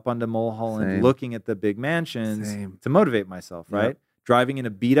Air up onto Mulholland, Same. looking at the big mansions Same. to motivate myself, right? Yep. Driving in a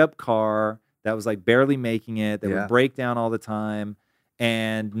beat up car that was like barely making it, that Yeah. would break down all the time.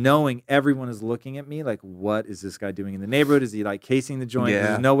 And knowing everyone is looking at me like, what is this guy doing in the neighborhood? Is he like casing the joint? Yeah.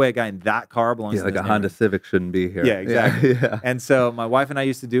 There's no way a guy in that car belongs Yeah, to like this a Honda neighborhood. Civic shouldn't be here. Yeah, exactly. Yeah. And so my wife and I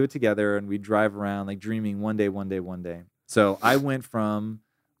used to do it together, and we'd drive around like dreaming one day. So I went from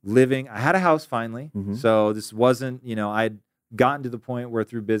living, I had a house finally. Mhm. So this wasn't, I'd gotten to the point where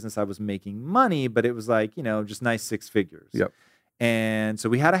through business I was making money, but it was like, just nice 6 figures. Yep. And so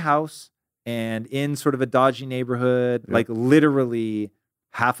we had a house, and in sort of a dodgy neighborhood, Yep. like literally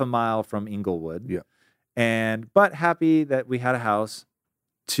half a mile from Inglewood. Yeah. But happy that we had a house,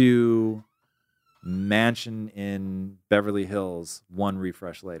 to mansion in Beverly Hills, one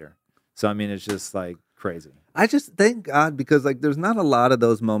refresh later. So I mean, it's just like crazy. I just thank God, because like there's not a lot of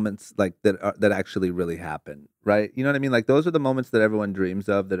those moments like that actually really happen, right? You know what I mean? Like those are the moments that everyone dreams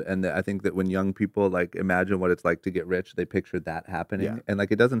of. I think that when young people like imagine what it's like to get rich, they picture that happening, Yeah. and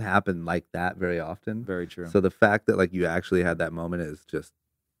like it doesn't happen like that very often. Very true. So the fact that like you actually had that moment is just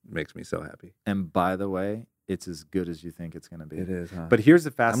makes me so happy. And by the way, it's as good as you think it's going to be. It is, huh? But here's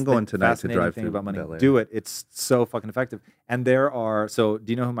the I'm going tonight to fascinating drive thing through about money. Bel Air. Do it. It's so fucking effective. And do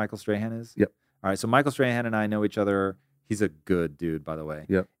you know who Michael Strahan is? Yep. All right. So Michael Strahan and I know each other. He's a good dude, by the way.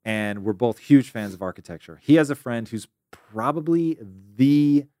 Yep. And we're both huge fans of architecture. He has a friend who's probably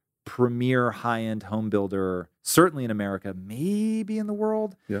the premier high-end home builder, certainly in America, maybe in the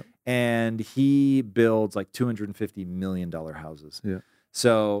world. Yep. And he builds like $250 million houses. Yeah.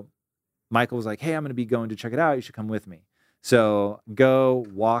 So Michael was like, hey, I'm going to be going to check it out. You should come with me. So go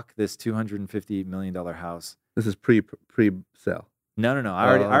walk this $250 million house. This is pre-sale. No.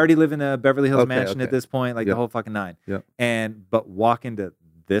 I already live in a Beverly Hills Okay, mansion at okay. this point, like Yep. the whole fucking nine. Yep. But walk into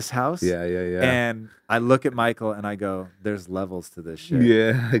this house. Yeah. And I look at Michael and I go, there's levels to this shit.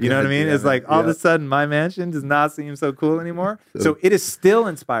 Yeah. You know what I mean? It's like all of a sudden my mansion does not seem so cool anymore. So it is still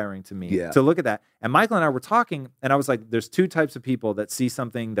inspiring to me to look at that. And Michael and I were talking, and I was like, there's 2 types of people that see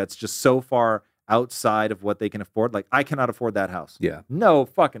something that's just so far outside of what they can afford. Like, I cannot afford that house. Yeah. No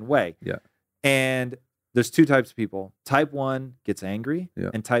fucking way. Yeah. And there's 2 types of people. Type 1 gets angry, Yeah.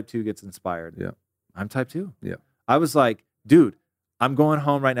 and type 2 gets inspired. Yeah. I'm type 2. Yeah. I was like, dude, I'm going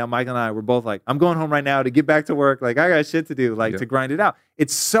home right now. Michael and I were both like, I'm going home right now to get back to work. Like, I got shit to do, like to grind it out.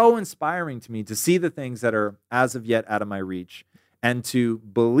 It's so inspiring to me to see the things that are as of yet out of my reach, and to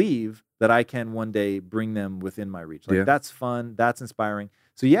believe that I can one day bring them within my reach. Like, that's fun. That's inspiring.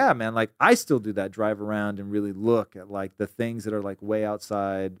 So yeah, man, like I still do that, drive around and really look at like the things that are like way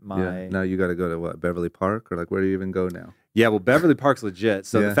outside my. Yeah. Now you got to go to what, Beverly Park, or like where do you even go now? Yeah, well, Beverly Park's legit.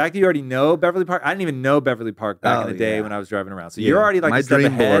 So the fact that you already know Beverly Park, I didn't even know Beverly Park back in the day when I was driving around. So you're already like my a step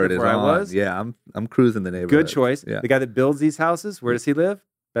dream ahead board of is where I on. was. Yeah, I'm cruising the neighborhood. Good choice. Yeah. The guy that builds these houses, where does he live?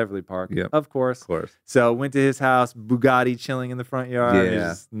 Beverly Park. Yep. Of course. Of course. So went to his house, Bugatti chilling in the front yard. Yeah. It was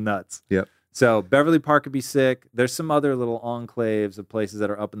just nuts. Yep. So Beverly Park could be sick. There's some other little enclaves of places that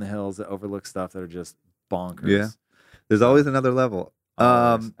are up in the hills that overlook stuff that are just bonkers. Yeah. There's always another level.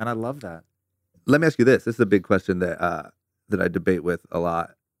 And I love that. Let me ask you this. This is a big question that I debate with a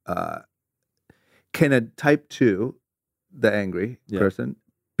lot. Can a type 2, the angry person,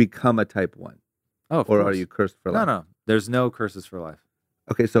 become a type 1? Oh, of or course. are you cursed for life? No. There's no curses for life.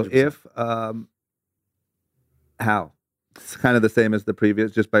 Okay, so 100%. if how? It's kind of the same as the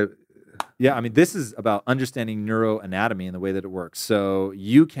previous, just by Yeah, I mean, this is about understanding neuroanatomy and the way that it works. So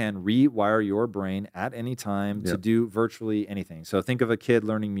you can rewire your brain at any time to do virtually anything. So think of a kid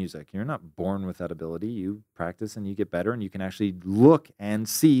learning music. You're not born with that ability. You practice and you get better, and you can actually look and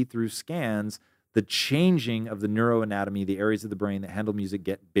see through scans the changing of the neuroanatomy, the areas of the brain that handle music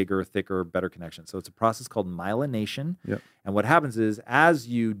get bigger, thicker, better connections. So it's a process called myelination. Yep. And what happens is, as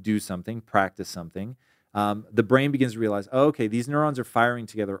you do something, practice something, the brain begins to realize, oh, okay, these neurons are firing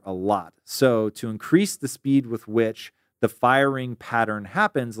together a lot. So to increase the speed with which the firing pattern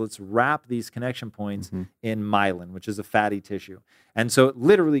happens, let's wrap these connection points in myelin, which is a fatty tissue. And so it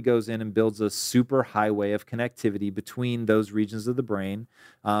literally goes in and builds a super highway of connectivity between those regions of the brain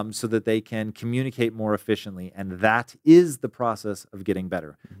so that they can communicate more efficiently. And that is the process of getting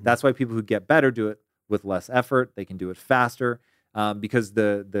better. That's why people who get better do it with less effort. They can do it faster because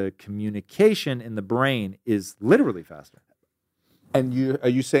the communication in the brain is literally faster. And are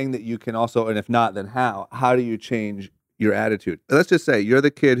you saying that you can also, and if not, then how do you change your attitude? Let's just say you're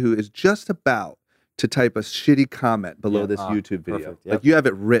the kid who is just about to type a shitty comment below Yeah. this YouTube video. Perfect. Yep. Like you have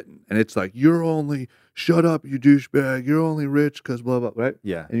it written and it's like, shut up, you douchebag. You're only rich because blah, blah, right?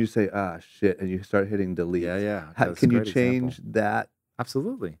 Yeah. And you say, shit. And you start hitting delete. Yeah. That's Can a you great change example. that?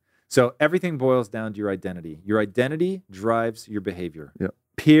 Absolutely. So everything boils down to your identity. Your identity drives your behavior. Yep.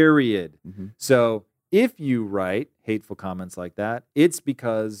 Period. Mm-hmm. So if you write hateful comments like that, it's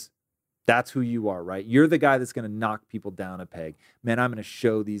because that's who you are, right? You're the guy that's going to knock people down a peg. Man, I'm going to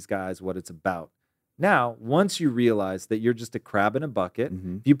show these guys what it's about. Now, once you realize that you're just a crab in a bucket,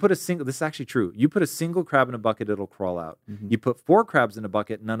 Mm-hmm. if you put this is actually true. You put a single crab in a bucket, it'll crawl out. Mm-hmm. You put 4 crabs in a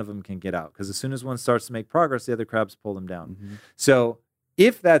bucket, none of them can get out because as soon as one starts to make progress, the other crabs pull them down. Mm-hmm. So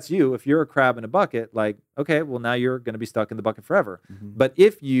if that's you, if you're a crab in a bucket, like, okay, well, now you're going to be stuck in the bucket forever. Mm-hmm. But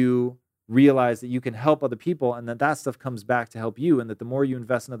if you realize that you can help other people and that stuff comes back to help you and that the more you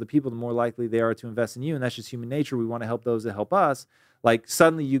invest in other people, the more likely they are to invest in you. And that's just human nature. We want to help those that help us. Like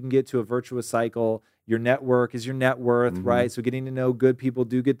suddenly you can get to a virtuous cycle. Your network is your net worth, Mm-hmm. right? So getting to know good people,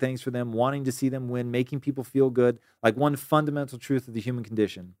 do good things for them, wanting to see them win, making people feel good. Like one fundamental truth of the human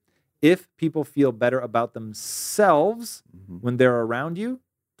condition. If people feel better about themselves Mm-hmm. when they're around you,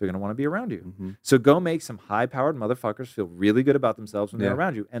 they're going to want to be around you. Mm-hmm. So go make some high-powered motherfuckers feel really good about themselves when they're Yeah.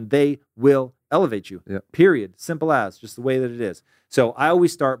 around you, and they will elevate you. Yeah. Period. Simple as, just the way that it is. So I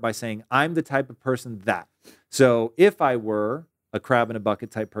always start by saying, I'm the type of person that. So if I were a crab in a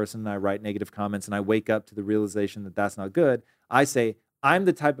bucket type person and I write negative comments and I wake up to the realization that that's not good, I say, I'm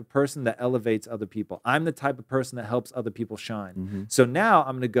the type of person that elevates other people. I'm the type of person that helps other people shine. Mm-hmm. So now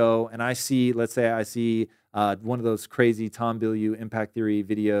I'm going to go and I see, let's say I see one of those crazy Tom Bilyeu impact theory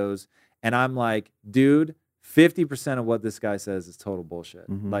videos, and I'm like, dude, 50% of what this guy says is total bullshit.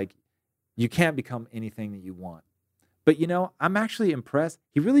 Mhm. Like, you can't become anything that you want. But I'm actually impressed.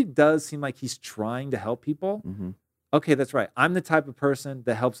 He really does seem like he's trying to help people. Mm-hmm. Okay, that's right. I'm the type of person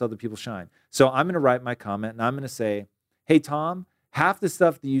that helps other people shine. So I'm going to write my comment and I'm going to say, hey, Tom, half the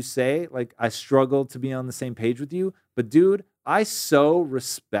stuff that you say, like I struggle to be on the same page with you, but dude, I so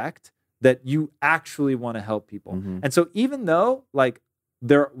respect that you actually want to help people. Mhm. And so even though like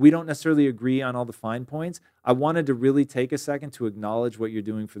we don't necessarily agree on all the fine points, I wanted to really take a second to acknowledge what you're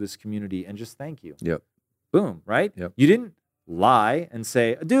doing for this community and just thank you. Yep. Boom, right? Yep. You didn't lie and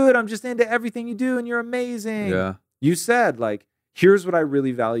say, dude, I'm just into everything you do and you're amazing. Yeah. You said, like, here's what I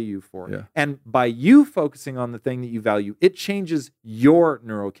really value you for. Yeah. And by you focusing on the thing that you value, it changes your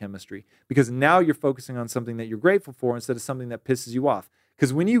neurochemistry because now you're focusing on something that you're grateful for instead of something that pisses you off.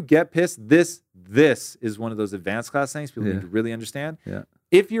 Because when you get pissed, this is one of those advanced class things people Yeah. need to really understand. Yeah.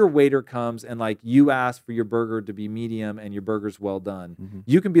 If your waiter comes and like you ask for your burger to be medium and your burger's well done, Mhm.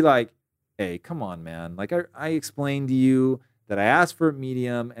 you can be like, hey, come on, man. Like I explained to you that I asked for it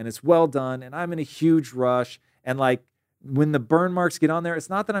medium and it's well done and I'm in a huge rush. And like when the burn marks get on there, it's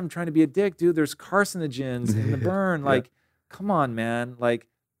not that I'm trying to be a dick, dude. There's carcinogens in the burn. Yeah. Like, come on, man. Like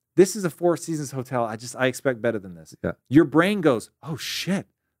this is a Four Seasons hotel. I expect better than this. Yeah. Your brain goes, oh shit.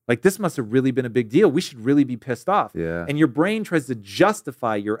 Like this must have really been a big deal. We should really be pissed off. Yeah. And your brain tries to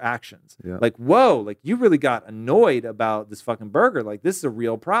justify your actions. Yeah. Like, whoa, like you really got annoyed about this fucking burger. Like this is a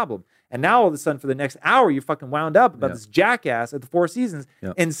real problem. And now all of a sudden for the next hour, you're fucking wound up about Yeah. this jackass at the Four Seasons.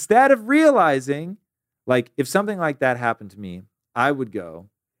 Yeah. Instead of realizing, like if something like that happened to me, I would go,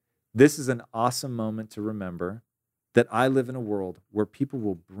 this is an awesome moment to remember that I live in a world where people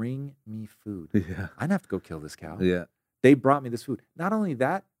will bring me food. Yeah. I don't have to go kill this cow. Yeah. They brought me this food. Not only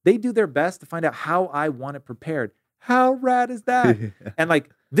that, they do their best to find out how I want it prepared. How rad is that? And like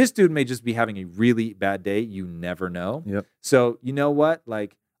this dude may just be having a really bad day. You never know. Yep. So you know what?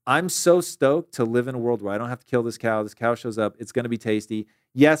 Like I'm so stoked to live in a world where I don't have to kill this cow. This cow shows up. It's going to be tasty.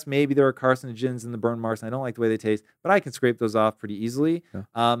 Yes, maybe there are carcinogens in the burn marks and I don't like the way they taste, but I can scrape those off pretty easily. Yeah.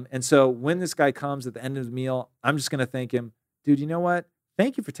 And so when this guy comes at the end of the meal, I'm just going to thank him. Dude, you know what?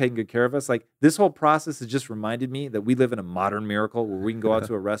 Thank you for taking good care of us. Like this whole process has just reminded me that we live in a modern miracle where we can go out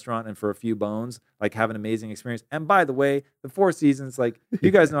to a restaurant and for a few bones, like have an amazing experience. And by the way, the Four Seasons, like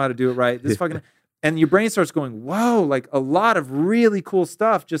you guys know how to do it right. This fucking, and your brain starts going, whoa, like a lot of really cool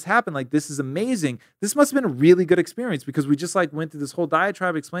stuff just happened. Like this is amazing. This must have been a really good experience because we just like went through this whole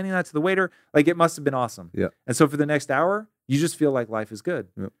diatribe explaining that to the waiter. Like it must have been awesome. Yeah. And so for the next hour, you just feel like life is good.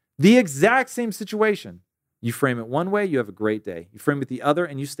 Yep. The exact same situation. You frame it one way, you have a great day. You frame it the other,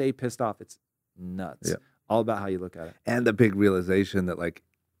 and you stay pissed off. It's nuts. Yeah. All about how you look at it. And the big realization that like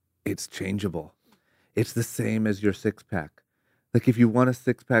it's changeable. It's the same as your six pack. Like if you want a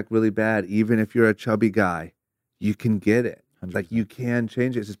six pack really bad, even if you're a chubby guy, you can get it. 100%. Like you can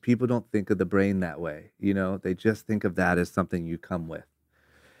change it. It's just people don't think of the brain that way. You know, they just think of that as something you come with.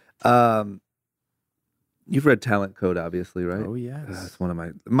 You've read Talent Code, obviously, right? Oh, yes. That's one of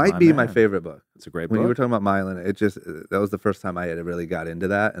my My be my man. favorite book. It's a great When book. you were talking about myelin, that was the first time I had really got into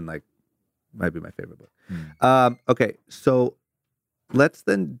that, and like might be my favorite book. Okay, so let's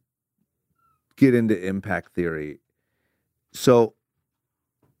then get into impact theory. So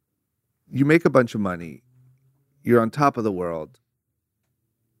you make a bunch of money, you're on top of the world.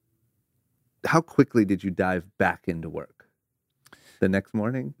 How quickly did you dive back into work? The next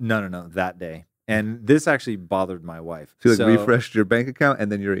morning? No, that day. And this actually bothered my wife. So you refreshed your bank account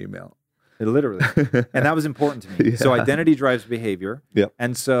and then your email. Literally. And that was important to me. Yeah. So identity drives behavior. Yep.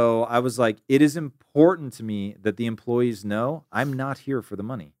 And so I was like, it is important to me that the employees know I'm not here for the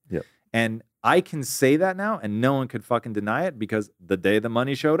money. Yep. And I can say that now and no one could fucking deny it because the day the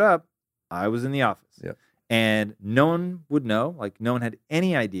money showed up, I was in the office. Yep. And no one would know, like no one had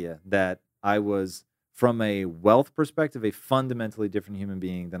any idea that I was, from a wealth perspective, a fundamentally different human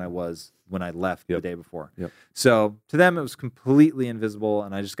being than I was when I left the day before. Yep. So to them, it was completely invisible,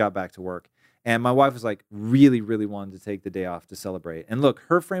 and I just got back to work. And my wife was like, really, really wanted to take the day off to celebrate. And look,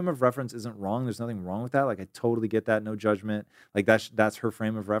 her frame of reference isn't wrong. There's nothing wrong with that. Like, I totally get that. No judgment. Like, that's her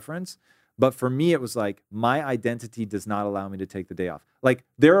frame of reference. But for me, it was like, my identity does not allow me to take the day off. Like,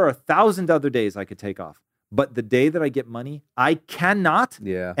 there are 1,000 other days I could take off. But the day that I get money, I cannot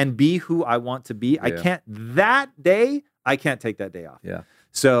and be who I want to be. I can't, that day, I can't take that day off. Yeah.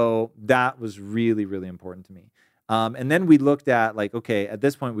 So that was really, really important to me. And then we looked at like, okay, at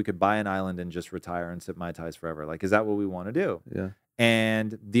this point we could buy an island and just retire and sip Mai Tais forever. Like, is that what we want to do? Yeah.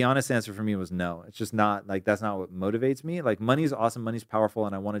 And the honest answer for me was no. It's just not, like, that's not what motivates me. Like, money's awesome, money's powerful,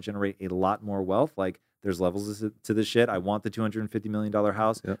 and I want to generate a lot more wealth. Like, there's levels to this shit. I want the $250 million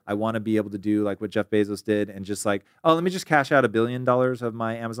house. Yep. I want to be able to do like what Jeff Bezos did and just like, oh, let me just cash out $1 billion of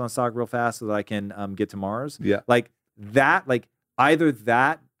my Amazon stock real fast so that I can get to Mars. Yeah. Like that, like either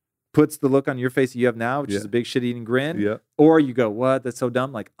that puts the look on your face that you have now, which is a big shit-eating grin, or you go, what? That's so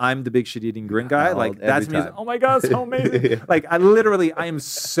dumb. Like, I'm the big shit-eating grin guy. Like, that's me. Oh my God, so amazing. Like, I am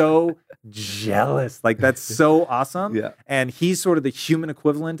so jealous. Like, that's so awesome. Yeah. And he's sort of the human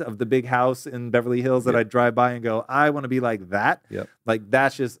equivalent of the big house in Beverly Hills that I drive by and go, I want to be like that. Yep. Like,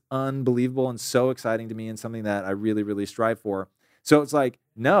 that's just unbelievable and so exciting to me and something that I really, really strive for. So it's like,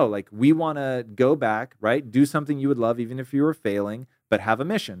 no, like, we want to go back, right? Do something you would love, even if you were failing, but have a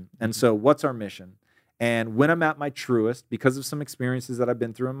mission. And so what's our mission? And when I'm at my truest, because of some experiences that I've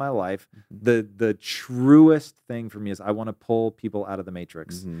been through in my life, the truest thing for me is I want to pull people out of the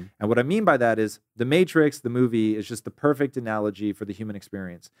matrix. And what I mean by that is the Matrix, the movie, is just the perfect analogy for the human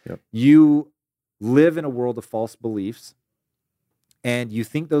experience. Yep. You live in a world of false beliefs, and you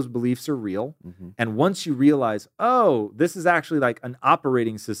think those beliefs are real. And once you realize, oh, this is actually like an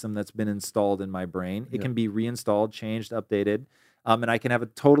operating system that's been installed in my brain, it can be reinstalled, changed, updated, and I can have a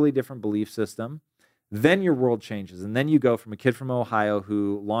totally different belief system. Then your world changes. And then you go from a kid from Ohio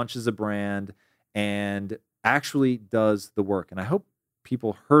who launches a brand and actually does the work. And I hope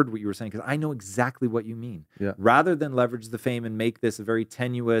people heard what you were saying, because I know exactly what you mean. Yeah. Rather than leverage the fame and make this a very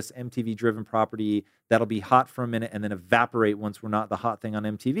tenuous MTV-driven property that'll be hot for a minute and then evaporate once we're not the hot thing on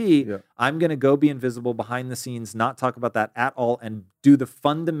MTV, I'm going to go be invisible behind the scenes, not talk about that at all, and do the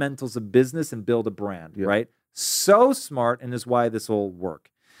fundamentals of business and build a brand, right? So smart, and is why this will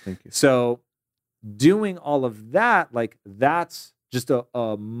work. Thank you. So doing all of that, like, that's just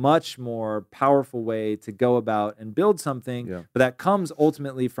a much more powerful way to go about and build something. But that comes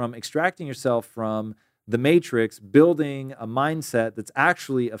ultimately from extracting yourself from the matrix, building a mindset that's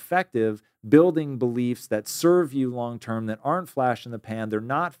actually effective, building beliefs that serve you long-term, that aren't flash in the pan, they're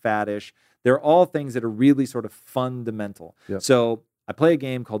not faddish. They're all things that are really sort of fundamental. So I play a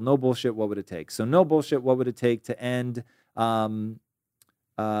game called No Bullshit, What Would It Take? So no bullshit, what would it take to end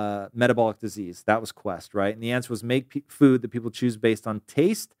metabolic disease? That was Quest, right? And the answer was make food that people choose based on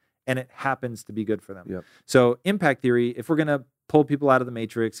taste, and it happens to be good for them. So impact theory, if we're going to pull people out of the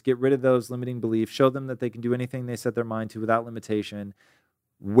matrix, get rid of those limiting beliefs, show them that they can do anything they set their mind to without limitation,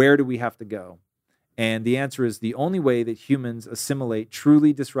 where do we have to go? And the answer is the only way that humans assimilate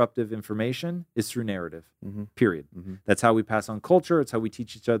truly disruptive information is through narrative, period. That's how we pass on culture. It's how we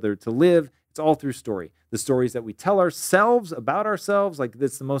teach each other to live. It's all through story. The stories that we tell ourselves about ourselves, like,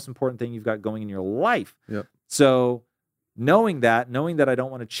 that's the most important thing you've got going in your life. So knowing that I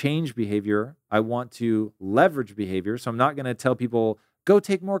don't want to change behavior, I want to leverage behavior. So I'm not going to tell people, go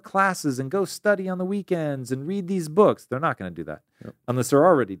take more classes and go study on the weekends and read these books. They're not going to do that unless they're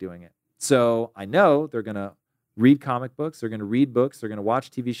already doing it. So I know they're going to read comic books, they're going to read books, they're going to watch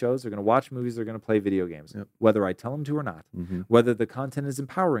TV shows, they're going to watch movies, they're going to play video games, whether I tell them to or not, whether the content is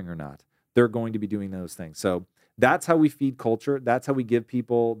empowering or not. They're going to be doing those things. So that's how we feed culture. That's how we give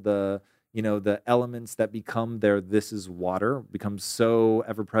people the the elements that become their "this is water" become so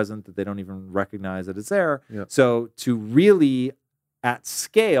ever present that they don't even recognize that it's there. Yeah. So to really, at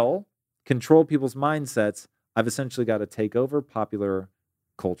scale, control people's mindsets, I've essentially got to take over popular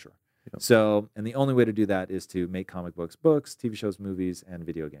culture. Yep. So, and the only way to do that is to make comic books, TV shows, movies, and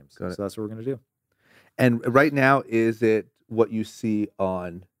video games. Got it. So that's what we're going to do. And right now, is it what you see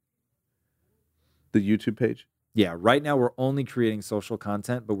on the YouTube page? Yeah, right now we're only creating social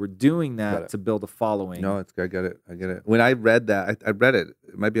content, but we're doing Got that it. to build a following. No, I get it. When I read that, I read it.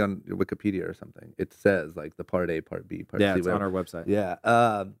 It might be on your Wikipedia or something. It says like the part A, part B, part C. Yeah, it's whatever. on our website. Yeah.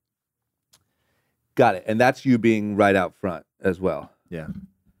 Got it. And that's you being right out front as well. Yeah.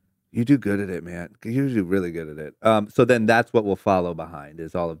 You do good at it, man. You do really good at it. So then that's what we'll follow behind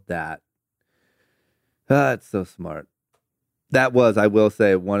is all of that. It's so smart. That was, I will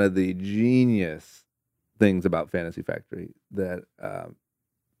say, one of the genius things about Fantasy Factory that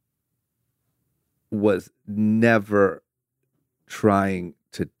was never trying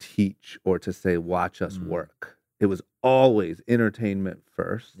to teach or to say, watch us work. It was always entertainment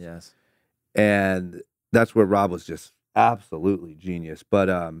first. Yes. And that's where Rob was just absolutely genius. But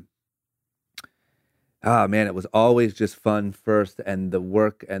man, it was always just fun first, and the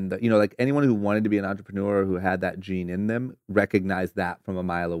work and the, like anyone who wanted to be an entrepreneur who had that gene in them recognized that from a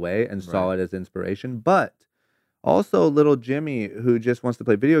mile away and saw it as inspiration. But also little Jimmy, who just wants to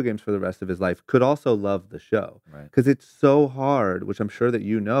play video games for the rest of his life, could also love the show. Right. Because it's so hard, which I'm sure that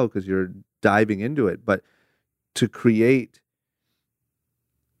you know because you're diving into it, but to create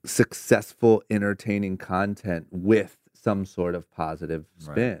successful, entertaining content with some sort of positive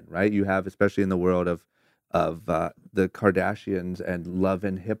spin, right? You have, especially in the world of the Kardashians and love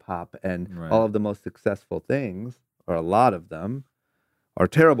and hip hop and all of the most successful things, or a lot of them, are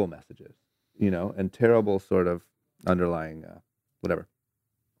terrible messages, and terrible sort of underlying whatever.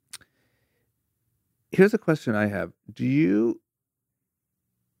 Here's a question I have.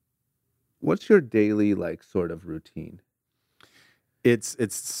 What's your daily sort of routine? It's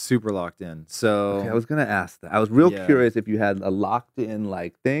super locked in. So Okay, I was gonna ask that. I was real curious if you had a locked in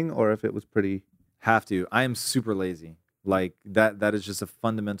thing or if it was pretty. Have to. I am super lazy. That is just a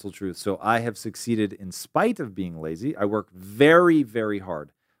fundamental truth. So I have succeeded in spite of being lazy. I work very, very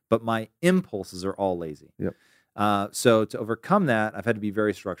hard, but my impulses are all lazy. Yep. So to overcome that, I've had to be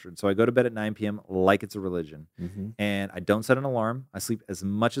very structured. So I go to bed at 9 p.m. like it's a religion. Mm-hmm. And I don't set an alarm. I sleep as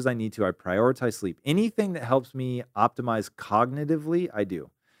much as I need to. I prioritize sleep. Anything that helps me optimize cognitively, I do.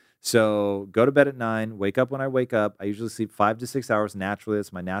 So go to bed at 9, wake up when I wake up. I usually sleep 5 to 6 hours naturally.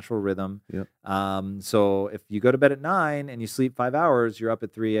 It's my natural rhythm. Yep. So if you go to bed at 9 and you sleep 5 hours, you're up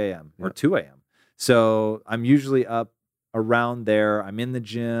at 3 a.m. or 2 a.m. So I'm usually up around there. I'm in the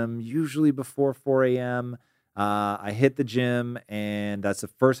gym, usually before 4 a.m. I hit the gym, and that's the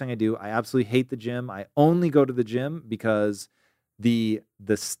first thing I do. I absolutely hate the gym. I only go to the gym because the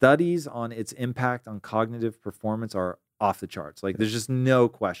studies on its impact on cognitive performance are off the charts. There's just no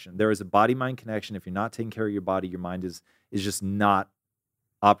question. There is a body-mind connection. If you're not taking care of your body, your mind is just not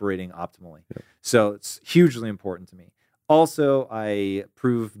operating optimally. Yep. So it's hugely important to me. Also, I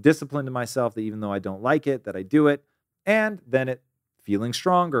prove discipline to myself that even though I don't like it, that I do it. And then it feeling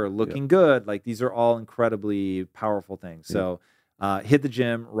stronger, looking good. These are all incredibly powerful things. So hit the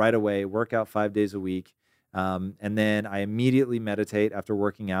gym right away, work out 5 days a week. And then I immediately meditate after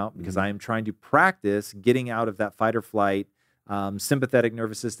working out because I am trying to practice getting out of that fight or flight, sympathetic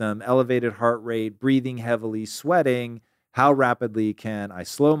nervous system, elevated heart rate, breathing heavily, sweating. How rapidly can I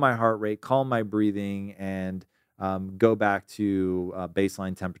slow my heart rate, calm my breathing, and go back to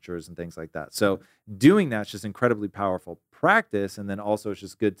baseline temperatures and things like that. So doing that's just incredibly powerful practice. And then also it's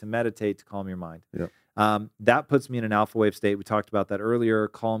just good to meditate to calm your mind. Yep. That puts me in an alpha wave state. We talked about that earlier,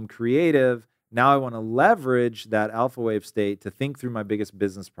 calm, creative. Now I want to leverage that alpha wave state to think through my biggest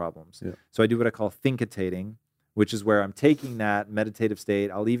business problems. Yeah. So I do what I call thinkitating, which is where I'm taking that meditative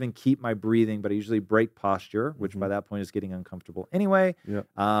state. I'll even keep my breathing, but I usually break posture, which by that point is getting uncomfortable anyway. Yeah.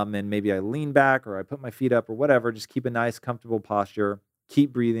 And maybe I lean back or I put my feet up or whatever. Just keep a nice, comfortable posture.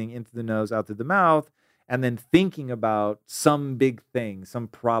 Keep breathing in through the nose, out through the mouth, and then thinking about some big thing, some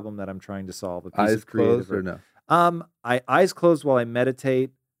problem that I'm trying to solve. A piece Eyes of creative closed or no? Eyes closed while I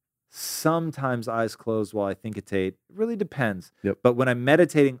meditate. Sometimes eyes closed while I thincitate. It really depends. Yep. But when I'm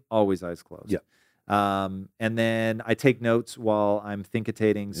meditating, always eyes closed. Yep. And then I take notes while I'm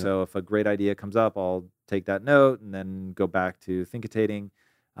thincitating. Yep. So if a great idea comes up, I'll take that note and then go back to thincitating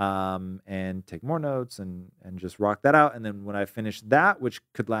and take more notes and just rock that out. And then when I finish that, which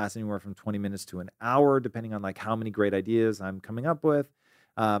could last anywhere from 20 minutes to an hour, depending on how many great ideas I'm coming up with,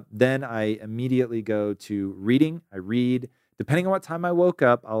 then I immediately go to reading. I read. depending on what time I woke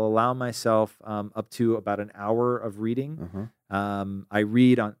up, I'll allow myself up to about an hour of reading. I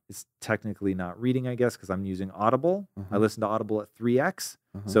read on, it's technically not reading, I guess, because I'm using Audible. I listen to Audible at 3x,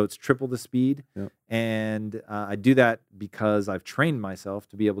 so it's triple the speed. Yep. And I do that because I've trained myself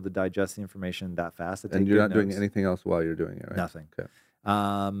to be able to digest the information that fast. And you're not doing anything else while you're doing it, right? Nothing. Okay.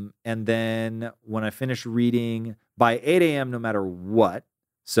 And then when I finish reading by 8 a.m., no matter what,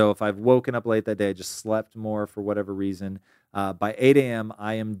 so if I've woken up late that day, just slept more for whatever reason, by 8 a.m.,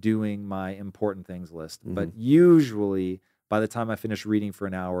 I am doing my important things list. But usually by the time I finish reading for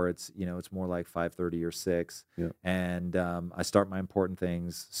an hour, it's more like 5:30 or 6. Yep. And I start my important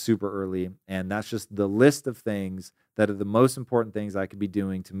things super early. And that's just the list of things that are the most important things I could be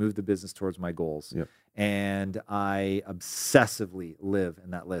doing to move the business towards my goals. Yep. And I obsessively live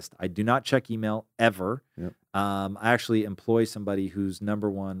in that list. I do not check email ever. Yep. I actually employ somebody whose number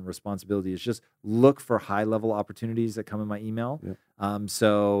one responsibility is just look for high-level opportunities that come in my email. Yep.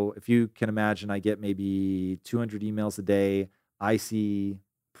 So if you can imagine, I get maybe 200 emails a day. I see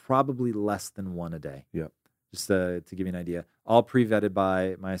probably less than one a day. Yep. Just to give you an idea. All pre-vetted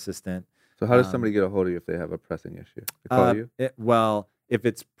by my assistant. So how does somebody get a hold of you if they have a pressing issue? They call you? Well, if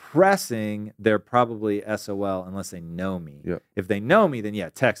it's pressing, they're probably SOL unless they know me. Yep. If they know me, then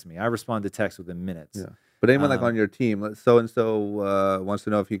text me. I respond to text within minutes. Yeah. But anyone like on your team, so-and-so wants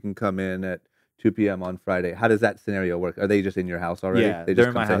to know if you can come in at 2 p.m. on Friday. How does that scenario work? Are they just in your house already? Yeah, they they're just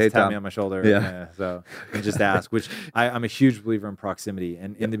in my say, house, hey, tap Tom. me on my shoulder. Yeah. So and just ask, which I'm a huge believer in proximity.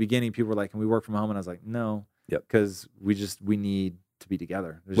 And in the beginning, people were like, can we work from home? And I was like, no, because we need to be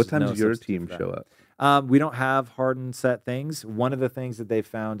together. What time does your team show up? We don't have hard and set things. One of the things that they've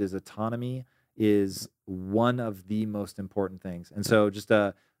found is autonomy is one of the most important things. And so just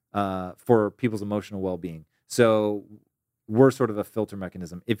for people's emotional well-being. So we're sort of a filter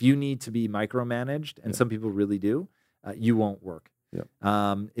mechanism. If you need to be micromanaged, and some people really do, you won't work. Yep.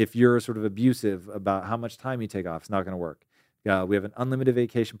 If you're sort of abusive about how much time you take off, it's not going to work. We have an unlimited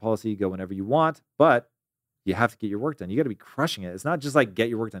vacation policy. You go whenever you want, but you have to get your work done. You got to be crushing it. It's not just like get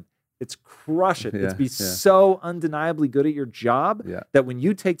your work done. It's crush it. It's be so undeniably good at your job that when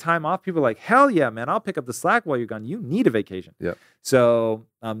you take time off, people are like, hell yeah, man, I'll pick up the slack while you're gone. You need a vacation. Yep. So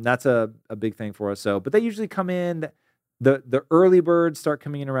that's a big thing for us. So, but they usually come in. The early birds start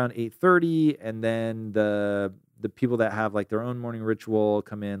coming in around 8:30, and then the people that have like their own morning ritual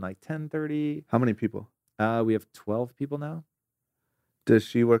come in like 10:30. How many people? We have 12 people now. Does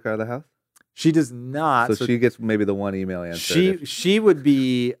she work out of the house? She does not. So she gets maybe the one email answer. She would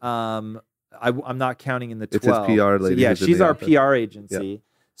be. I'm not counting in the 12. It's his PR lady. So she's our PR agency. Yep.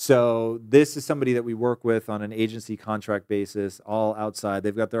 So this is somebody that we work with on an agency contract basis, all outside.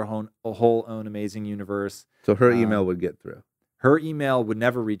 They've got their whole own amazing universe. So her email would get through. Her email would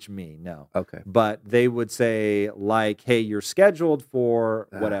never reach me, no. Okay. But they would say, like, hey, you're scheduled for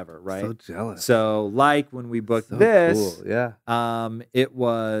whatever, right? So jealous. So, like, when we booked So this, cool. Yeah. it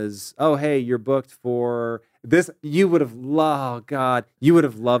was, oh, hey, you're booked for this. You would have loved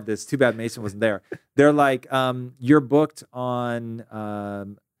this. Too bad Mason wasn't there. They're like, you're booked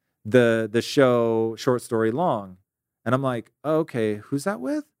on the show Short Story Long. And I'm like, oh, okay, who's that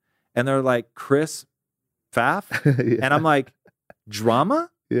with? And they're like, Chris Pfaff. And I'm like,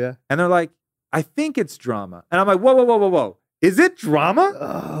 drama? Yeah. And they're like, I think it's drama. And I'm like, whoa. Is it drama?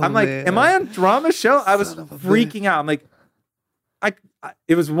 Oh, I'm like, man. am I on drama show? I was Son of a freaking out. I'm like,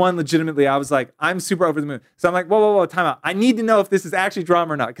 it was one legitimately, I was like, I'm super over the moon. So I'm like, whoa, time out. I need to know if this is actually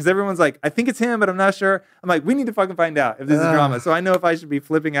drama or not. Because everyone's like, I think it's him, but I'm not sure. I'm like, we need to fucking find out if this is drama. So I know if I should be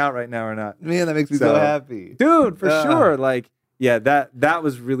flipping out right now or not. Man, that makes me so happy. Dude, for sure. Like, yeah, that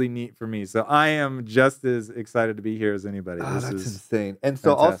was really neat for me. So I am just as excited to be here as anybody. Oh, This that's is insane. And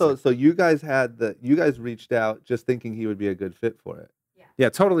so fantastic. also, so you guys reached out just thinking he would be a good fit for it. Yeah,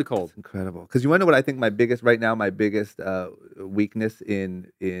 totally cold. It's incredible. Because you want to know what I think my biggest weakness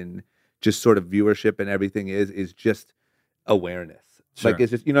in just sort of viewership and everything is just awareness. Sure. Like, it's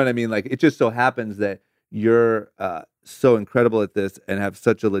just, you know what I mean? Like, it just so happens that you're so incredible at this and have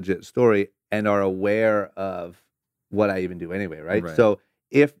such a legit story and are aware of what I even do anyway, right? So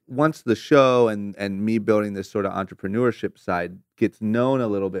if once the show and me building this sort of entrepreneurship side gets known a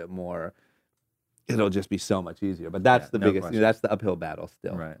little bit more, it'll just be so much easier. But that's the biggest, that's the uphill battle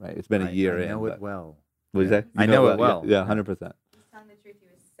still, right? It's been a year in. I know it well. What did you say? I know it well. Yeah, 100%. He's telling the truth. He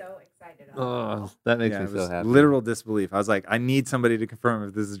was so excited. Oh, that makes me it so was happy. literal disbelief. I was like, I need somebody to confirm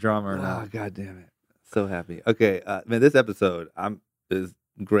if this is drama or Oh, not. God damn it. So happy. Okay, man, this episode is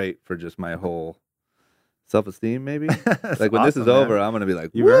great for just my whole self-esteem, maybe. Like when this is over, I'm gonna be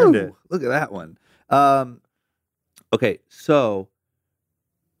like, You've earned it. Look at that one. Okay, so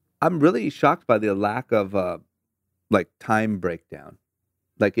I'm really shocked by the lack of like time breakdown,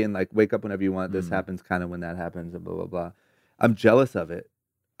 like in like wake up whenever you want. This Mm. happens kind of when that happens, and blah blah blah. I'm jealous of it.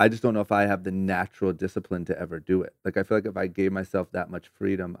 I just don't know if I have the natural discipline to ever do it. Like I feel like if I gave myself that much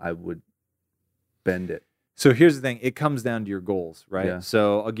freedom, I would bend it. So here's the thing. It comes down to your goals, right? Yeah.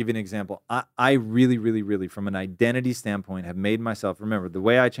 So I'll give you an example. I really, really, really, from an identity standpoint, have made myself, remember, the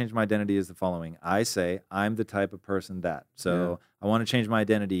way I change my identity is the following. I say, I'm the type of person that. So I want to change my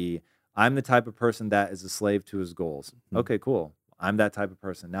identity. I'm the type of person that is a slave to his goals. Okay, cool. I'm that type of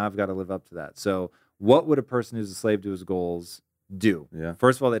person. Now I've got to live up to that. So what would a person who's a slave to his goals do? Yeah.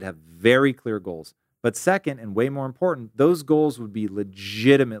 First of all, they'd have very clear goals. But second, and way more important, those goals would be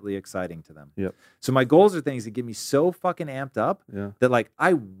legitimately exciting to them. Yep. So my goals are things that get me so fucking amped up Yeah. that like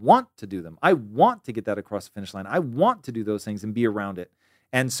I want to do them. I want to get that across the finish line. I want to do those things and be around it.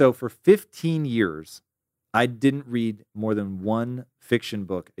 And so for 15 years, I didn't read more than one fiction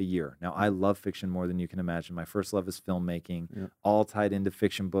book a year. Now, I love fiction more than you can imagine. My first love is filmmaking, all tied into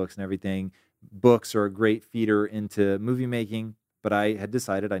fiction books and everything. Books are a great feeder into movie making. But I had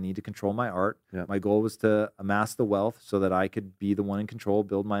decided I need to control my art. Yeah. My goal was to amass the wealth so that I could be the one in control,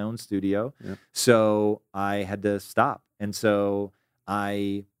 build my own studio. Yeah. So I had to stop. And so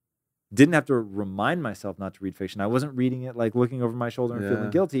I didn't have to remind myself not to read fiction. I wasn't reading it like looking over my shoulder and feeling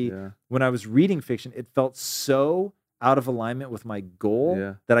guilty. Yeah. When I was reading fiction, it felt so out of alignment with my goal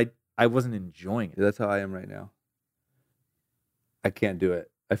that I wasn't enjoying it. Yeah, that's how I am right now. I can't do it.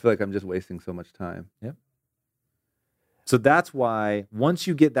 I feel like I'm just wasting so much time. Yep. So that's why once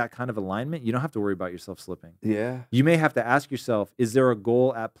you get that kind of alignment, you don't have to worry about yourself slipping. Yeah. You may have to ask yourself, is there a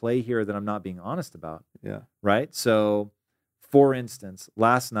goal at play here that I'm not being honest about? Yeah. Right? So, for instance,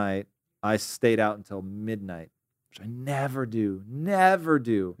 last night I stayed out until midnight, which I never do.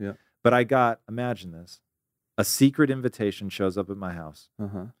 Yeah. But I got, imagine this, a secret invitation shows up at my house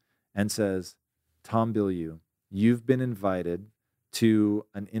and says, Tom Bilyeu, you've been invited to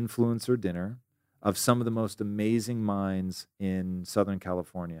an influencer dinner of some of the most amazing minds in Southern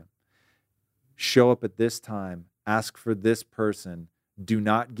California. Show up at this time, ask for this person. Do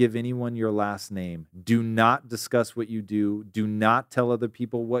not give anyone your last name. Do not discuss what you do. Do not tell other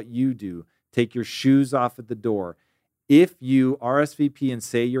people what you do. Take your shoes off at the door. If you RSVP and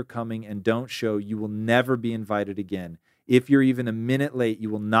say you're coming and don't show, you will never be invited again. If you're even a minute late, you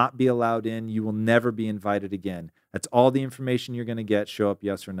will not be allowed in. You will never be invited again. That's all the information you're going to get. Show up,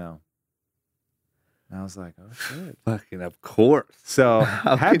 yes or no. And I was like, oh, shit. Fucking of course. So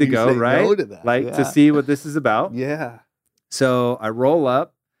I had to go, right? No to that? Like to see what this is about. Yeah. So I roll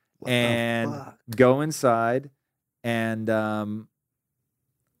up What and the fuck? go inside and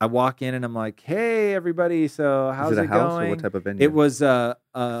I walk in and I'm like, hey, everybody. So how's Is it a house going? or what type of venue? It was a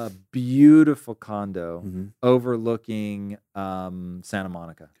beautiful condo Mhm. overlooking Santa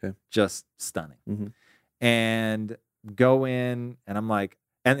Monica. Okay. Just stunning. Mhm. And go in and I'm like,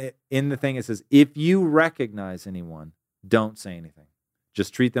 in the thing it says, if you recognize anyone, don't say anything.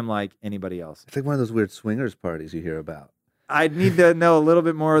 Just treat them like anybody else. It's like one of those weird swingers parties you hear about. I'd need to know a little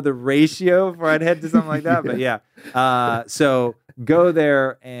bit more of the ratio before I'd head to something like that. But yeah. So go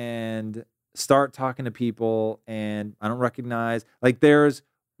there and start talking to people. And I don't recognize, like there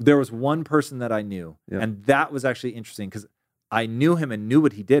was one person that I knew. Yeah. And that was actually interesting because I knew him and knew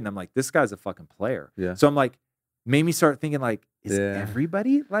what he did. And I'm like, this guy's a fucking player. Yeah. So I'm like, made me start thinking like, is Yeah.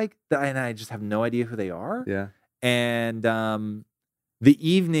 everybody like that? And I just have no idea who they are. Yeah. And the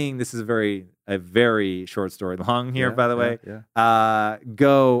evening, this is a very short story, long here, Yeah, by the way. Yeah.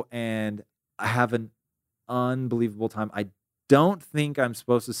 Go and I have an unbelievable time. I don't think I'm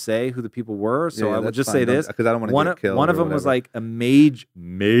supposed to say who the people were, so I will that's just fine. say this. Because I don't want to One get killed. one of or them was whatever. like a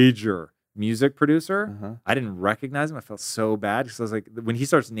major music producer. Uh-huh. I didn't recognize him. I felt so bad because I was like, when he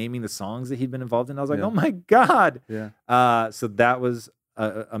starts naming the songs that he'd been involved in, I was like, Yeah. oh my God. Yeah. So that was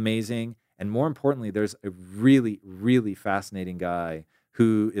amazing. And more importantly, there's a really, really fascinating guy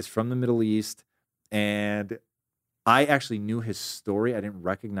who is from the Middle East. And I actually knew his story. I didn't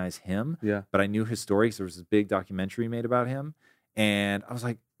recognize him, Yeah. but I knew his story because there was this big documentary made about him. And I was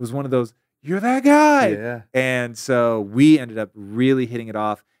like, it was one of those, you're that guy. Yeah. And so we ended up really hitting it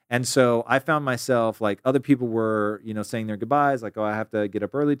off. And so I found myself like other people were, saying their goodbyes, like, oh, I have to get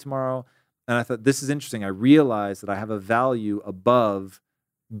up early tomorrow. And I thought, this is interesting. I realized that I have a value above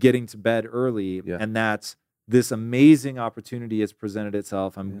getting to bed early. Yeah. And that's this amazing opportunity has presented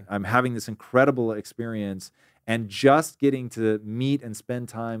itself. I'm having this incredible experience. And just getting to meet and spend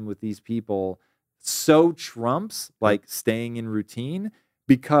time with these people so trumps like staying in routine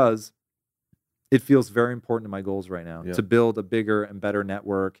because it feels very important to my goals right now to build a bigger and better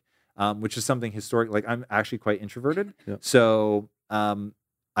network, which is something historic. Like I'm actually quite introverted. Yeah. So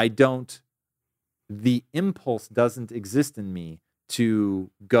I don't the impulse doesn't exist in me to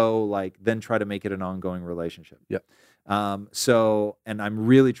go like then try to make it an ongoing relationship. Yep. So, and I'm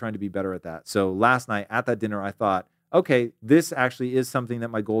really trying to be better at that. So last night at that dinner, I thought, okay, this actually is something that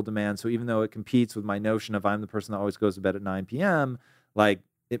my goal demands. So even though it competes with my notion of I'm the person that always goes to bed at 9 p.m., like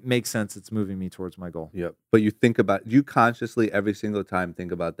it makes sense. It's moving me towards my goal. Yep. But you consciously every single time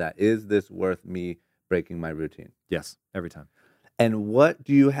think about that. Is this worth me breaking my routine? Yes, every time. And what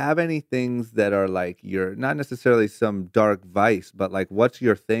do you have any things that are like your, not necessarily some dark vice, but like what's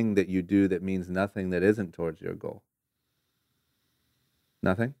your thing that you do that means nothing, that isn't towards your goal?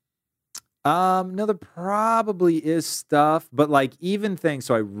 Nothing? No, there probably is stuff, but like even things.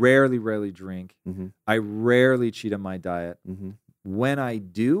 So I rarely drink. Mm-hmm. I rarely cheat on my diet. Mm-hmm. When I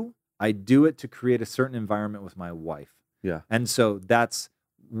do it to create a certain environment with my wife. Yeah. And so that's,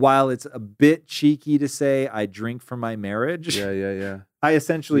 while it's a bit cheeky to say I drink for my marriage. Yeah. I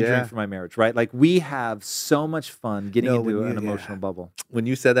essentially drink for my marriage, right? Like we have so much fun getting into an emotional bubble. When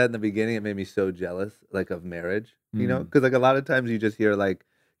you said that in the beginning, it made me so jealous, like of marriage, you know, because like a lot of times you just hear like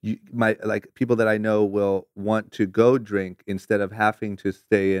people that I know will want to go drink instead of having to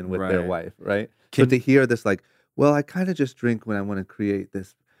stay in with their wife, right? But to hear this, like, well, I kind of just drink when I want to create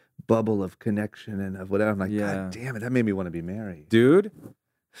this bubble of connection and of whatever. I'm like, God damn it, that made me want to be married, dude.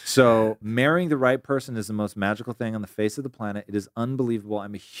 So marrying the right person is the most magical thing on the face of the planet. It is unbelievable.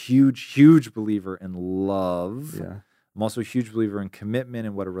 I'm a huge believer in love. Yeah. I'm also a huge believer in commitment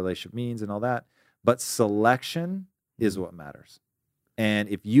and what a relationship means and all that. But selection is what matters. And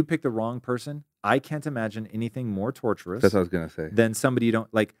if you pick the wrong person, I can't imagine anything more torturous. That's what I was going to say. Than somebody you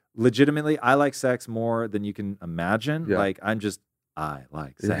don't like. Legitimately, I like sex more than you can imagine. Yeah. Like I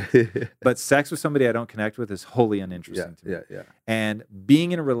like sex. But sex with somebody I don't connect with is wholly uninteresting to me. Yeah. And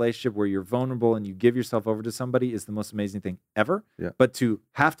being in a relationship where you're vulnerable and you give yourself over to somebody is the most amazing thing ever. Yeah. But to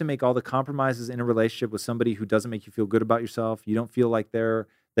have to make all the compromises in a relationship with somebody who doesn't make you feel good about yourself, you don't feel like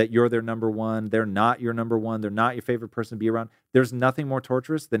you're their number one, they're not your number one, they're not your favorite person to be around. There's nothing more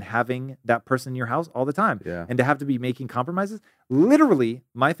torturous than having that person in your house all the time. Yeah. And to have to be making compromises. Literally,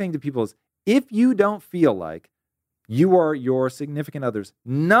 my thing to people is, if you don't feel like you are your significant other's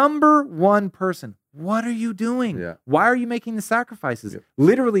number one person, what are you doing? Yeah. Why are you making the sacrifices? Yep.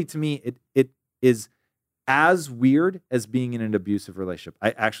 Literally, to me, it is as weird as being in an abusive relationship.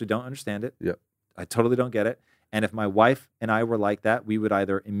 I actually don't understand it. Yep. I totally don't get it. And if my wife and I were like that, we would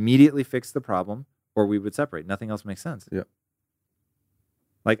either immediately fix the problem or we would separate. Nothing else makes sense. Yep.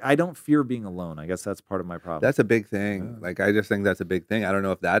 Like, I don't fear being alone. I guess that's part of my problem. That's a big thing. Like, I just think that's a big thing. I don't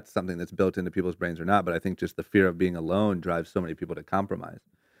know if that's something that's built into people's brains or not, but I think just the fear of being alone drives so many people to compromise.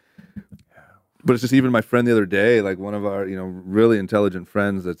 But it's just, even my friend the other day, like one of our, really intelligent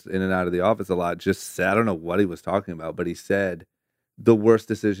friends that's in and out of the office a lot, just said, I don't know what he was talking about, but he said, the worst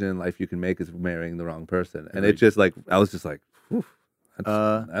decision in life you can make is marrying the wrong person. And it just like, I was just like, whew.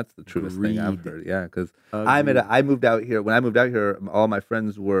 That's the truest thing I've heard. Yeah, because I moved out here. When I moved out here, all my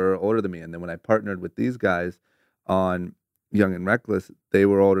friends were older than me, and then when I partnered with these guys on Young and Reckless, they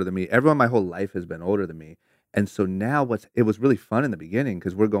were older than me. Everyone my whole life has been older than me, and so now it was really fun in the beginning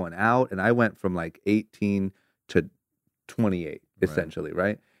because we're going out, and I went from like 18 to 28 essentially,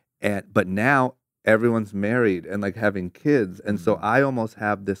 right? But now everyone's married and like having kids, and so I almost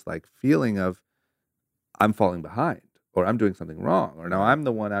have this like feeling of I'm falling behind. Or I'm doing something wrong, or now I'm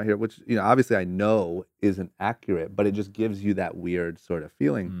the one out here, which, obviously I know isn't accurate, but it just gives you that weird sort of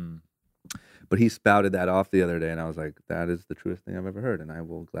feeling. But he spouted that off the other day, and I was like, that is the truest thing I've ever heard, and I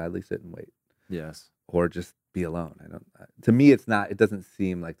will gladly sit and wait. Yes. Or just be alone. To me, it doesn't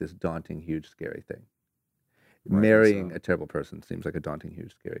seem like this daunting, huge, scary thing. Right, marrying a terrible person seems like a daunting,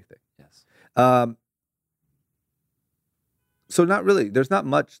 huge, scary thing. Yes. So not really. There's not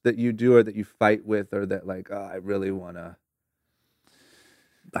much that you do or that you fight with or that like, I really want to,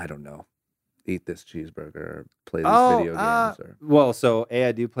 I don't know, eat this cheeseburger or play these video games. Well, so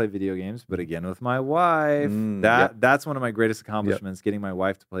I do play video games, but again with my wife. That's one of my greatest accomplishments, getting my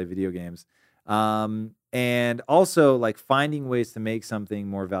wife to play video games. And also like finding ways to make something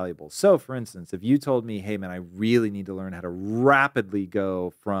more valuable. So for instance, if you told me, hey man, I really need to learn how to rapidly go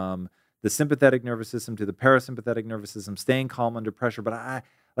from the sympathetic nervous system to the parasympathetic nervous system, staying calm under pressure. But I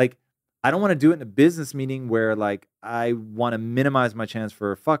don't want to do it in a business meeting where like I want to minimize my chance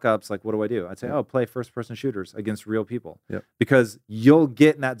for fuck ups. Like, what do? I'd say, play first person shooters against real people. Yep. Because you'll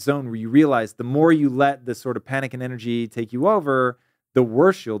get in that zone where you realize the more you let this sort of panic and energy take you over, the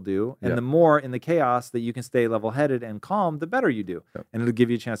worse you'll do. And the more in the chaos that you can stay level headed and calm, the better you do. Yep. And it'll give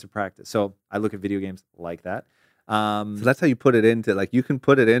you a chance to practice. So I look at video games like that. So that's how you put it into, like, you can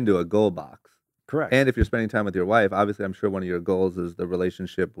put it into a goal box. Correct. And if you're spending time with your wife, obviously, I'm sure one of your goals is the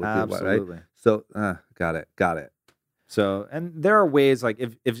relationship with your wife, Absolutely. right? So, got it. So, and there are ways like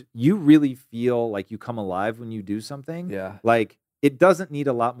if you really feel like you come alive when you do something, Yeah. like it doesn't need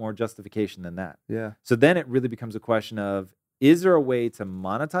a lot more justification than that. Yeah. So then it really becomes a question of, is there a way to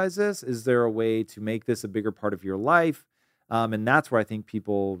monetize this? Is there a way to make this a bigger part of your life? And that's where I think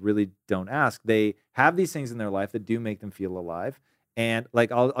people really don't ask. They have these things in their life that do make them feel alive. And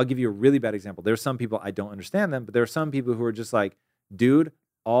like, I'll give you a really bad example. There's some people, I don't understand them, but there are some people who are just like, dude,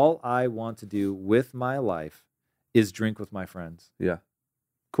 all I want to do with my life is drink with my friends. Yeah.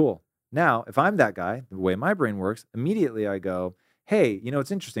 Cool. Now, if I'm that guy, the way my brain works, immediately I go, hey,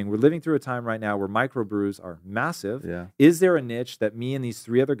 it's interesting. We're living through a time right now where microbrews are massive. Yeah. Is there a niche that me and these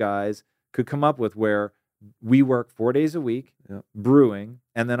 3 other guys could come up with where we work 4 days a week brewing,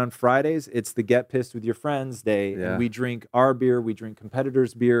 and then on Fridays, it's the get pissed with your friends day, and we drink our beer, we drink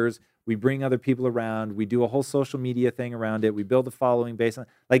competitors' beers, we bring other people around, we do a whole social media thing around it, we build a following based on,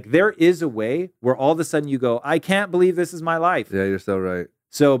 like, there is a way where all of a sudden you go, I can't believe this is my life. Yeah, you're so right.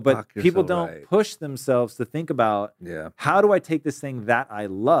 So, but Fuck, you're people so don't right. push themselves to think about, Yeah. how do I take this thing that I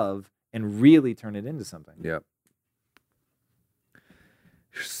love and really turn it into something? Yep.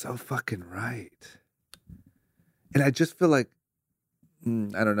 You're so fucking right. And I just feel like,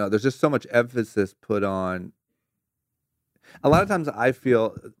 I don't know, there's just so much emphasis put on. A lot of times I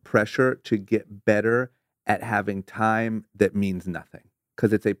feel pressure to get better at having time that means nothing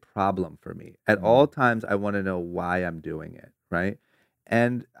because it's a problem for me. At all times, I want to know why I'm doing it, right?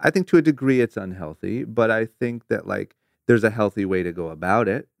 And I think to a degree it's unhealthy, but I think that like there's a healthy way to go about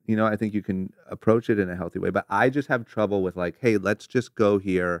it. I think you can approach it in a healthy way, but I just have trouble with like, hey, let's just go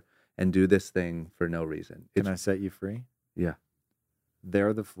here and do this thing for no reason. Can I set you free? Yeah.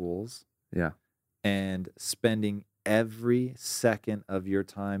 They're the fools. Yeah. And spending every second of your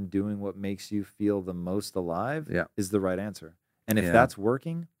time doing what makes you feel the most alive is the right answer. And if that's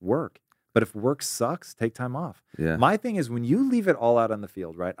working, work. But if work sucks, take time off. Yeah. My thing is when you leave it all out on the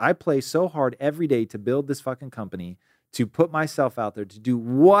field, right? I play so hard every day to build this fucking company, to put myself out there, to do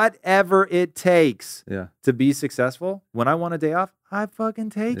whatever it takes to be successful. When I want a day off, I fucking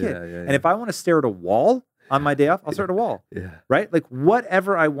take it. And if I want to stare at a wall on my day off, I'll stare at a wall. Right? Like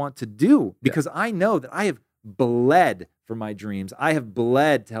whatever I want to do, because I know that I have bled for my dreams. I have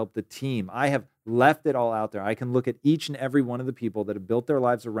bled to help the team. I have left it all out there. I can look at each and every one of the people that have built their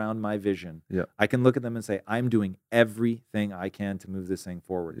lives around my vision. I can look at them and say, I'm doing everything I can to move this thing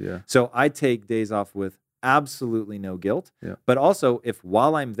forward. So I take days off with absolutely no guilt. But also, if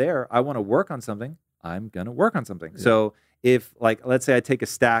while I'm there, I want to work on something, I'm going to work on something. So if, like, let's say I take a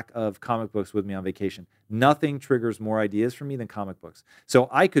stack of comic books with me on vacation, nothing triggers more ideas for me than comic books. So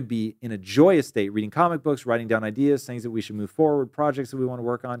I could be in a joyous state reading comic books, writing down ideas, things that we should move forward, projects that we want to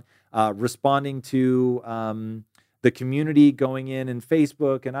work on, responding to the community, going in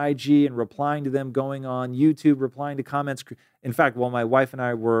Facebook and IG and replying to them, going on YouTube, replying to comments. In fact, while my wife and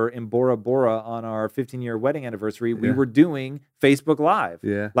I were in Bora Bora on our 15-year wedding anniversary, we were doing Facebook Live.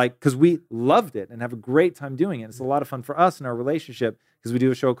 Like, because we loved it and have a great time doing it. It's a lot of fun for us in our relationship because we do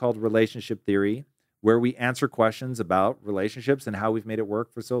a show called Relationship Theory where we answer questions about relationships and how we've made it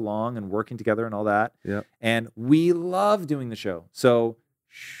work for so long and working together and all that. And we love doing the show. So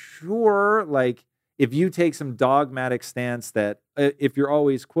sure, like, if you take some dogmatic stance that if you're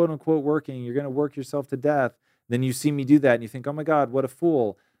always quote unquote working, you're going to work yourself to death, then you see me do that and you think, oh my God, what a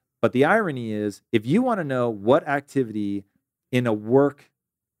fool. But the irony is, if you want to know what activity in a work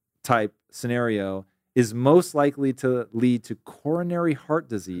type scenario is most likely to lead to coronary heart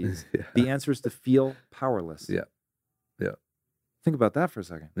disease, the answer is to feel powerless. Think about that for a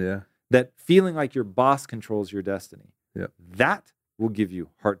second. That feeling like your boss controls your destiny. That will give you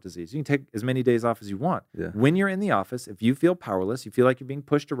heart disease. You can take as many days off as you want. When you're in the office, if you feel powerless, you feel like you're being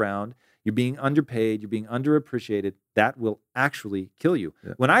pushed around, you're being underpaid, you're being underappreciated, that will actually kill you.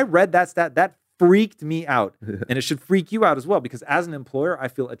 When I read that stat, that freaked me out. And it should freak you out as well, because as an employer, I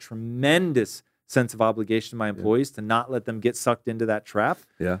feel a tremendous sense of obligation to my employees to not let them get sucked into that trap.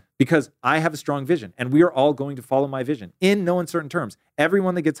 Because I have a strong vision and we are all going to follow my vision in no uncertain terms.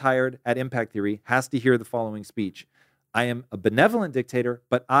 Everyone that gets hired at Impact Theory has to hear the following speech. I am a benevolent dictator,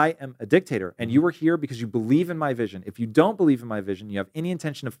 but I am a dictator. And you are here because you believe in my vision. If you don't believe in my vision, you have any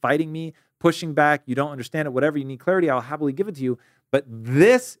intention of fighting me, pushing back, you don't understand it, whatever, you need clarity, I'll happily give it to you. But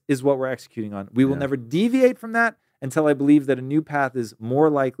this is what we're executing on. We will never deviate from that until I believe that a new path is more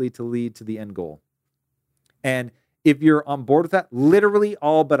likely to lead to the end goal. And if you're on board with that, literally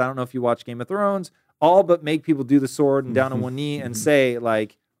all but, I don't know if you watch Game of Thrones, all but make people do the sword and down on one knee and say,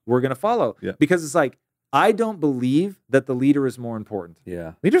 like, we're going to follow. Because it's like, I don't believe that the leader is more important.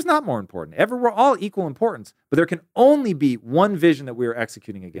 Yeah. Leader's not more important. We're all equal importance, but there can only be one vision that we are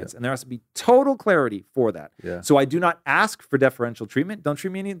executing against, and there has to be total clarity for that. Yeah. So I do not ask for deferential treatment. Don't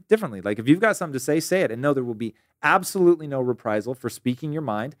treat me any differently. Like if you've got something to say it, and no, there will be absolutely no reprisal for speaking your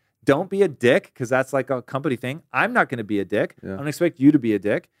mind. Don't be a dick, because that's like a company thing. I'm not going to be a dick. Yeah. I don't expect you to be a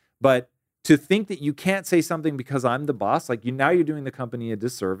dick, but to think that you can't say something because I'm the boss, like now you're doing the company a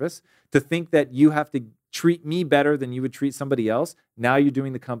disservice. To think that you have to treat me better than you would treat somebody else, now you're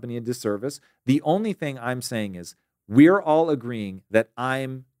doing the company a disservice. The only thing I'm saying is we're all agreeing that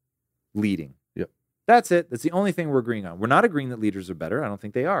I'm leading. Yep. That's it. That's the only thing we're agreeing on. We're not agreeing that leaders are better. I don't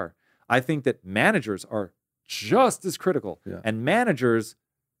think they are. I think that managers are just as critical. Yeah. And managers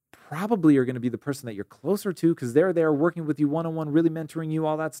probably are going to be the person that you're closer to, because they're there working with you one-on-one, really mentoring you,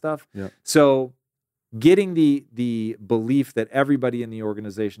 all that stuff. Yeah. So getting the belief that everybody in the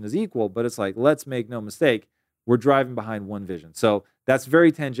organization is equal, but it's like, let's make no mistake, we're driving behind one vision. So that's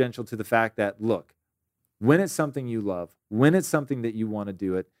very tangential to the fact that, look, when it's something you love, when it's something that you want to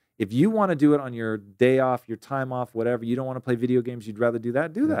do it, if you want to do it on your day off, your time off, whatever, you don't want to play video games, you'd rather do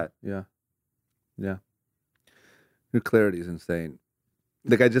that, do that. Yeah. Yeah. Your clarity is insane.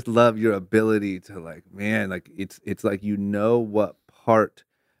 Like, I just love your ability to, like, man, like it's like, you know, what part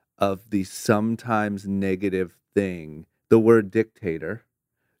of the sometimes negative thing, the word dictator,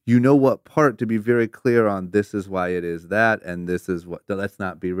 you know what part to be very clear on. This is why it is that, and this is what. Let's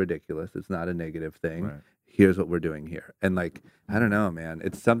not be ridiculous. It's not a negative thing. Right. Here's what we're doing here. And like, I don't know, man.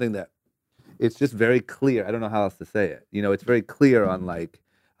 It's something that it's just very clear. I don't know how else to say it. You know, it's very clear on like,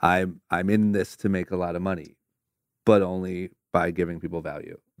 I'm in this to make a lot of money, but only by giving people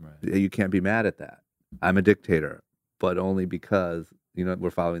value. Right. You can't be mad at that. I'm a dictator, but only because, you know,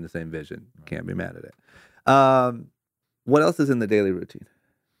 we're following the same vision. Can't be mad at it. What else is in the daily routine?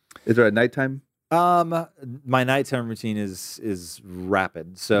 Is there a nighttime? My nighttime routine is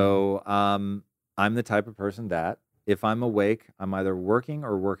rapid. So I'm the type of person that if I'm awake, I'm either working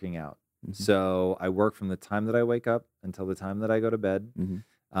or working out. So I work from the time that I wake up until the time that I go to bed.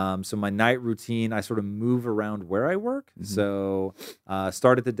 So my night routine, I sort of move around where I work. So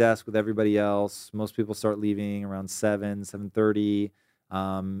start at the desk with everybody else. Most people start leaving around 7:30.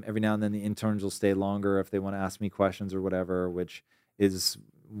 Every now and then the interns will stay longer if they want to ask me questions or whatever, which is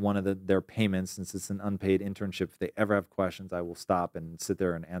one of their payments, since it's an unpaid internship. If they ever have questions, I will stop and sit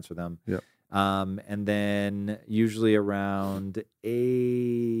there and answer them. Yep. And then usually around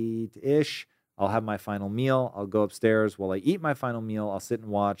 8-ish, I'll have my final meal. I'll go upstairs. While I eat my final meal, I'll sit and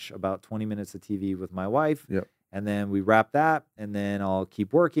watch about 20 minutes of TV with my wife. Yep. And then we wrap that, and then I'll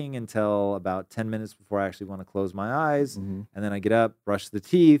keep working until about 10 minutes before I actually want to close my eyes. And then I get up, brush the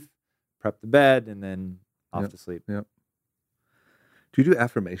teeth, prep the bed, and then off to sleep. Yep. Do you do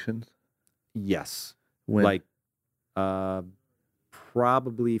affirmations? Yes. When? Like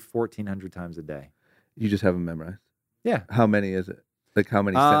probably 1,400 times a day. You just have them memorized? Yeah. How many is it? Like, how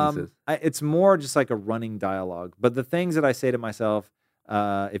many sentences? It's more just like a running dialogue. But the things that I say to myself,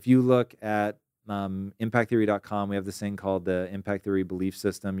 if you look at impacttheory.com, we have this thing called the Impact Theory Belief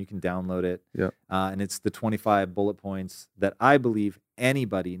System. You can download it. Yep. And it's the 25 bullet points that I believe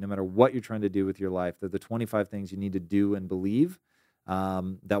anybody, no matter what you're trying to do with your life, they're the 25 things you need to do and believe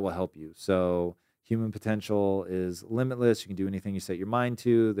that will help you. So human potential is limitless. You can do anything you set your mind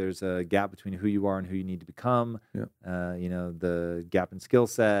to. There's a gap between who you are and who you need to become. Yep. You know, the gap in skill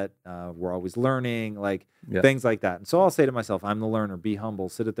set. We're always learning, like Yep. things like that. And so I'll say to myself, I'm the learner. Be humble.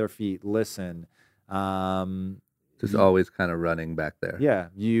 Sit at their feet. Listen. Just always kind of running back there. Yeah.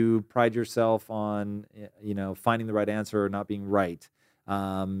 You pride yourself on, you know, finding the right answer or not being right.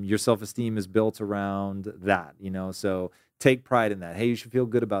 Your self-esteem is built around that, you know, so take pride in that. Hey, you should feel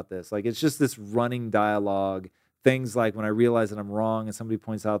good about this. Like, it's just this running dialogue. Things like when I realize that I'm wrong and somebody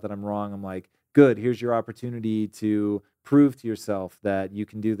points out that I'm wrong, I'm like, good, here's your opportunity to prove to yourself that you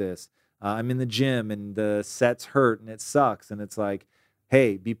can do this. I'm in the gym and the sets hurt and it sucks. And it's like,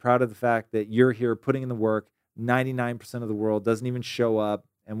 hey, be proud of the fact that you're here putting in the work. 99% of the world doesn't even show up.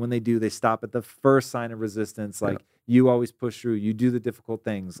 And when they do, they stop at the first sign of resistance. Like, you always push through. You do the difficult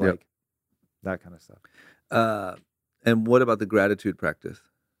things, like that kind of stuff. And what about the gratitude practice?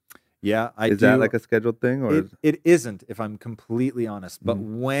 Yeah, I do. Is that like a scheduled thing? Or it isn't, if I'm completely honest. But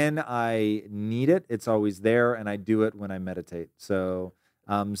when I need it, it's always there. And I do it when I meditate. So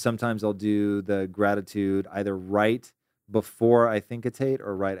sometimes I'll do the gratitude either right before I think-atate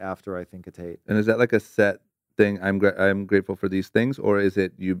or right after I think-atate. And is that like a set thing? I'm grateful for these things, or is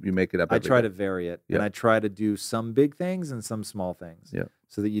it you make it up? I try to vary it, and I try to do some big things and some small things,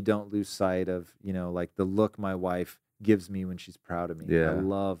 so that you don't lose sight of, you know, like the look my wife gives me when she's proud of me. I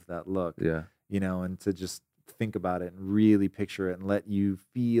love that look. and to just think about it and really picture it and let you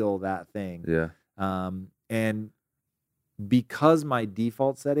feel that thing. Yeah. And because my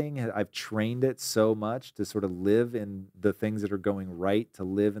default setting, I've trained it so much to sort of live in the things that are going right, to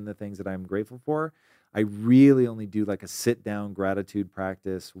live in the things that I'm grateful for. I really only do like a sit down gratitude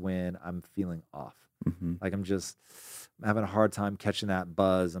practice when I'm feeling off. Mm-hmm. Like I'm having a hard time catching that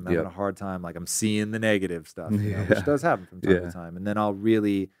buzz. I'm having a hard time, like I'm seeing the negative stuff, which does happen from time to time. And then I'll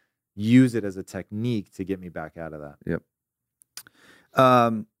really use it as a technique to get me back out of that. Yep.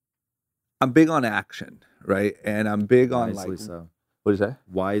 I'm big on action, right? And I'm big on Wisely so. What is that?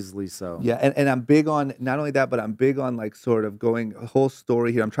 Wisely so. Yeah, and I'm big on not only that, but I'm big on like sort of going a whole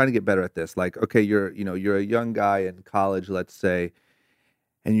story here. I'm trying to get better at this. Like, okay, you're a young guy in college, let's say,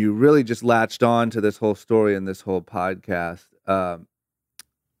 and you really just latched on to this whole story and this whole podcast. I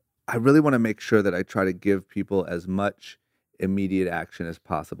really want to make sure that I try to give people as much immediate action as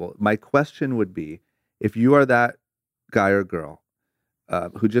possible. My question would be, if you are that guy or girl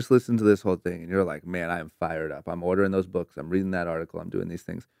who just listened to this whole thing and you're like, man, I am fired up. I'm ordering those books. I'm reading that article. I'm doing these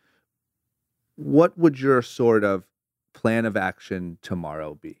things. What would your sort of plan of action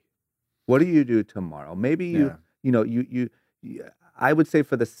tomorrow be? What do you do tomorrow? Maybe I would say,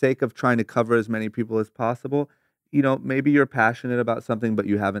 for the sake of trying to cover as many people as possible, maybe you're passionate about something, but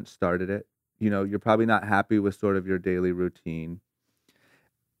you haven't started it. You're probably not happy with sort of your daily routine.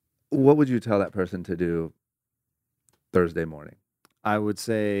 What would you tell that person to do Thursday morning? I would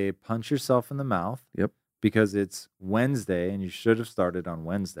say punch yourself in the mouth. Yep. Because it's Wednesday and you should have started on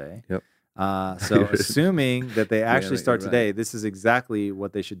Wednesday. Yep. So assuming that they actually start today, right. This is exactly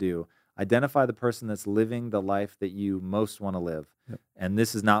what they should do. Identify the person that's living the life that you most want to live. Yep. And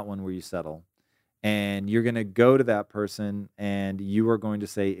this is not one where you settle. And you're going to go to that person and you are going to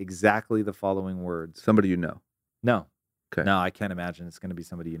say exactly the following words. Somebody you know. No. Okay. No, I can't imagine it's going to be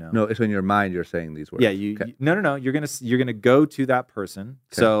somebody you know. No, it's in your mind you're saying these words. Yeah, no. You're gonna go to that person.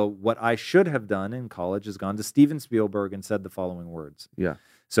 Okay. So what I should have done in college is gone to Steven Spielberg and said the following words. Yeah.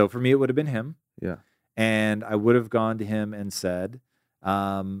 So for me, it would have been him. Yeah. And I would have gone to him and said,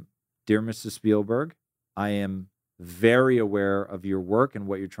 "Dear Mr. Spielberg, I am very aware of your work and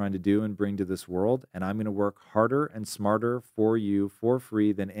what you're trying to do and bring to this world, and I'm going to work harder and smarter for you for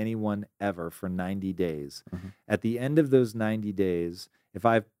free than anyone ever for 90 days. Mm-hmm. At the end of those 90 days, if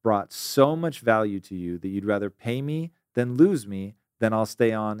I've brought so much value to you that you'd rather pay me than lose me, then I'll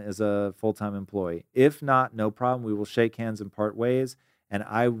stay on as a full-time employee. If not, no problem. We will shake hands and part ways, and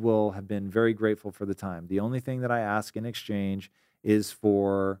I will have been very grateful for the time. The only thing that I ask in exchange is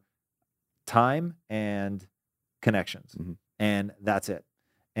for time and connections. Mm-hmm. And that's it.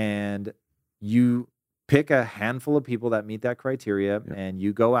 And you pick a handful of people that meet that criteria and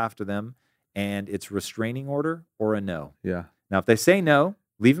you go after them, and it's restraining order or a no. Yeah. Now, if they say no,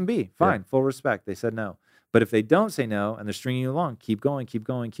 leave them be. Fine. Full respect. They said no. But if they don't say no and they're stringing you along, keep going, keep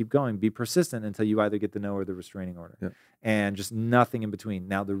going, keep going. Be persistent until you either get the no or the restraining order. Yeah. And just nothing in between.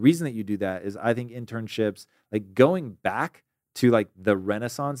 Now, the reason that you do that is I think internships, like going back to like the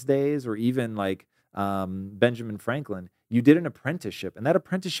Renaissance days or even like Benjamin Franklin, you did an apprenticeship, and that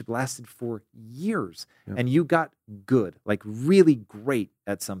apprenticeship lasted for years. Yep. And you got good, like really great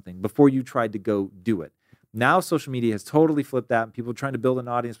at something before you tried to go do it. Now social media has totally flipped that, and people are trying to build an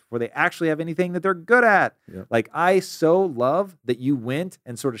audience before they actually have anything that they're good at. Yep. Like, I so love that you went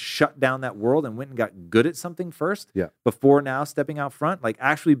and sort of shut down that world and went and got good at something first before now stepping out front, like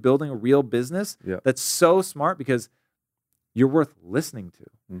actually building a real business. That's so smart, because you're worth listening to.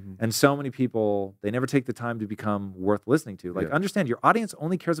 Mm-hmm. And so many people, they never take the time to become worth listening to. Like, understand, your audience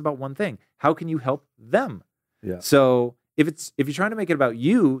only cares about one thing. How can you help them? Yeah. So if you're trying to make it about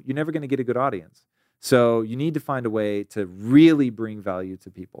you, you're never going to get a good audience. So you need to find a way to really bring value to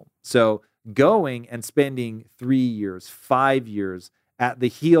people. So going and spending 3 years, 5 years at the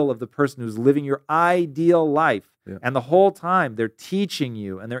heel of the person who's living your ideal life, and the whole time they're teaching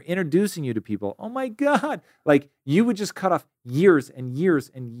you and they're introducing you to people. Oh my God. Like, you would just cut off years and years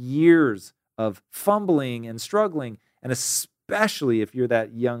and years of fumbling and struggling. And especially if you're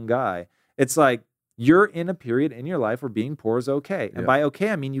that young guy, it's like you're in a period in your life where being poor is okay. And by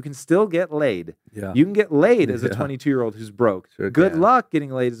okay, I mean you can still get laid. Yeah. You can get laid as a 22-year-old who's broke. Sure Good can. luck getting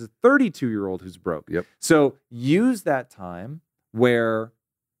laid as a 32-year-old who's broke. Yep. So use that time where,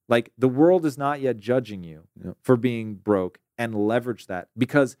 like, the world is not yet judging you for being broke, and leverage that,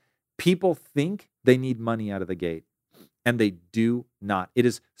 because people think they need money out of the gate, and they do not. It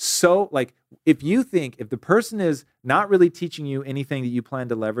is so, like, if the person is not really teaching you anything that you plan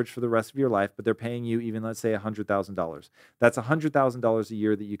to leverage for the rest of your life, but they're paying you even, let's say, $100,000, that's $100,000 a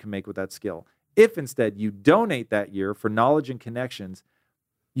year that you can make with that skill. If instead you donate that year for knowledge and connections,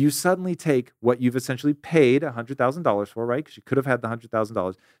 you suddenly take what you've essentially paid $100,000 for, right? Because you could have had the $100,000.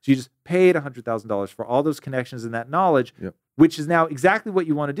 So you just paid $100,000 for all those connections and that knowledge, Yep. which is now exactly what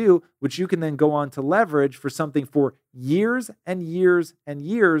you want to do, which you can then go on to leverage for something for years and years and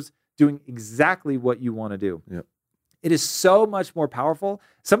years, doing exactly what you want to do. Yep. It is so much more powerful.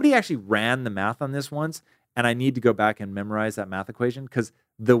 Somebody actually ran the math on this once, and I need to go back and memorize that math equation, because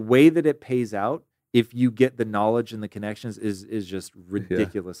the way that it pays out, if you get the knowledge and the connections, is just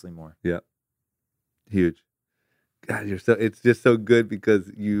ridiculously more. Yeah. Huge. God, it's just so good because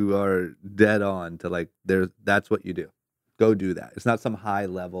you are dead on to like, that's what you do. Go do that. It's not some high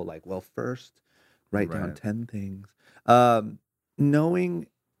level, like, well, first write down 10 things. Knowing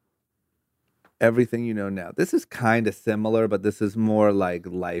everything you know now, this is kind of similar, but this is more like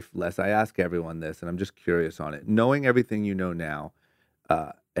life less. I ask everyone this, and I'm just curious on it. Knowing everything you know now,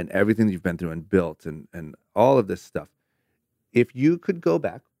 and everything that you've been through and built and all of this stuff, if you could go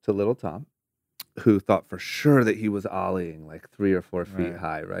back to little Tom, who thought for sure that he was ollieing like 3 or 4 feet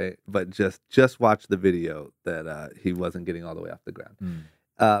high, right? But just watch the video that he wasn't getting all the way off the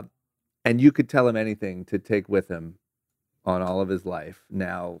ground. And you could tell him anything to take with him on all of his life.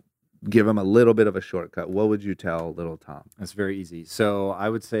 Now, give him a little bit of a shortcut. What would you tell little Tom? That's very easy. So I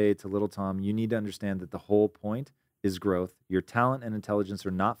would say to little Tom, you need to understand that the whole point is growth. Your talent and intelligence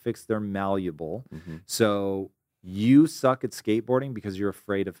are not fixed, they're malleable. So you suck at skateboarding because you're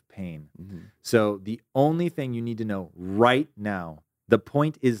afraid of pain. So the only thing you need to know right now, the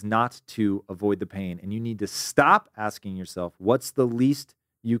point is not to avoid the pain, and you need to stop asking yourself, what's the least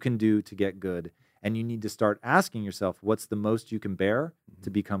you can do to get good? And you need to start asking yourself, what's the most you can bear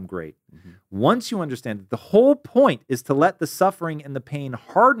to become great? Once you understand that the whole point is to let the suffering and the pain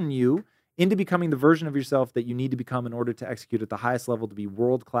harden you into becoming the version of yourself that you need to become in order to execute at the highest level, to be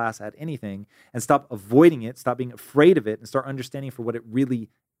world-class at anything, and stop avoiding it, stop being afraid of it, and start understanding for what it really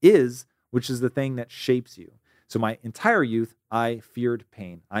is, which is the thing that shapes you. So my entire youth, I feared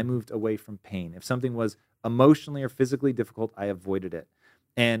pain. I moved away from pain. If something was emotionally or physically difficult, I avoided it.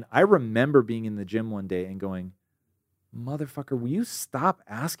 And I remember being in the gym one day and going, motherfucker, will you stop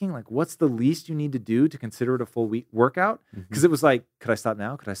asking, like, what's the least you need to do to consider it a full week workout? Because it was like, could I stop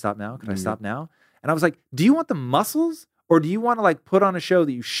now? Could I stop now? Could I stop now? And I was like, do you want the muscles, or do you want to like put on a show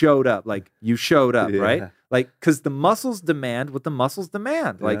that you showed up? Like, you showed up, right? Like, because the muscles demand what the muscles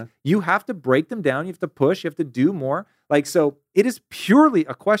demand. Like, you have to break them down. You have to push. You have to do more. Like, so it is purely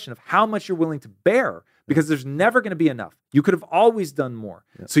a question of how much you're willing to bear, because there's never going to be enough. You could have always done more.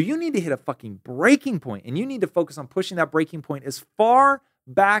 So you need to hit a fucking breaking point, and you need to focus on pushing that breaking point as far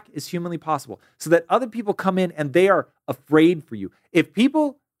back as humanly possible, so that other people come in and they are afraid for you. If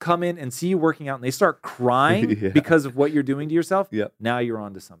people come in and see you working out and they start crying because of what you're doing to yourself, now you're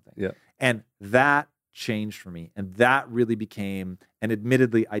onto something. And that changed for me. And that really became, and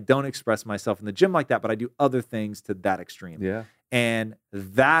admittedly, I don't express myself in the gym like that, but I do other things to that extreme. And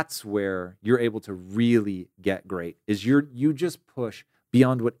that's where you're able to really get great, is you just push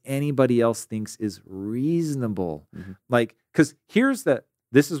beyond what anybody else thinks is reasonable. Like, because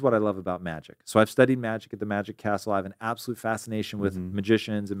this is what I love about magic. So I've studied magic at the Magic Castle. I have an absolute fascination with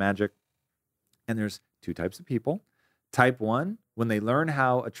magicians and magic. And there's 2 types of people. Type 1, when they learn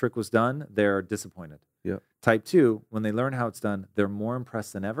how a trick was done, they're disappointed. Type 2, when they learn how it's done, they're more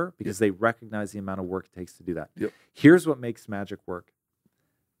impressed than ever because they recognize the amount of work it takes to do that. Here's what makes magic work.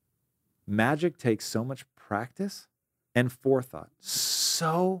 Magic takes so much practice and forethought,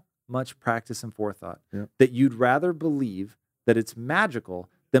 so much practice and forethought, that you'd rather believe that it's magical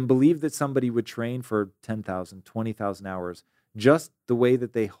than believe that somebody would train for 10,000, 20,000 hours just the way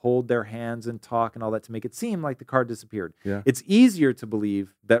that they hold their hands and talk and all that to make it seem like the card disappeared. It's easier to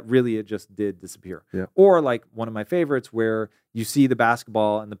believe that really it just did disappear. Or like one of my favorites, where you see the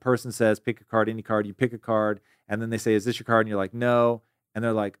basketball and the person says, pick a card, any card, you pick a card, and then they say, is this your card? And you're like, no. And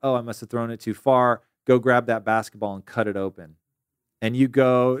they're like, oh, I must have thrown it too far. Go grab that basketball and cut it open. And you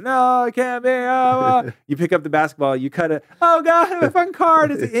go, no, it can't be. Oh. You pick up the basketball, you cut it. Oh, God, the fun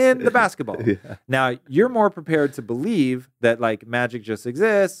card is in the basketball. Now, you're more prepared to believe that, like, magic just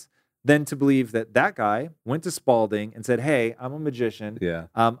exists than to believe that that guy went to Spalding and said, hey, I'm a magician.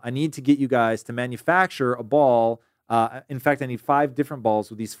 I need to get you guys to manufacture a ball. In fact, I need 5 different balls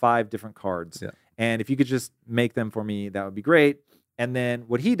with these 5 different cards. And if you could just make them for me, that would be great. And then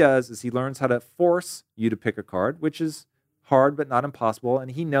what he does is he learns how to force you to pick a card, which is hard but not impossible,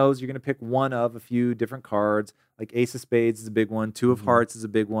 and he knows you're going to pick one of a few different cards. Like Ace of Spades is a big one, 2 of Hearts is a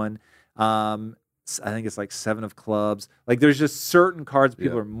big one. I think it's like 7 of Clubs. Like, there's just certain cards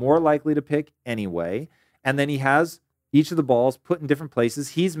people are more likely to pick anyway. And then he has each of the balls put in different places.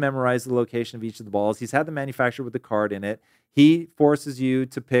 He's memorized the location of each of the balls. He's had the manufacturer with the card in it. He forces you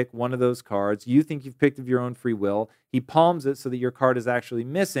to pick one of those cards. You think you've picked of your own free will. He palms it so that your card is actually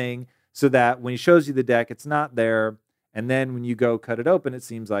missing, so that when he shows you the deck, it's not there. And then when you go cut it open, it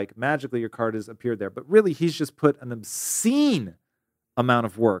seems like magically your card has appeared there. But really, he's just put an obscene amount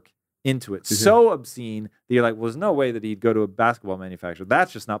of work into it. So obscene that you're like, well, there's no way that he'd go to a basketball manufacturer.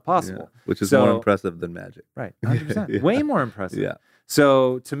 That's just not possible. Yeah. Which is more impressive than magic. Right. 100%. Yeah. Way more impressive. Yeah.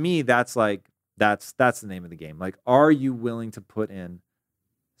 So to me, that's like, that's the name of the game. Like, are you willing to put in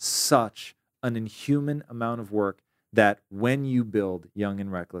such an inhuman amount of work that when you build Young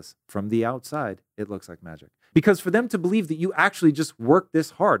and Reckless from the outside, it looks like magic? Because for them to believe that you actually just worked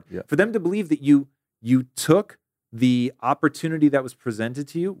this hard, for them to believe that you took the opportunity that was presented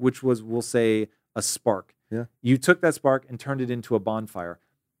to you, which was, we'll say, a spark. Yeah. You took that spark and turned it into a bonfire.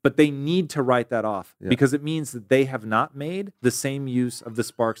 But they need to write that off because it means that they have not made the same use of the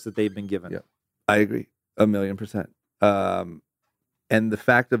sparks that they've been given. Yeah. I agree 1,000,000%. And the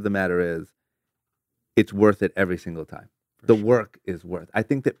fact of the matter is, it's worth it every single time. The work is worth. I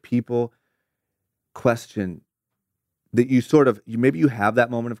think that people question that maybe you have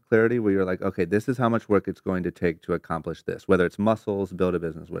that moment of clarity where you're like, okay, this is how much work it's going to take to accomplish this, whether it's muscles, build a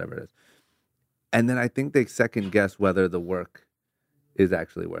business, whatever it is. And then I think they second guess whether the work is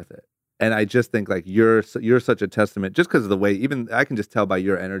actually worth it. And I just think like you're such a testament, just because of the way, even I can just tell by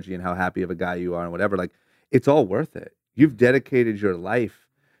your energy and how happy of a guy you are and whatever, like it's all worth it. You've dedicated your life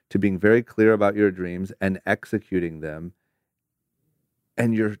to being very clear about your dreams and executing them.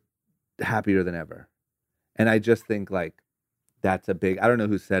 And you're happier than ever. And I just think like that's a big, I don't know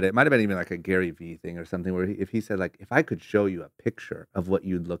who said it. It might have been even like a Gary Vee thing or something where if he said like, if I could show you a picture of what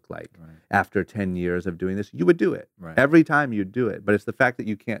you'd look like after 10 years of doing this, you would do it. Right. Every time you'd do it. But it's the fact that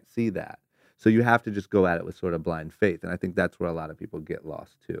you can't see that. So you have to just go at it with sort of blind faith. And I think that's where a lot of people get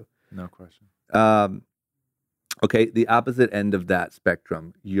lost too. No question. Okay, the opposite end of that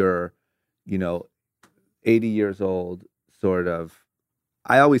spectrum, you're, 80 years old, sort of.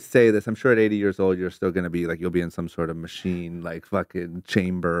 I always say this, I'm sure at 80 years old, you're still going to be like, you'll be in some sort of machine, like fucking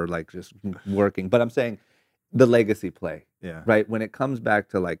chamber, like just working. But I'm saying the legacy play, right? When it comes back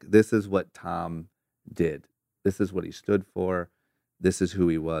to like, this is what Tom did. This is what he stood for. This is who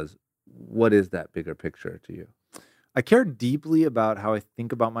he was. What is that bigger picture to you? I care deeply about how I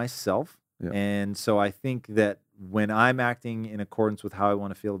think about myself. And so I think that when I'm acting in accordance with how I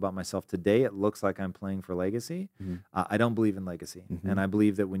want to feel about myself today, it looks like I'm playing for legacy. I don't believe in legacy. And I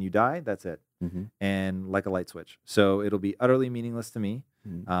believe that when you die, that's it. And like a light switch. So it'll be utterly meaningless to me.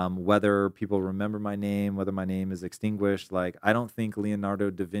 Whether people remember my name, whether my name is extinguished, like I don't think Leonardo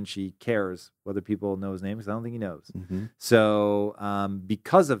da Vinci cares whether people know his name because I don't think he knows. So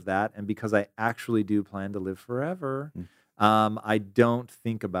because of that, and because I actually do plan to live forever, I don't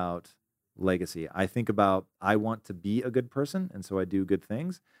think about legacy. I think about, I want to be a good person, and so I do good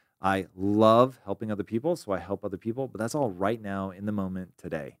things. I love helping other people, so I help other people, but that's all right now in the moment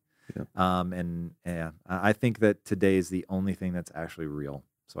today. I think that today is the only thing that's actually real.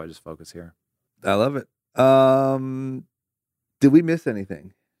 So I just focus here. I love it. Did we miss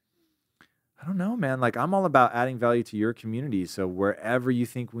anything? I don't know, man. Like, I'm all about adding value to your community. So wherever you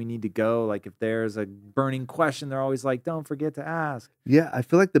think we need to go, like if there's a burning question, they're always like, don't forget to ask. Yeah, I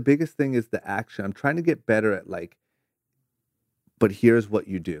feel like the biggest thing is the action. I'm trying to get better at like, but here's what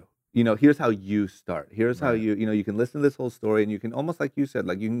you do. Here's how you start. Here's how you can listen to this whole story and you can almost like you said,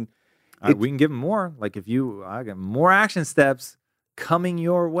 like you can. We can give them more. Like I got more action steps coming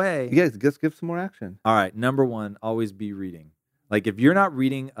your way. Yeah, just give some more action. All right. Number one, always be reading. Like if you're not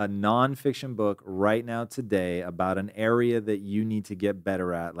reading a nonfiction book right now today about an area that you need to get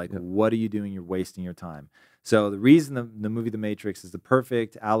better at, like what are you doing? You're wasting your time. So the reason the movie The Matrix is the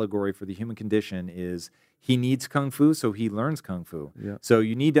perfect allegory for the human condition is he needs Kung Fu, so he learns Kung Fu. So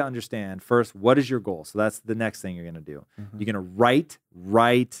you need to understand first, what is your goal? So that's the next thing you're going to do. You're going to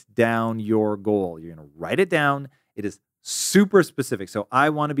write down your goal. You're going to write it down. It is super specific. So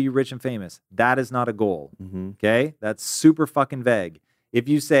I want to be rich and famous. That is not a goal. Okay? That's super fucking vague. If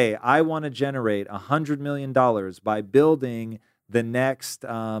you say, I want to generate $100 million by building the next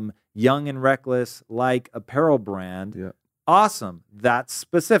Young and Reckless like apparel brand, awesome. That's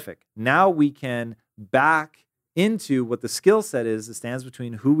specific. Now we can back into what the skill set is that stands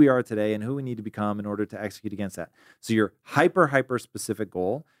between who we are today and who we need to become in order to execute against that. So your hyper specific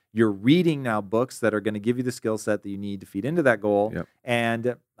goal. You're reading now books that are going to give you the skill set that you need to feed into that goal.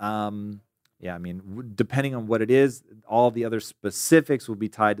 And depending on what it is, all the other specifics will be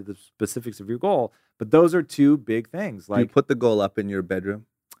tied to the specifics of your goal. But those are two big things. Like, do you put the goal up in your bedroom?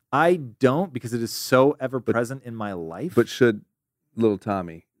 I don't, because it is so ever present in my life. But should little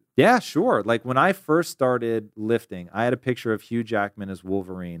Tommy? Yeah, sure. Like when I first started lifting, I had a picture of Hugh Jackman as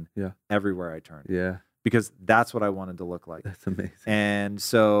Wolverine everywhere I turned. Yeah. Because that's what I wanted to look like. That's amazing. And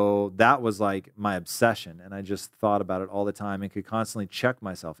so that was like my obsession. And I just thought about it all the time and could constantly check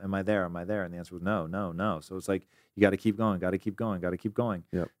myself. Am I there? Am I there? And the answer was no, no, no. So it's like, you got to keep going, got to keep going, got to keep going.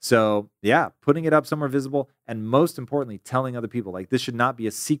 Yep. So yeah, putting it up somewhere visible. And most importantly, telling other people, like, this should not be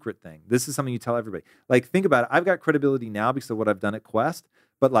a secret thing. This is something you tell everybody. Like, think about it. I've got credibility now because of what I've done at Quest.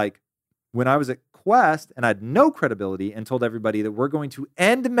 But like, when I was at Quest and I had no credibility and told everybody that we're going to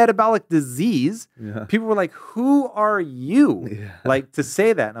end metabolic disease, people were like, who are you? Like, to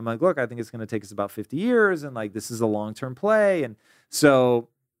say that? And I'm like, look, I think it's going to take us about 50 years and like, this is a long-term play. And so,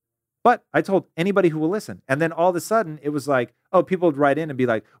 but I told anybody who will listen. And then all of a sudden it was like, oh, people would write in and be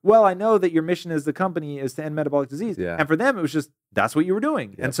like, well, I know that your mission as the company is to end metabolic disease. Yeah. And for them, it was just, that's what you were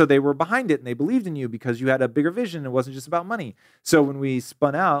doing. And so they were behind it and they believed in you because you had a bigger vision. It wasn't just about money. So when we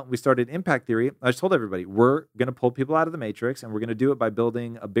spun out, we started Impact Theory. I just told everybody, we're going to pull people out of the matrix and we're going to do it by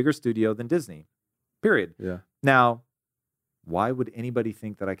building a bigger studio than Disney, period. Yeah. Now, why would anybody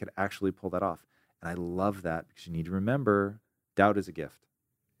think that I could actually pull that off? And I love that because you need to remember, doubt is a gift.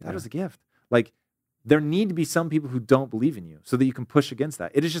 Doubt is a gift. Like, there need to be some people who don't believe in you so that you can push against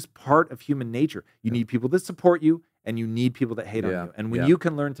that. It is just part of human nature. You need people that support you and you need people that hate on you. And when you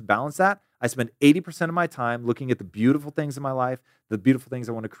can learn to balance that, I spend 80% of my time looking at the beautiful things in my life, the beautiful things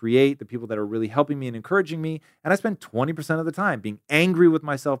I want to create, the people that are really helping me and encouraging me. And I spend 20% of the time being angry with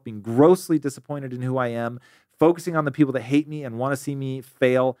myself, being grossly disappointed in who I am, focusing on the people that hate me and want to see me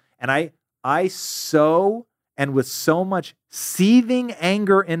fail. And I so, and with so much seething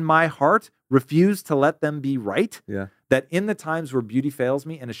anger in my heart, refuse to let them be right. That in the times where beauty fails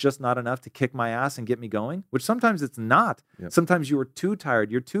me and it's just not enough to kick my ass and get me going, which sometimes it's not. Sometimes you are too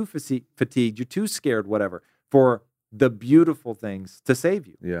tired, you're too fatigued, you're too scared, whatever, for the beautiful things to save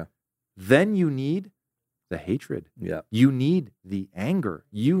you. Then you need the hatred. You need the anger.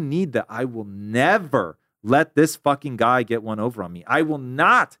 You need the, I will never let this fucking guy get one over on me. I will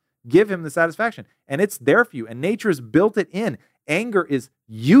not give him the satisfaction. And it's there for you. And nature's built it in. Anger is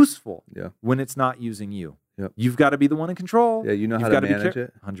useful when it's not using you. You've got to be the one in control. You know You've how to manage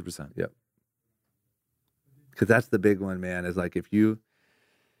it? 100%. Because that's the big one, man, is like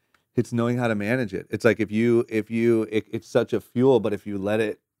it's knowing how to manage it. It's like it's such a fuel, but if you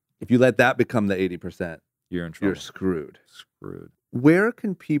let that become the 80%, you're in trouble. You're screwed. Where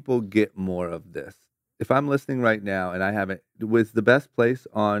can people get more of this? If I'm listening right now and I haven't, was the best place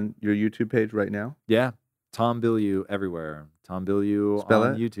on your YouTube page right now? Yeah. Tom Bilyeu everywhere. Tom Bilyeu Spell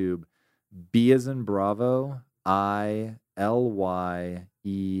on it? YouTube. B as in Bravo, ILYEU.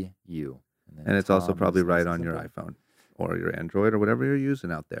 And it's also probably right on your iPhone or your Android or whatever you're using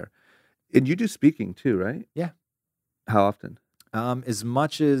out there. And you do speaking too, right? Yeah. How often? As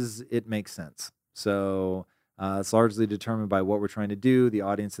much as it makes sense. So it's largely determined by what we're trying to do, the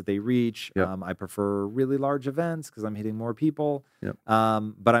audience that they reach. I prefer really large events because I'm hitting more people.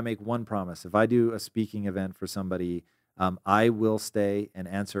 But I make one promise. If I do a speaking event for somebody, I will stay and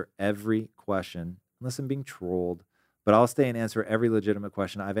answer every question, unless I'm being trolled. But I'll stay and answer every legitimate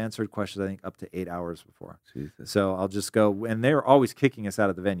question. I've answered questions, I think, up to 8 hours before. Jesus. So I'll just go, and they're always kicking us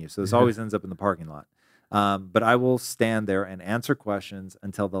out of the venue. So this always ends up in the parking lot. But I will stand there and answer questions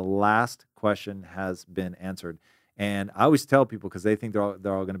until the last question has been answered. And I always tell people, because they think they're all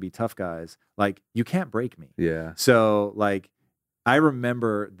going to be tough guys, like, you can't break me. So, like, I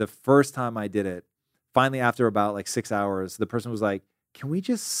remember the first time I did it, finally after about like 6 hours, the person was like, can we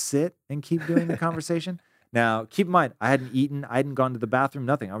just sit and keep doing the conversation? Now, keep in mind, I hadn't eaten, I hadn't gone to the bathroom,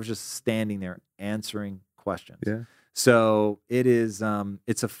 nothing. I was just standing there answering questions. So it is,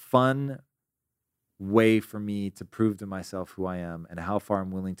 it's a fun way for me to prove to myself who I am and how far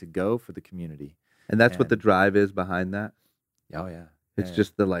I'm willing to go for the community. And that's what the drive is behind that? Oh, yeah. It's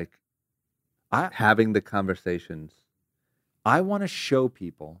just the, like, having the conversations. I want to show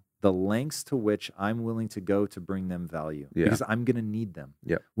people the lengths to which I'm willing to go to bring them value because I'm going to need them.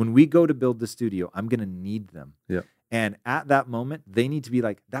 When we go to build the studio, I'm going to need them. And at that moment, they need to be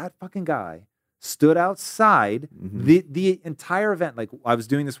like, that fucking guy stood outside the entire event. Like, I was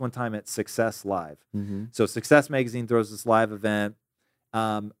doing this one time at Success Live. So Success Magazine throws this live event.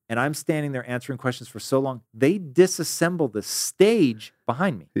 And I'm standing there answering questions for so long, they disassembled the stage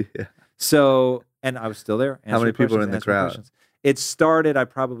behind me. So, and I was still there. How many people are in the crowd? Questions. It started, I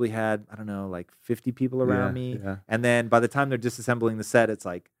probably had, I don't know, like 50 people around me. And then by the time they're disassembling the set, it's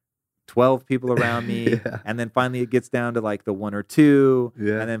like 12 people around me. And then finally it gets down to like the 1 or 2.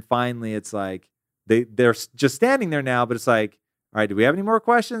 And then finally it's like, they're just standing there now, but it's like, right, do we have any more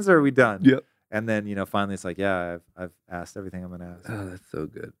questions or are we done? Yep. And then, finally it's like, yeah, I've asked everything I'm going to ask. Oh, that's so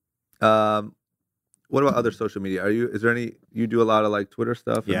good. What about other social media? You do a lot of like Twitter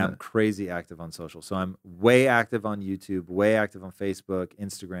stuff? Yeah, I'm crazy active on social. So I'm way active on YouTube, way active on Facebook,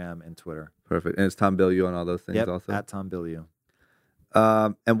 Instagram, and Twitter. Perfect. And it's Tom Bilyeu on all those things also? At Tom Bilyeu.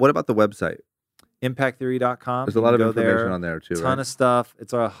 And what about the website? ImpactTheory.com. There's a lot of information on there too, ton of stuff.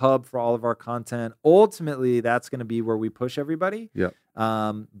 It's our hub for all of our content. Ultimately, that's going to be where we push everybody. Yep.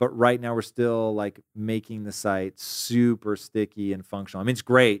 But right now, we're still like making the site super sticky and functional. I mean, it's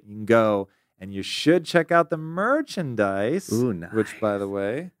great. You can go. And you should check out the merchandise. Ooh, nice. Which, by the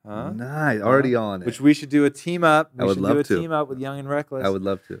way, nice. Already on it. Which we should do a team up. I would love to. Team up with Young and Reckless. I would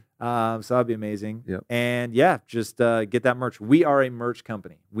love to. So that'd be amazing. Yep. And yeah, just get that merch. We are a merch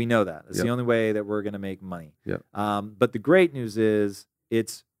company. We know that. It's the only way that we're going to make money. Yep. But the great news is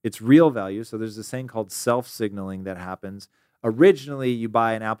it's real value. So there's this thing called self-signaling that happens. Originally, you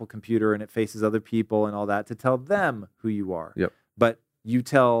buy an Apple computer and it faces other people and all that to tell them who you are. Yep. But you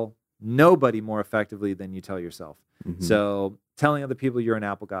tell nobody more effectively than you tell yourself. Mm-hmm. So telling other people you're an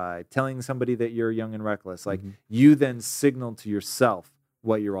Apple guy, telling somebody that you're young and reckless, like you then signal to yourself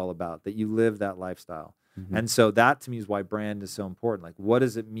what you're all about, that you live that lifestyle. Mm-hmm. And so that to me is why brand is so important. Like, what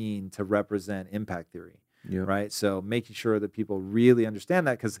does it mean to represent impact theory? Yep. Right? So making sure that people really understand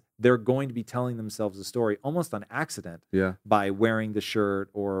that, because they're going to be telling themselves a story almost on accident by wearing the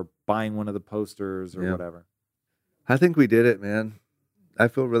shirt or buying one of the posters or whatever. I think we did it, man. I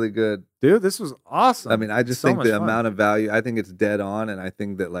feel really good. Dude, this was awesome. I mean, I just think the amount of value, I think it's dead on. And I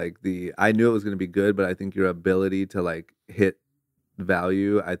think that like I knew it was going to be good, but I think your ability to like hit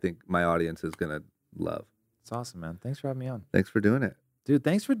value, I think my audience is going to love. It's awesome, man. Thanks for having me on. Thanks for doing it. Dude,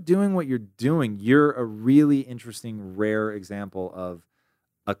 thanks for doing what you're doing. You're a really interesting, rare example of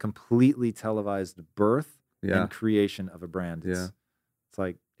a completely televised birth and creation of a brand. It's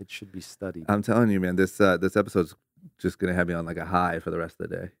like, it should be studied. I'm telling you, man, this episode's just going to have me on like a high for the rest of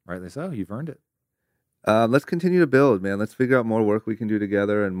the day. Rightly so. You've earned it. Let's continue to build, man. Let's figure out more work we can do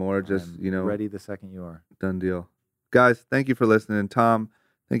together and more just, ready the second you are. Done deal. Guys, thank you for listening. Tom,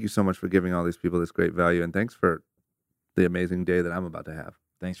 thank you so much for giving all these people this great value. And thanks for the amazing day that I'm about to have.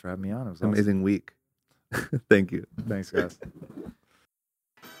 Thanks for having me on. It was amazing awesome. Week. Thank you. Thanks, guys.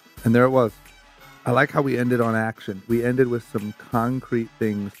 And there it was. I like how we ended on action. We ended with some concrete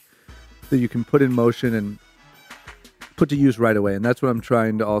things that you can put in motion and put to use right away. And that's what I'm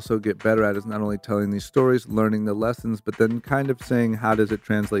trying to also get better at, is not only telling these stories, learning the lessons, but then kind of saying, how does it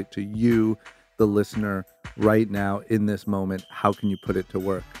translate to you, the listener, right now in this moment? How can you put it to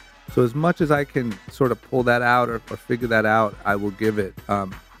work? So as much as I can sort of pull that out or figure that out, I will give it.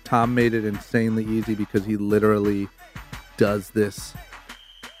 Tom made it insanely easy because he literally does this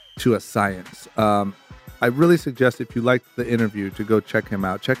to a science. I really suggest, if you liked the interview, to go check him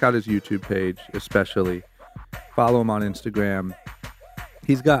out. Check out his YouTube page, especially. Follow him on Instagram.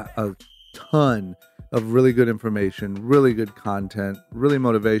 He's got a ton of really good information, really good content, really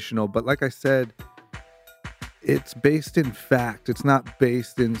motivational. But like I said, it's based in fact. It's not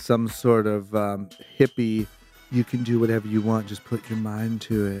based in some sort of hippie, you can do whatever you want, just put your mind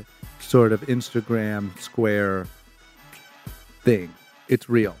to it, sort of Instagram square thing. It's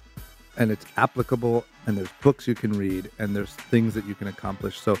real. And it's applicable, and there's books you can read, and there's things that you can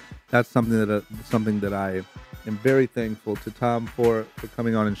accomplish. So that's something that I am very thankful to Tom for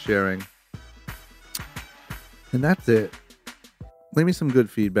coming on and sharing. And that's it. Leave me some good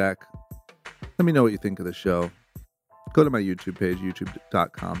feedback. Let me know what you think of the show. Go to my YouTube page,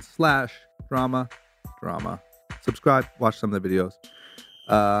 youtube.com/drama. Subscribe, watch some of the videos.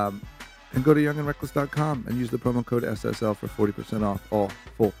 And go to youngandreckless.com and use the promo code SSL for 40% off all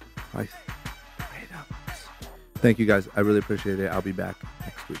full price items. Thank you guys. I really appreciate it. I'll be back.